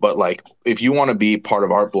 But like, if you want to be part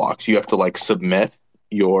of Art Blocks, you have to like submit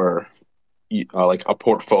your like a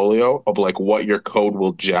portfolio of like what your code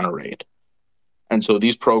will generate. And so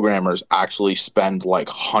these programmers actually spend like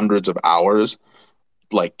hundreds of hours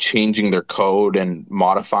like changing their code and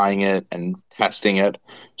modifying it and testing it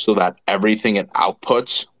so that everything it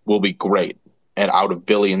outputs will be great. And out of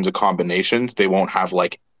billions of combinations, they won't have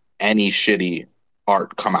like any shitty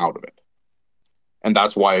art come out of it. And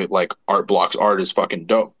that's why like Art Blocks art is fucking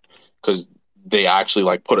dope because they actually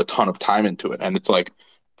like put a ton of time into it, and it's like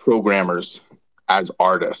programmers as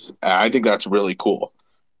artists, and I think that's really cool.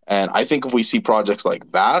 And I think if we see projects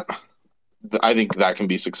like that, I think that can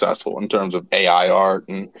be successful in terms of AI art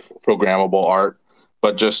and programmable art.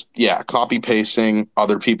 But just yeah, copy pasting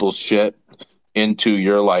other people's shit into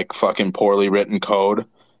your like fucking poorly written code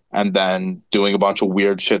and then doing a bunch of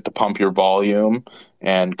weird shit to pump your volume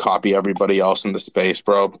and copy everybody else in the space,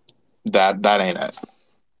 bro. That ain't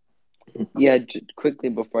it. Yeah, quickly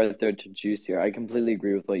before I throw it to Juice here, I completely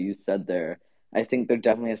agree with what you said there. I think there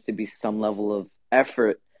definitely has to be some level of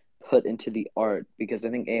effort put into the art because I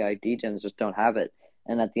think AI degens just don't have it.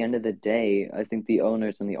 And at the end of the day, I think the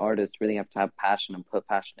owners and the artists really have to have passion and put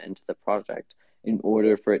passion into the project in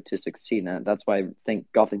order for it to succeed. And that's why I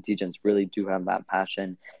think Gothic degens really do have that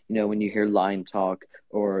passion. You know, when you hear line talk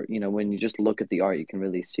or, you know, when you just look at the art, you can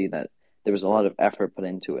really see that there was a lot of effort put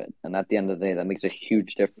into it. And at the end of the day, that makes a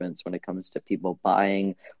huge difference when it comes to people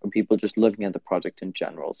buying or people just looking at the project in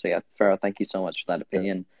general. So yeah, Farah, thank you so much for that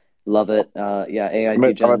opinion. Love it. Yeah, AI I'm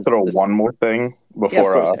gonna degens. throw one more thing Yeah, of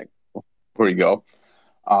course, yeah. before you go.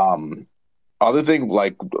 Um, Other thing,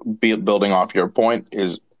 like building off your point,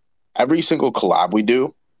 is every single collab we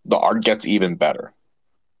do, the art gets even better,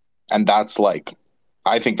 and that's like,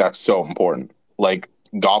 I think that's so important. Like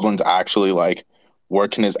Goblin's actually like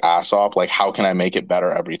working his ass off. Like, how can I make it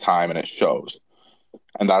better every time, and it shows.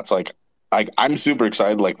 And that's like I'm super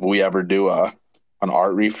excited. Like, if we ever do an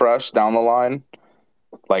art refresh down the line,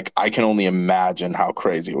 like I can only imagine how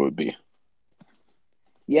crazy it would be.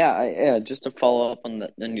 Yeah, just to follow up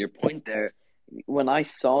on your point there, when I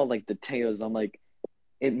saw like the Teos, I'm like,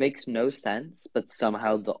 it makes no sense, but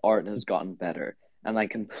somehow the art has gotten better. And I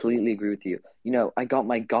completely agree with you. You know, I got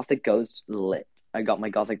my Gothic Ghost lit. I got my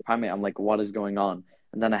Gothic Primate. I'm like, what is going on?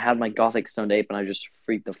 And then I had my Gothic Stoned Ape and I just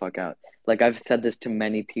freaked the fuck out. Like, I've said this to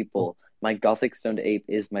many people. My Gothic Stoned Ape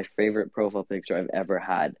is my favorite profile picture I've ever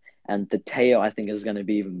had. And the Teo, I think, is going to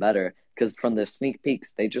be even better because from the sneak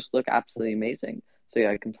peeks, they just look absolutely amazing. So,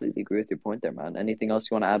 yeah, I completely agree with your point there, man. Anything else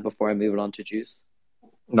you want to add before I move it on to Juice?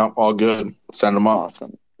 No, all good. Send them up.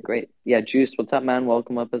 Awesome. Great. Yeah, Juice, what's up, man?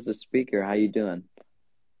 Welcome up as a speaker. How you doing?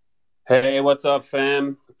 Hey, what's up,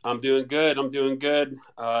 fam? I'm doing good. I'm doing good.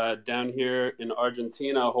 Down here in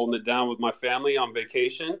Argentina, holding it down with my family on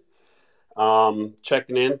vacation.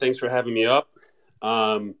 Checking in. Thanks for having me up.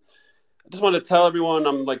 I just want to tell everyone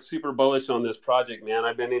I'm like super bullish on this project, man.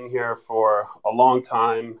 I've been in here for a long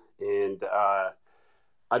time, and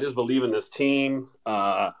I just believe in this team.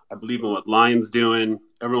 I believe in what Lion's doing.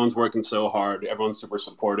 Everyone's working so hard. Everyone's super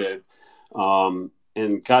supportive.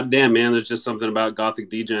 And goddamn, man, there's just something about Gothic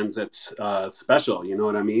Degens that's special. You know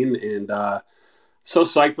what I mean? And so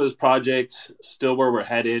psyched for this project. Still where we're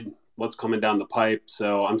headed. What's coming down the pipe.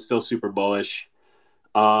 So I'm still super bullish.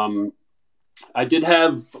 I did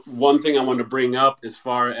have one thing I wanted to bring up as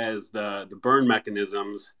far as the burn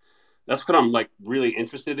mechanisms. That's what I'm like really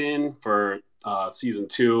interested in for season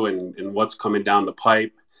 2 and what's coming down the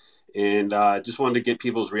pipe. And just wanted to get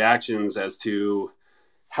people's reactions as to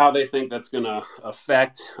how they think that's going to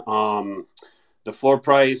affect the floor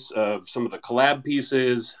price of some of the collab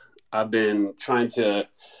pieces. I've been trying to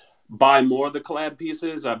buy more of the collab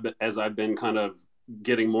pieces as I've been kind of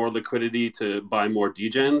getting more liquidity to buy more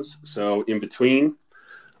degens. So in between.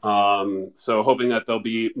 So hoping that there'll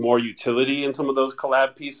be more utility in some of those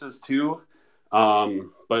collab pieces too.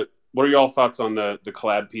 But what are y'all thoughts on the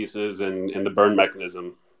collab pieces and the burn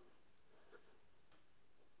mechanism?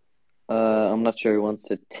 I'm not sure who wants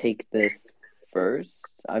to take this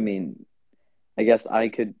first. I mean, I guess I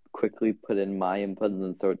could quickly put in my input and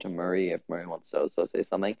then throw it to Murray if Murray wants to also say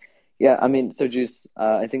something. Yeah, I mean, so Juice,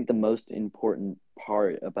 I think the most important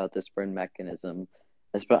part about this burn mechanism,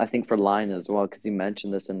 I think for Lion as well, because he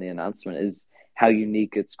mentioned this in the announcement, is how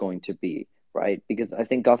unique it's going to be, right? Because I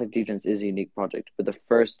think Gothic Degens is a unique project, but the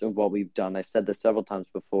first of what we've done, I've said this several times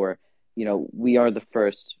before, we are the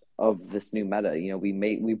first of this new meta.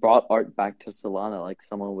 We brought art back to Solana, like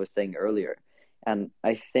someone was saying earlier, and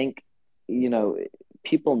I think you know,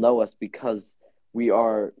 people know us because we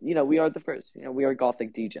are the first. We are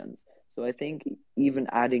Gothic Degens. So I think even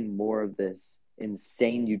adding more of this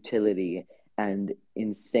insane utility and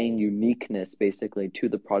insane uniqueness basically to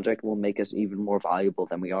the project will make us even more valuable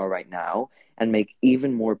than we are right now and make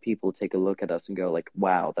even more people take a look at us and go like,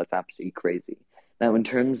 wow, that's absolutely crazy. Now, in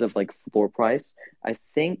terms of like floor price, I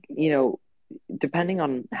think, depending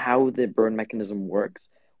on how the burn mechanism works,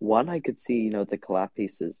 one, I could see, the collab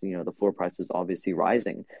pieces, the floor prices obviously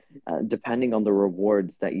rising, depending on the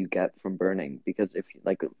rewards that you get from burning. Because if,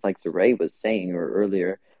 like Zaray was saying or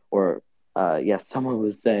earlier, or yeah, someone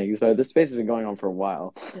was saying, so this space has been going on for a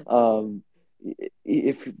while.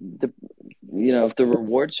 If the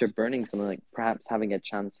rewards for burning something like perhaps having a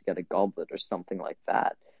chance to get a goblet or something like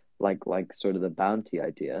that, like sort of the bounty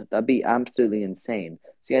idea, that'd be absolutely insane.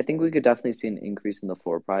 So yeah, I think we could definitely see an increase in the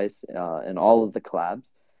floor price in all of the collabs.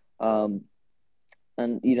 Um,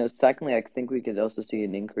 and secondly, I think we could also see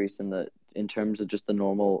an increase in terms of just the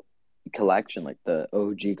normal collection, like the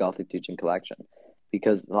OG Gothic Teaching collection,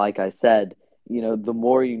 because like I said, the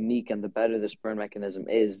more unique and the better this burn mechanism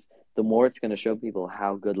is, the more it's going to show people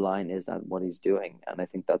how good Lion is at what he's doing, and I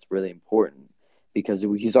think that's really important because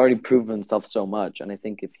he's already proven himself so much, and I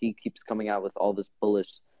think if he keeps coming out with all this bullish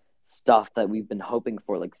stuff that we've been hoping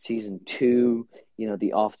for, like season 2,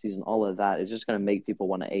 the off season, all of that, is just going to make people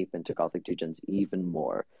want to ape into Gothic Degens even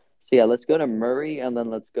more. So yeah, let's go to Murray and then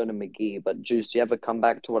let's go to McGee. But Juice, do you have a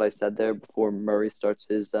comeback to what I said there before Murray starts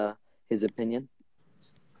his opinion?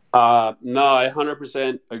 No, I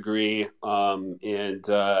 100% agree. And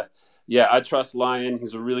yeah, I trust Lion.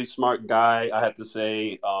 He's a really smart guy. I have to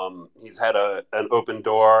say, he's had an open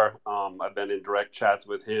door. I've been in direct chats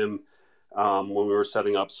with him when we were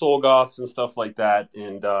setting up Soul Goths and stuff like that,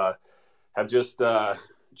 and have just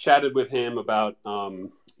chatted with him about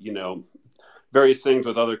various things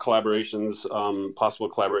with other collaborations, possible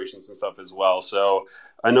collaborations and stuff as well. So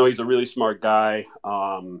I know he's a really smart guy.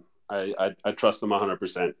 I trust him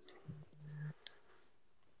 100%.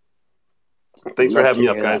 Thanks for Love having to me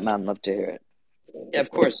up, hear that, guys. man. Love to hear it. Yeah,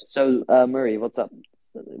 of course. So, Murray, what's up?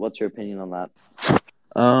 What's your opinion on that?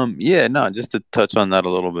 Yeah, no, just to touch on that a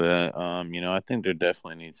little bit. I think there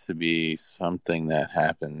definitely needs to be something that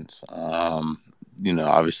happens.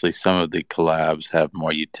 Obviously some of the collabs have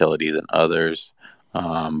more utility than others.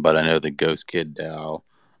 But I know the Ghost Kid DAO,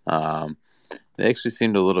 they actually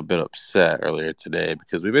seemed a little bit upset earlier today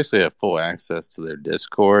because we basically have full access to their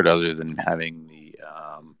Discord other than having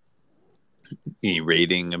the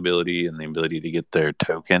rating ability and the ability to get their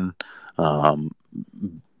token.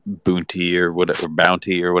 Bounty or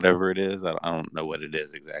whatever it is. I don't know what it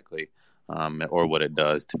is exactly, or what it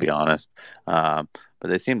does, to be honest. But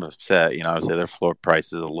they seem upset. I would say their floor price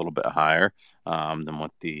is a little bit higher than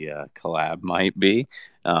what the collab might be,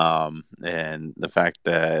 and the fact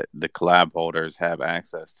that the collab holders have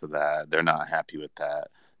access to that, they're not happy with that.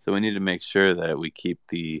 So we need to make sure that we keep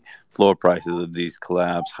the floor prices of these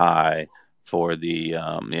collabs high for the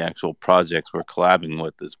actual projects we're collabing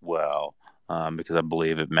with as well. Because I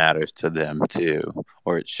believe it matters to them too,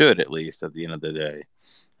 or it should at least at the end of the day.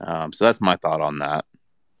 So that's my thought on that.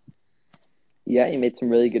 Yeah, you made some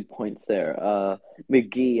really good points there.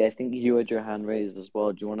 McGee, I think you had your hand raised as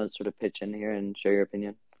well. Do you want to sort of pitch in here and share your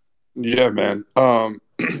opinion? Yeah, man. I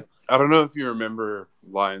don't know if you remember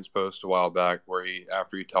Lions post a while back where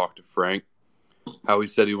after he talked to Frank, how he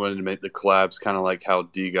said he wanted to make the collabs kind of like how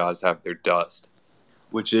D-Gods have their dust,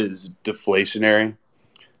 which is deflationary.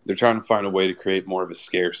 They're trying to find a way to create more of a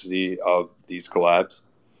scarcity of these collabs.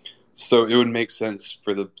 So it would make sense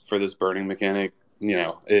for this burning mechanic.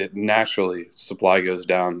 It naturally supply goes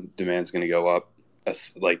down, demand's going to go up.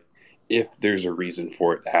 That's like if there's a reason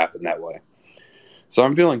for it to happen that way. So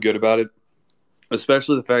I'm feeling good about it,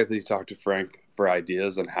 especially the fact that he talked to Frank for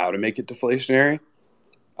ideas on how to make it deflationary.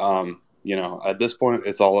 At this point,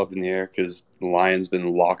 it's all up in the air because the Lion's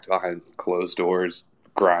been locked behind closed doors,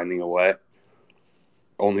 grinding away,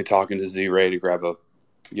 only talking to Z-Ray to grab a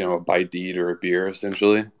bite to eat or a beer,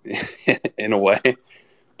 essentially, in a way.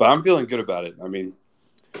 But I'm feeling good about it. I mean,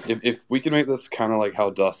 if we can make this kind of like how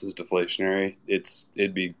dust is deflationary,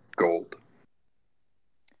 it'd be gold.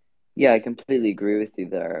 Yeah, I completely agree with you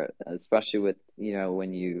there, especially with,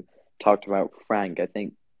 when you talked about Frank. I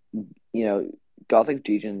think, Gothic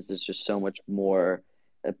Legions is just so much more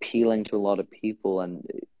appealing to a lot of people. And,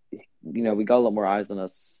 we got a lot more eyes on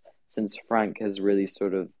us since Frank has really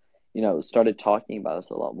sort of, started talking about us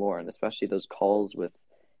a lot more. And especially those calls with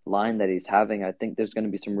Line that he's having, I think there's going to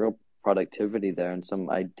be some real productivity there and some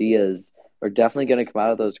ideas are definitely going to come out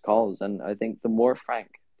of those calls. And I think the more Frank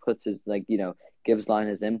puts his, gives Line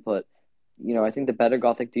his input, I think the better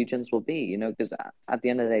Gothic Degens will be, because at the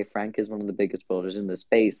end of the day, Frank is one of the biggest builders in the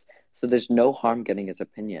space. So there's no harm getting his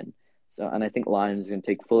opinion. So, and I think Lion is going to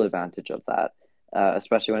take full advantage of that,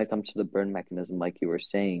 especially when it comes to the burn mechanism, like you were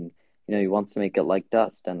saying. He wants to make it like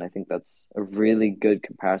dust, and I think that's a really good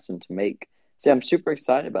comparison to make. So I'm super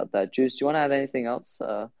excited about that. Juice, do you want to add anything else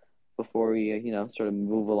before we, sort of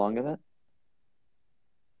move along a bit?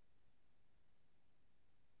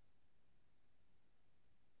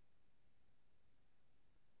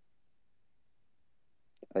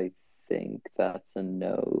 I think that's a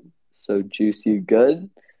no. So, Juice, you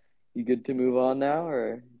good? You good to move on now,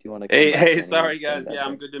 or do you want to come back Hey, to any sorry last thing guys. that Yeah,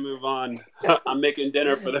 I'm day? good to move on. I'm making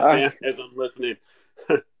dinner for the All right. fam as I'm listening.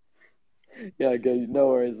 Yeah, good. No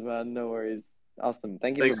worries, man. No worries. Awesome.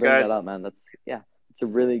 Thank you for Thanks, bringing that guys. up, man. It's a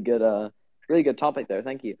really good topic there.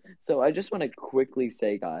 Thank you. So I just want to quickly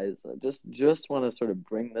say, guys, just want to sort of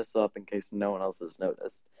bring this up in case no one else has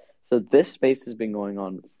noticed. So this space has been going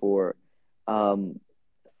on for, God,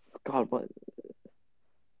 what?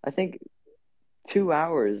 I think 2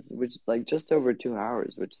 hours, which is like just over 2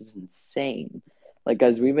 hours, which is insane. Like,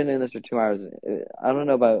 guys, we've been in this for 2 hours. I don't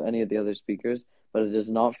know about any of the other speakers, but it does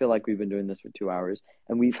not feel like we've been doing this for 2 hours.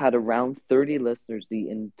 And we've had around 30 listeners the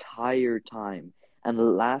entire time. And the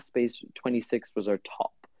last space, 26, was our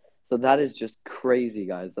top. So that is just crazy,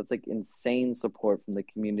 guys. That's like insane support from the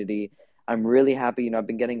community. I'm really happy. I've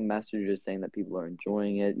been getting messages saying that people are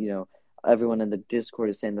enjoying it. Everyone in the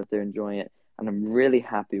Discord is saying that they're enjoying it. And I'm really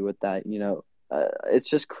happy with that. It's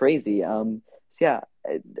just crazy. So yeah,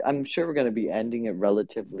 I'm sure we're going to be ending it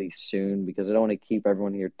relatively soon because I don't want to keep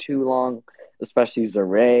everyone here too long, especially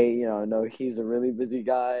Zaray. I know he's a really busy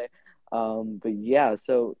guy. But yeah,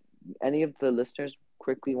 so any of the listeners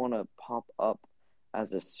quickly want to pop up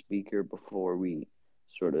as a speaker before we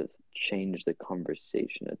sort of change the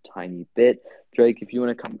conversation a tiny bit. Drake, if you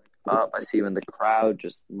want to come up, I see you in the crowd.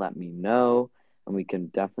 Just let me know, and we can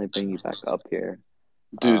definitely bring you back up here.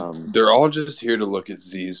 Dude, they're all just here to look at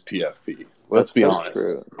Z's PFP. Let's That's be so honest.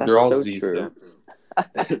 true. They're That's all so Z true. Sims.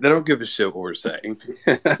 They don't give a shit what we're saying.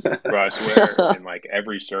 Bro, I swear, in like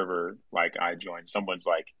every server like I joined, someone's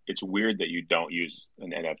like, "It's weird that you don't use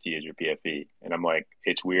an NFT as your PFP," and I'm like,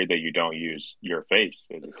 "It's weird that you don't use your face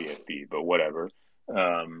as a PFP," but whatever.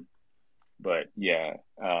 But yeah,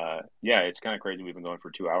 it's kind of crazy. We've been going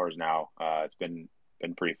for 2 hours now. It's been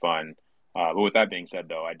pretty fun. But with that being said,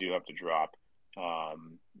 though, I do have to drop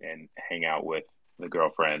and hang out with the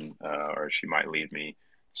girlfriend, or she might leave me.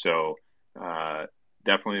 So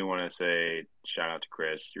definitely want to say shout out to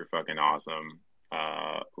Chris. You're fucking awesome.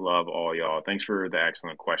 Love all y'all. Thanks for the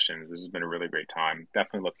excellent questions. This has been a really great time.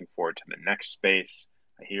 Definitely looking forward to the next space.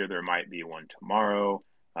 I hear there might be one tomorrow.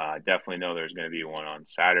 Definitely know there's going to be one on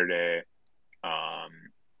Saturday.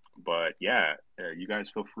 But yeah, you guys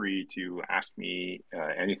feel free to ask me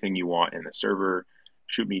anything you want in the server.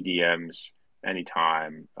 Shoot me DMs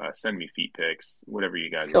anytime. Send me feet pics, whatever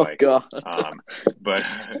you guys Oh like. God. But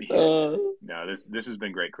yeah, no, this has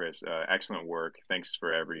been great, Chris. Excellent work. Thanks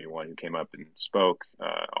for everyone who came up and spoke.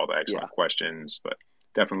 All the excellent questions. But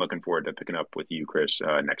definitely looking forward to picking up with you, Chris,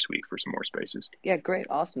 next week for some more spaces. Yeah, great,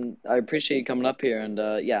 awesome. I appreciate you coming up here, and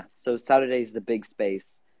yeah. So Saturday's the big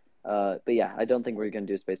space. But yeah, I don't think we're gonna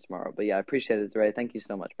do a space tomorrow. But yeah, I appreciate it, Ray. Thank you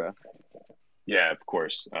so much, bro. Yeah, of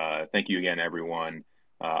course. Thank you again, everyone.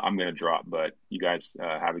 I'm gonna drop, but you guys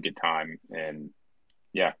have a good time, and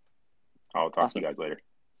yeah, I'll talk to you Awesome. guys later.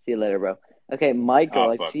 See you later, bro. Okay, Michael,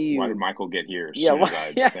 I Fuck. see you. Why did Michael get here as Yeah, soon as why?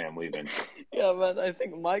 I Yeah, say I'm leaving? yeah, man. I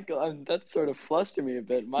think Michael. That sort of flustered me a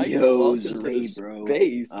bit. Michael, Yo, welcome to the Zray, bro.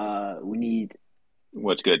 space. We need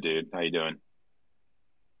What's good, dude? How you doing?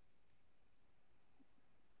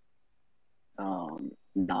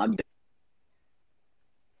 not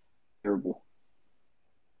terrible.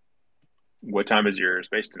 What time is your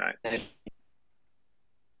space tonight?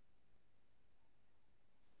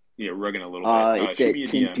 Yeah, rugging a little bit. It's Shoot at me a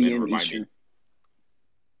 10 DM and p.m. remind Eastern. me.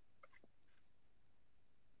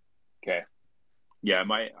 Okay. Yeah, I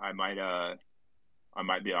might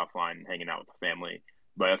be offline hanging out with the family,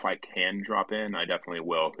 but if I can drop in, I definitely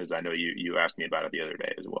will because I know you asked me about it the other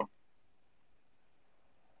day as well.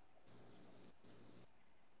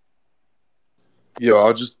 Yo,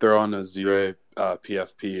 I'll just throw on a Z-Ray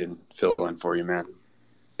PFP and fill in for you, man.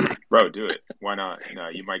 Bro, do it. Why not? No,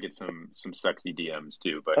 you might get some sexy DMs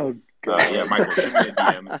too. But Oh God. yeah, Michael, shoot me a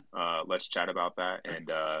DM. Let's chat about that,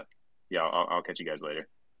 and yeah, I'll catch you guys later.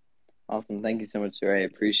 Awesome. Thank you so much, sir. I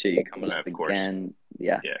appreciate you coming up Of course. again.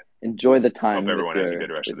 Yeah. Yeah. Enjoy the Hope time with everyone has a your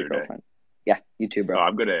good rest of their girlfriend. day. Yeah, you too, bro. Oh,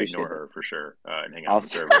 I'm gonna Appreciate ignore it. her for sure and hang out on the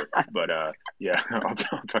server. But yeah, I'll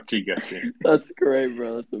talk to you guys soon. That's great,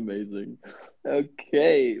 bro. That's amazing.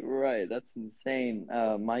 Okay, right. That's insane.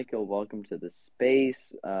 Michael, welcome to the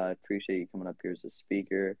space. Appreciate you coming up here as a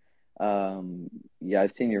speaker. Yeah,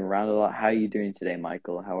 I've seen you around a lot. How are you doing today,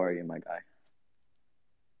 Michael? How are you, my guy?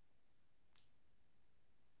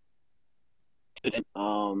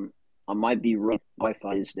 I might be running.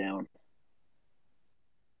 Wi-Fi is down.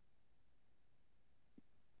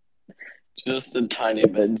 Just a tiny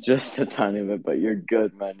bit, but you're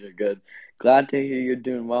good, man. You're good. Glad to hear you're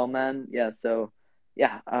doing well, man. Yeah, so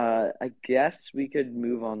yeah, I guess we could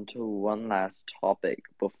move on to one last topic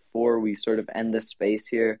before we sort of end the space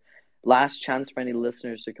here. Last chance for any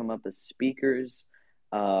listeners to come up as speakers.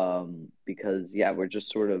 Because yeah, we're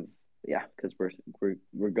just sort of because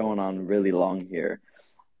we're going on really long here.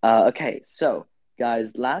 Okay, so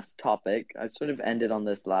guys, last topic. I sort of ended on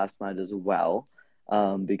this last night as well,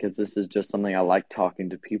 because this is just something I like talking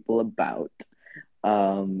to people about.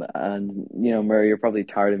 And Murray, you're probably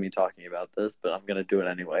tired of me talking about this, but I'm gonna do it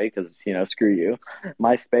anyway because screw you,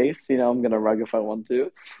 my space. I'm gonna rug if I want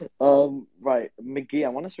to. Right, McGee, I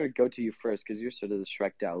want to sort of go to you first because you're sort of the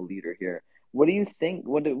Shrek DAO leader here. What do you think?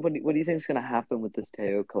 What do you think is gonna happen with this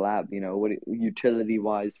Teo collab? What utility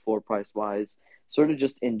wise, floor price wise, sort of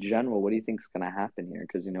just in general, what do you think is gonna happen here?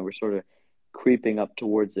 Because we're sort of creeping up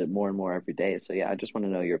towards it more and more every day. So yeah, I just want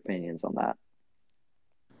to know your opinions on that.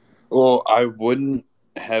 Well, I wouldn't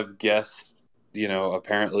have guessed,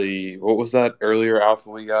 apparently, what was that earlier alpha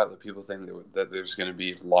we got? That people think that there's going to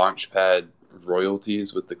be Launchpad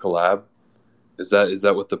royalties with the collab. Is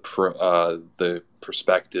that what the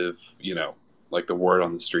perspective, like the word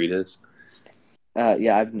on the street is?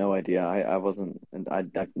 Yeah, I have no idea. I wasn't, and I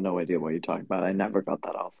have no idea what you're talking about. I never got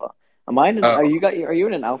that alpha. Are you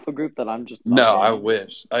in an alpha group that I'm just No, not I in?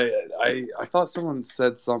 wish. I thought someone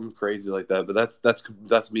said something crazy like that, but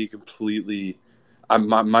that's me completely.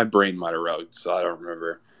 My brain might have rugged, so I don't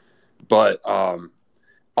remember. But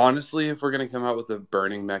honestly, if we're gonna come out with a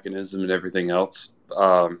burning mechanism and everything else,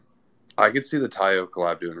 I could see the Tayo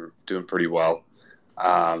collab doing pretty well.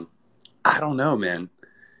 I don't know, man.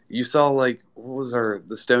 You saw what was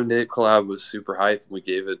the Stone Ape collab was super hype, and we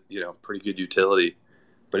gave it pretty good utility,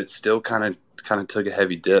 but it still kind of took a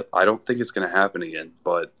heavy dip. I don't think it's going to happen again,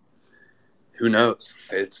 but who knows?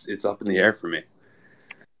 It's up in the air for me.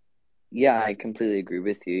 Yeah, I completely agree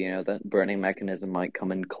with you. That burning mechanism might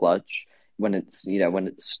come in clutch when when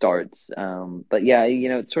it starts. But yeah,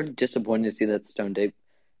 it's sort of disappointing to see that Stone Ape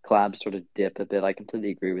collab sort of dip a bit. I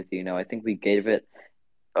completely agree with you. I think we gave it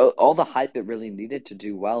all the hype it really needed to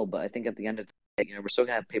do well, but I think at the end of the day, we're still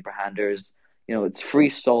gonna have paper handers. It's free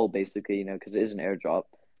soul basically, because it is an airdrop.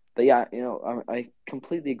 But yeah, I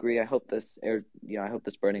completely agree. I hope I hope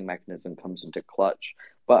this burning mechanism comes into clutch.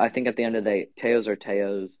 But I think at the end of the day, Teos are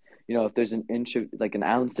Teos. If there's an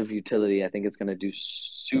ounce of utility, I think it's gonna do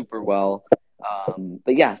super well.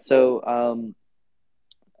 But yeah, so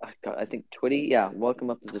I think Twitty, yeah, welcome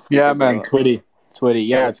up as a speaker. Yeah, man, Twitty.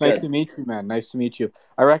 Yeah, it's nice good. to meet you, man. Nice to meet you.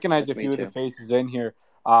 I recognize Nice a to few meet of the you. faces in here.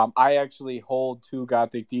 I actually hold two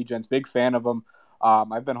Gothic Degens. Big fan of them.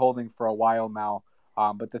 I've been holding for a while now.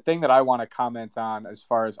 But the thing that I want to comment on, as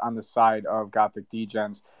far as on the side of Gothic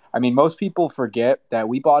Degens, I mean, most people forget that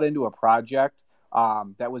we bought into a project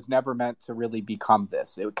that was never meant to really become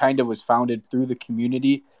this. It kind of was founded through the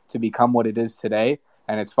community to become what it is today,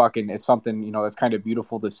 and it's something, that's kind of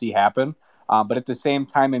beautiful to see happen. But at the same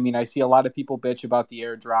time, I mean, I see a lot of people bitch about the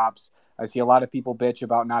airdrops. I see a lot of people bitch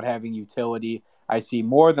about not having utility. I see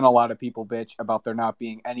more than a lot of people bitch about there not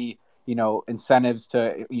being any incentives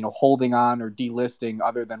to, holding on or delisting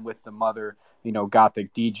other than with the mother,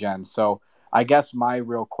 Gothic Degen. So I guess my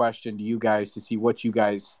real question to you guys, to see what you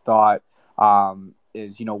guys thought,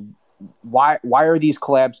 is, why are these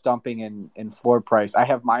collabs dumping in floor price? I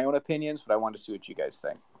have my own opinions, but I want to see what you guys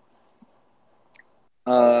think.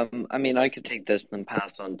 I mean, I could take this and then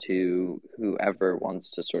pass on to whoever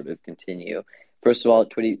wants to sort of continue. First of all,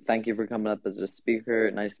 Twitty, thank you for coming up as a speaker.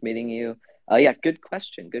 Nice meeting you. Yeah, good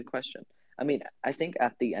question. Good question. I mean, I think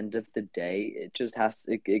at the end of the day,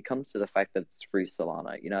 it comes to the fact that it's free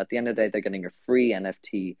Solana. At the end of the day, they're getting a free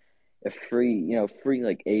NFT, a free, free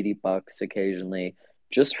like $80 occasionally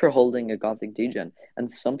just for holding a Gothic Degen.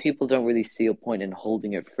 And some people don't really see a point in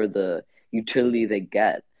holding it for the utility they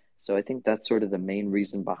get. So I think that's sort of the main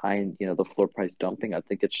reason behind, the floor price dumping. I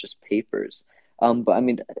think it's just papers. But I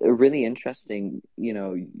mean, a really interesting,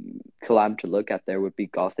 collab to look at there would be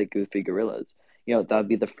Gothic Goofy Gorillas. That would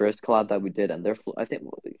be the first collab that we did, and I think,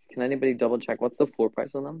 can anybody double check what's the floor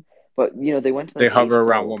price on them? But they went to They like hover 8,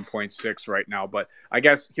 around so 1.6 right now. But I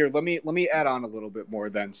guess here, let me add on a little bit more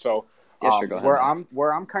then. So yeah, sure, go ahead.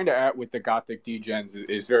 where I'm kind of at with the Gothic Degens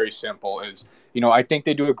is very simple. Is I think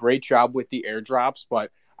they do a great job with the airdrops,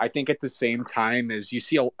 but I think at the same time as you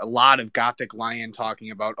see a lot of Gothic Lion talking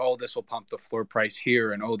about, oh, this will pump the floor price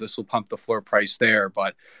here, and oh, this will pump the floor price there.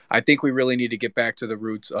 But I think we really need to get back to the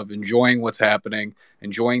roots of enjoying what's happening,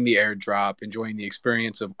 enjoying the airdrop, enjoying the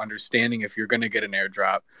experience of understanding if you're going to get an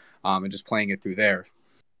airdrop, and just playing it through there.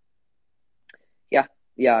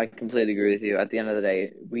 Yeah, I completely agree with you. At the end of the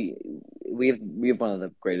day, we have one of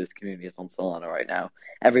the greatest communities on Solana right now.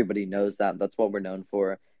 Everybody knows that. That's what we're known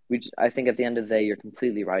for. I think at the end of the day, you're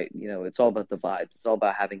completely right. It's all about the vibes. It's all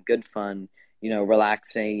about having good fun,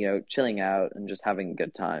 relaxing, chilling out and just having a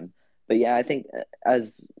good time. But yeah, I think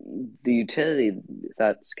as the utility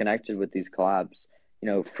that's connected with these collabs,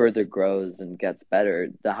 further grows and gets better,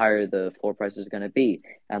 the higher the floor price is going to be,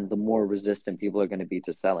 and the more resistant people are going to be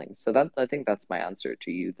to selling. So I think that's my answer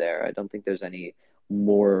to you there. I don't think there's any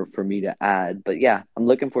more for me to add. But yeah, I'm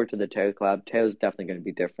looking forward to the Teo collab. Teo's definitely going to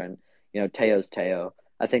be different. Teo's Teo.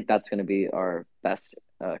 I think that's going to be our best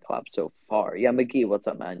collab so far. Yeah, McGee, what's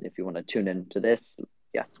up, man? If you want to tune into this,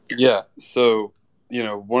 yeah. Yeah, so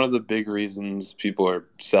one of the big reasons people are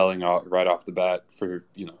selling right off the bat for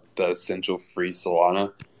the essential free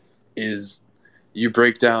Solana is you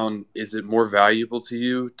break down, is it more valuable to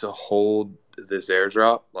you to hold this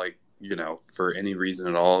airdrop, like for any reason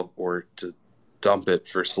at all, or to dump it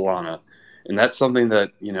for Solana? And that's something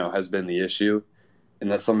that has been the issue, and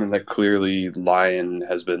that's something that clearly Lion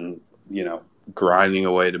has been grinding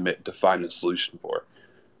away to find a solution for.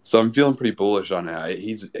 So I'm feeling pretty bullish on it.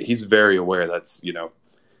 He's very aware that's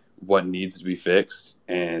what needs to be fixed,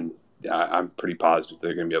 and I'm pretty positive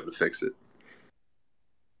they're going to be able to fix it.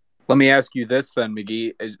 Let me ask you this then,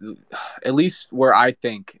 McGee. At least where I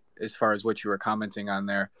think, as far as what you were commenting on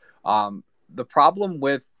there, the problem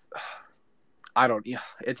with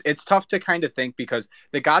it's tough to kind of think, because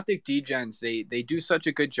the Gothic Degens, they do such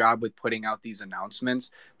a good job with putting out these announcements,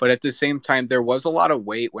 but at the same time there was a lot of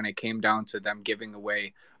weight when it came down to them giving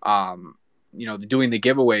away doing the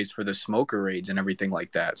giveaways for the smoker raids and everything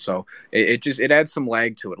like that. So it adds some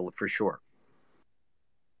lag to it for sure.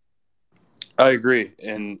 I agree,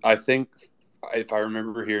 and I think if I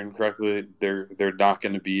remember hearing correctly, they're not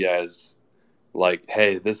going to be as like,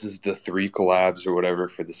 hey, this is the 3 collabs or whatever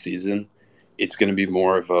for the season. It's going to be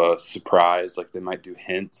more of a surprise. Like, they might do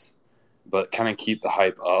hints, but kind of keep the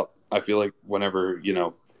hype up. I feel like whenever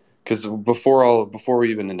because before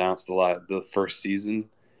we even announced the first season,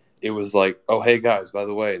 it was like, oh, hey guys, by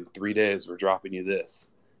the way, in 3 days we're dropping you this.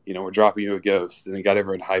 We're dropping you a ghost, and it got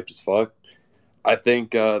everyone hyped as fuck. I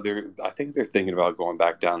think they're thinking about going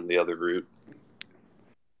back down the other route.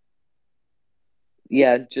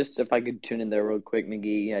 Yeah, just if I could tune in there real quick,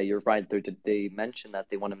 McGee. Yeah, you're right. They mentioned that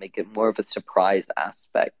they want to make it more of a surprise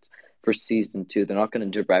aspect for season 2. They're not going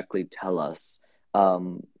to directly tell us,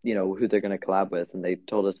 who they're going to collab with, and they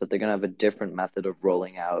told us that they're going to have a different method of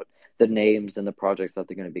rolling out the names and the projects that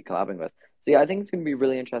they're going to be collabing with. So yeah, I think it's going to be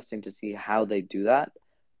really interesting to see how they do that.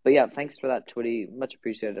 But yeah, thanks for that, Twitty. Much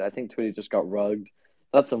appreciated. I think Twitty just got rugged.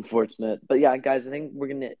 That's unfortunate. But yeah, guys, I think we're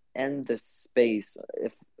going to end this space.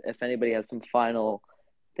 if anybody has some final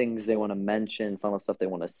things they want to mention, final stuff they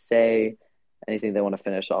want to say, anything they want to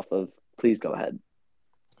finish off of, please go ahead.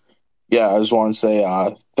 Yeah, I just want to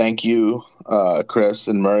say thank you, Chris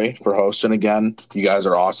and Murray, for hosting again. You guys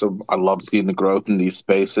are awesome. I love seeing the growth in these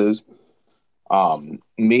spaces.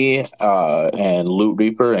 Me and Loot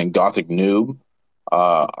Reaper and Gothic Noob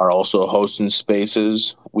are also hosting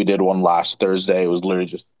spaces. We did one last Thursday. It was literally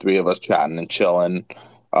just three of us chatting and chilling.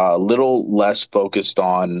 A little less focused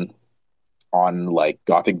on like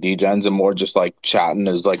Gothic Degens and more just like chatting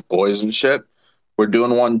as like boys and shit. We're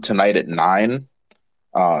doing one tonight at 9.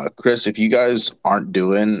 Chris, if you guys aren't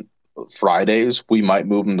doing Fridays, we might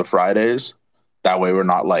move them to Fridays. That way we're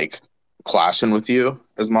not like clashing with you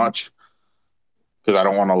as much. Because I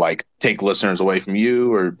don't want to like take listeners away from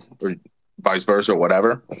you or vice versa or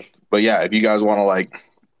whatever. But yeah, if you guys want to like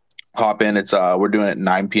hop in, it's we're doing it at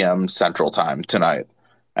 9 p.m. Central Time tonight.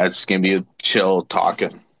 It's gonna be a chill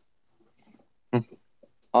talking.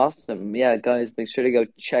 Awesome. Yeah, guys, make sure to go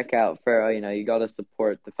check out Pharaoh. You got to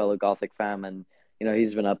support the fellow Gothic fam, and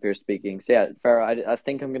he's been up here speaking. So yeah, Pharaoh, I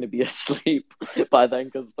think I'm gonna be asleep by then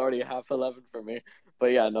because it's already 11:30 for me.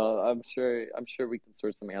 But yeah, no, I'm sure we can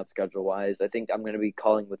sort something out schedule wise. I think I'm gonna be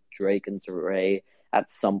calling with Drake and Ray at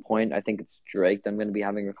some point. I think it's Drake that I'm gonna be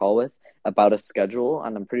having a call with about a schedule,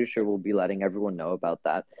 and I'm pretty sure we'll be letting everyone know about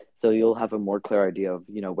that. So you'll have a more clear idea of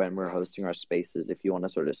when we're hosting our spaces if you want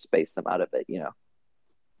to sort of space them out a bit.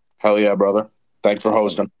 Hell yeah, brother. Thanks for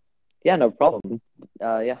hosting. Yeah, no problem.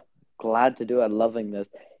 Yeah, glad to do it. Loving this.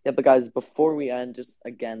 Yeah, but guys, before we end, just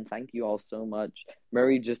again, thank you all so much.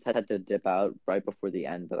 Murray just had to dip out right before the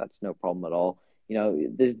end, but that's no problem at all.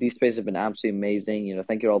 These spaces have been absolutely amazing.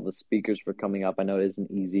 Thank you to all the speakers for coming up. I know it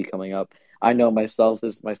isn't easy coming up. I know myself,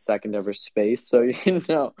 this is my second ever space, so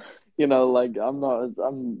like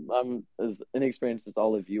I'm as inexperienced as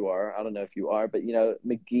all of you are. I don't know if you are, but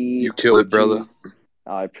McGee, You kill it, brother.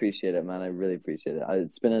 Oh, I appreciate it, man. I really appreciate it.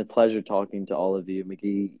 It's been a pleasure talking to all of you,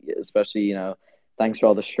 McGee, especially, thanks for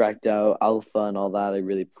all the Shrek Out, Alpha, and all that. I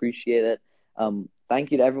really appreciate it.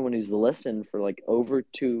 Thank you to everyone who's listened for like over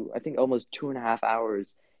I think almost 2.5 hours.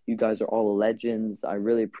 You guys are all legends. I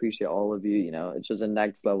really appreciate all of you. It's just a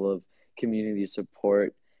next level of community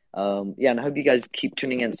support. Yeah, and I hope you guys keep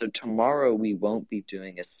tuning in. So tomorrow we won't be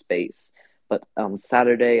doing a space, but on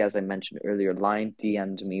Saturday, as I mentioned earlier, Lion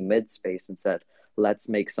DM'd me mid-space and said, let's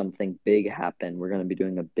make something big happen. We're going to be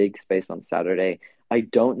doing a big space on Saturday. I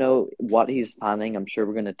don't know what he's planning. I'm sure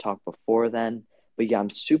we're going to talk before then. But yeah, I'm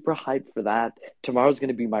super hyped for that. Tomorrow's going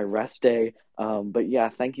to be my rest day. But yeah,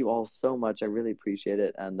 thank you all so much. I really appreciate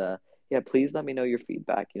it. And yeah, please let me know your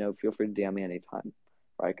feedback. Feel free to DM me anytime.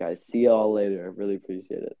 All right, guys. See you all later. I really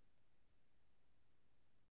appreciate it.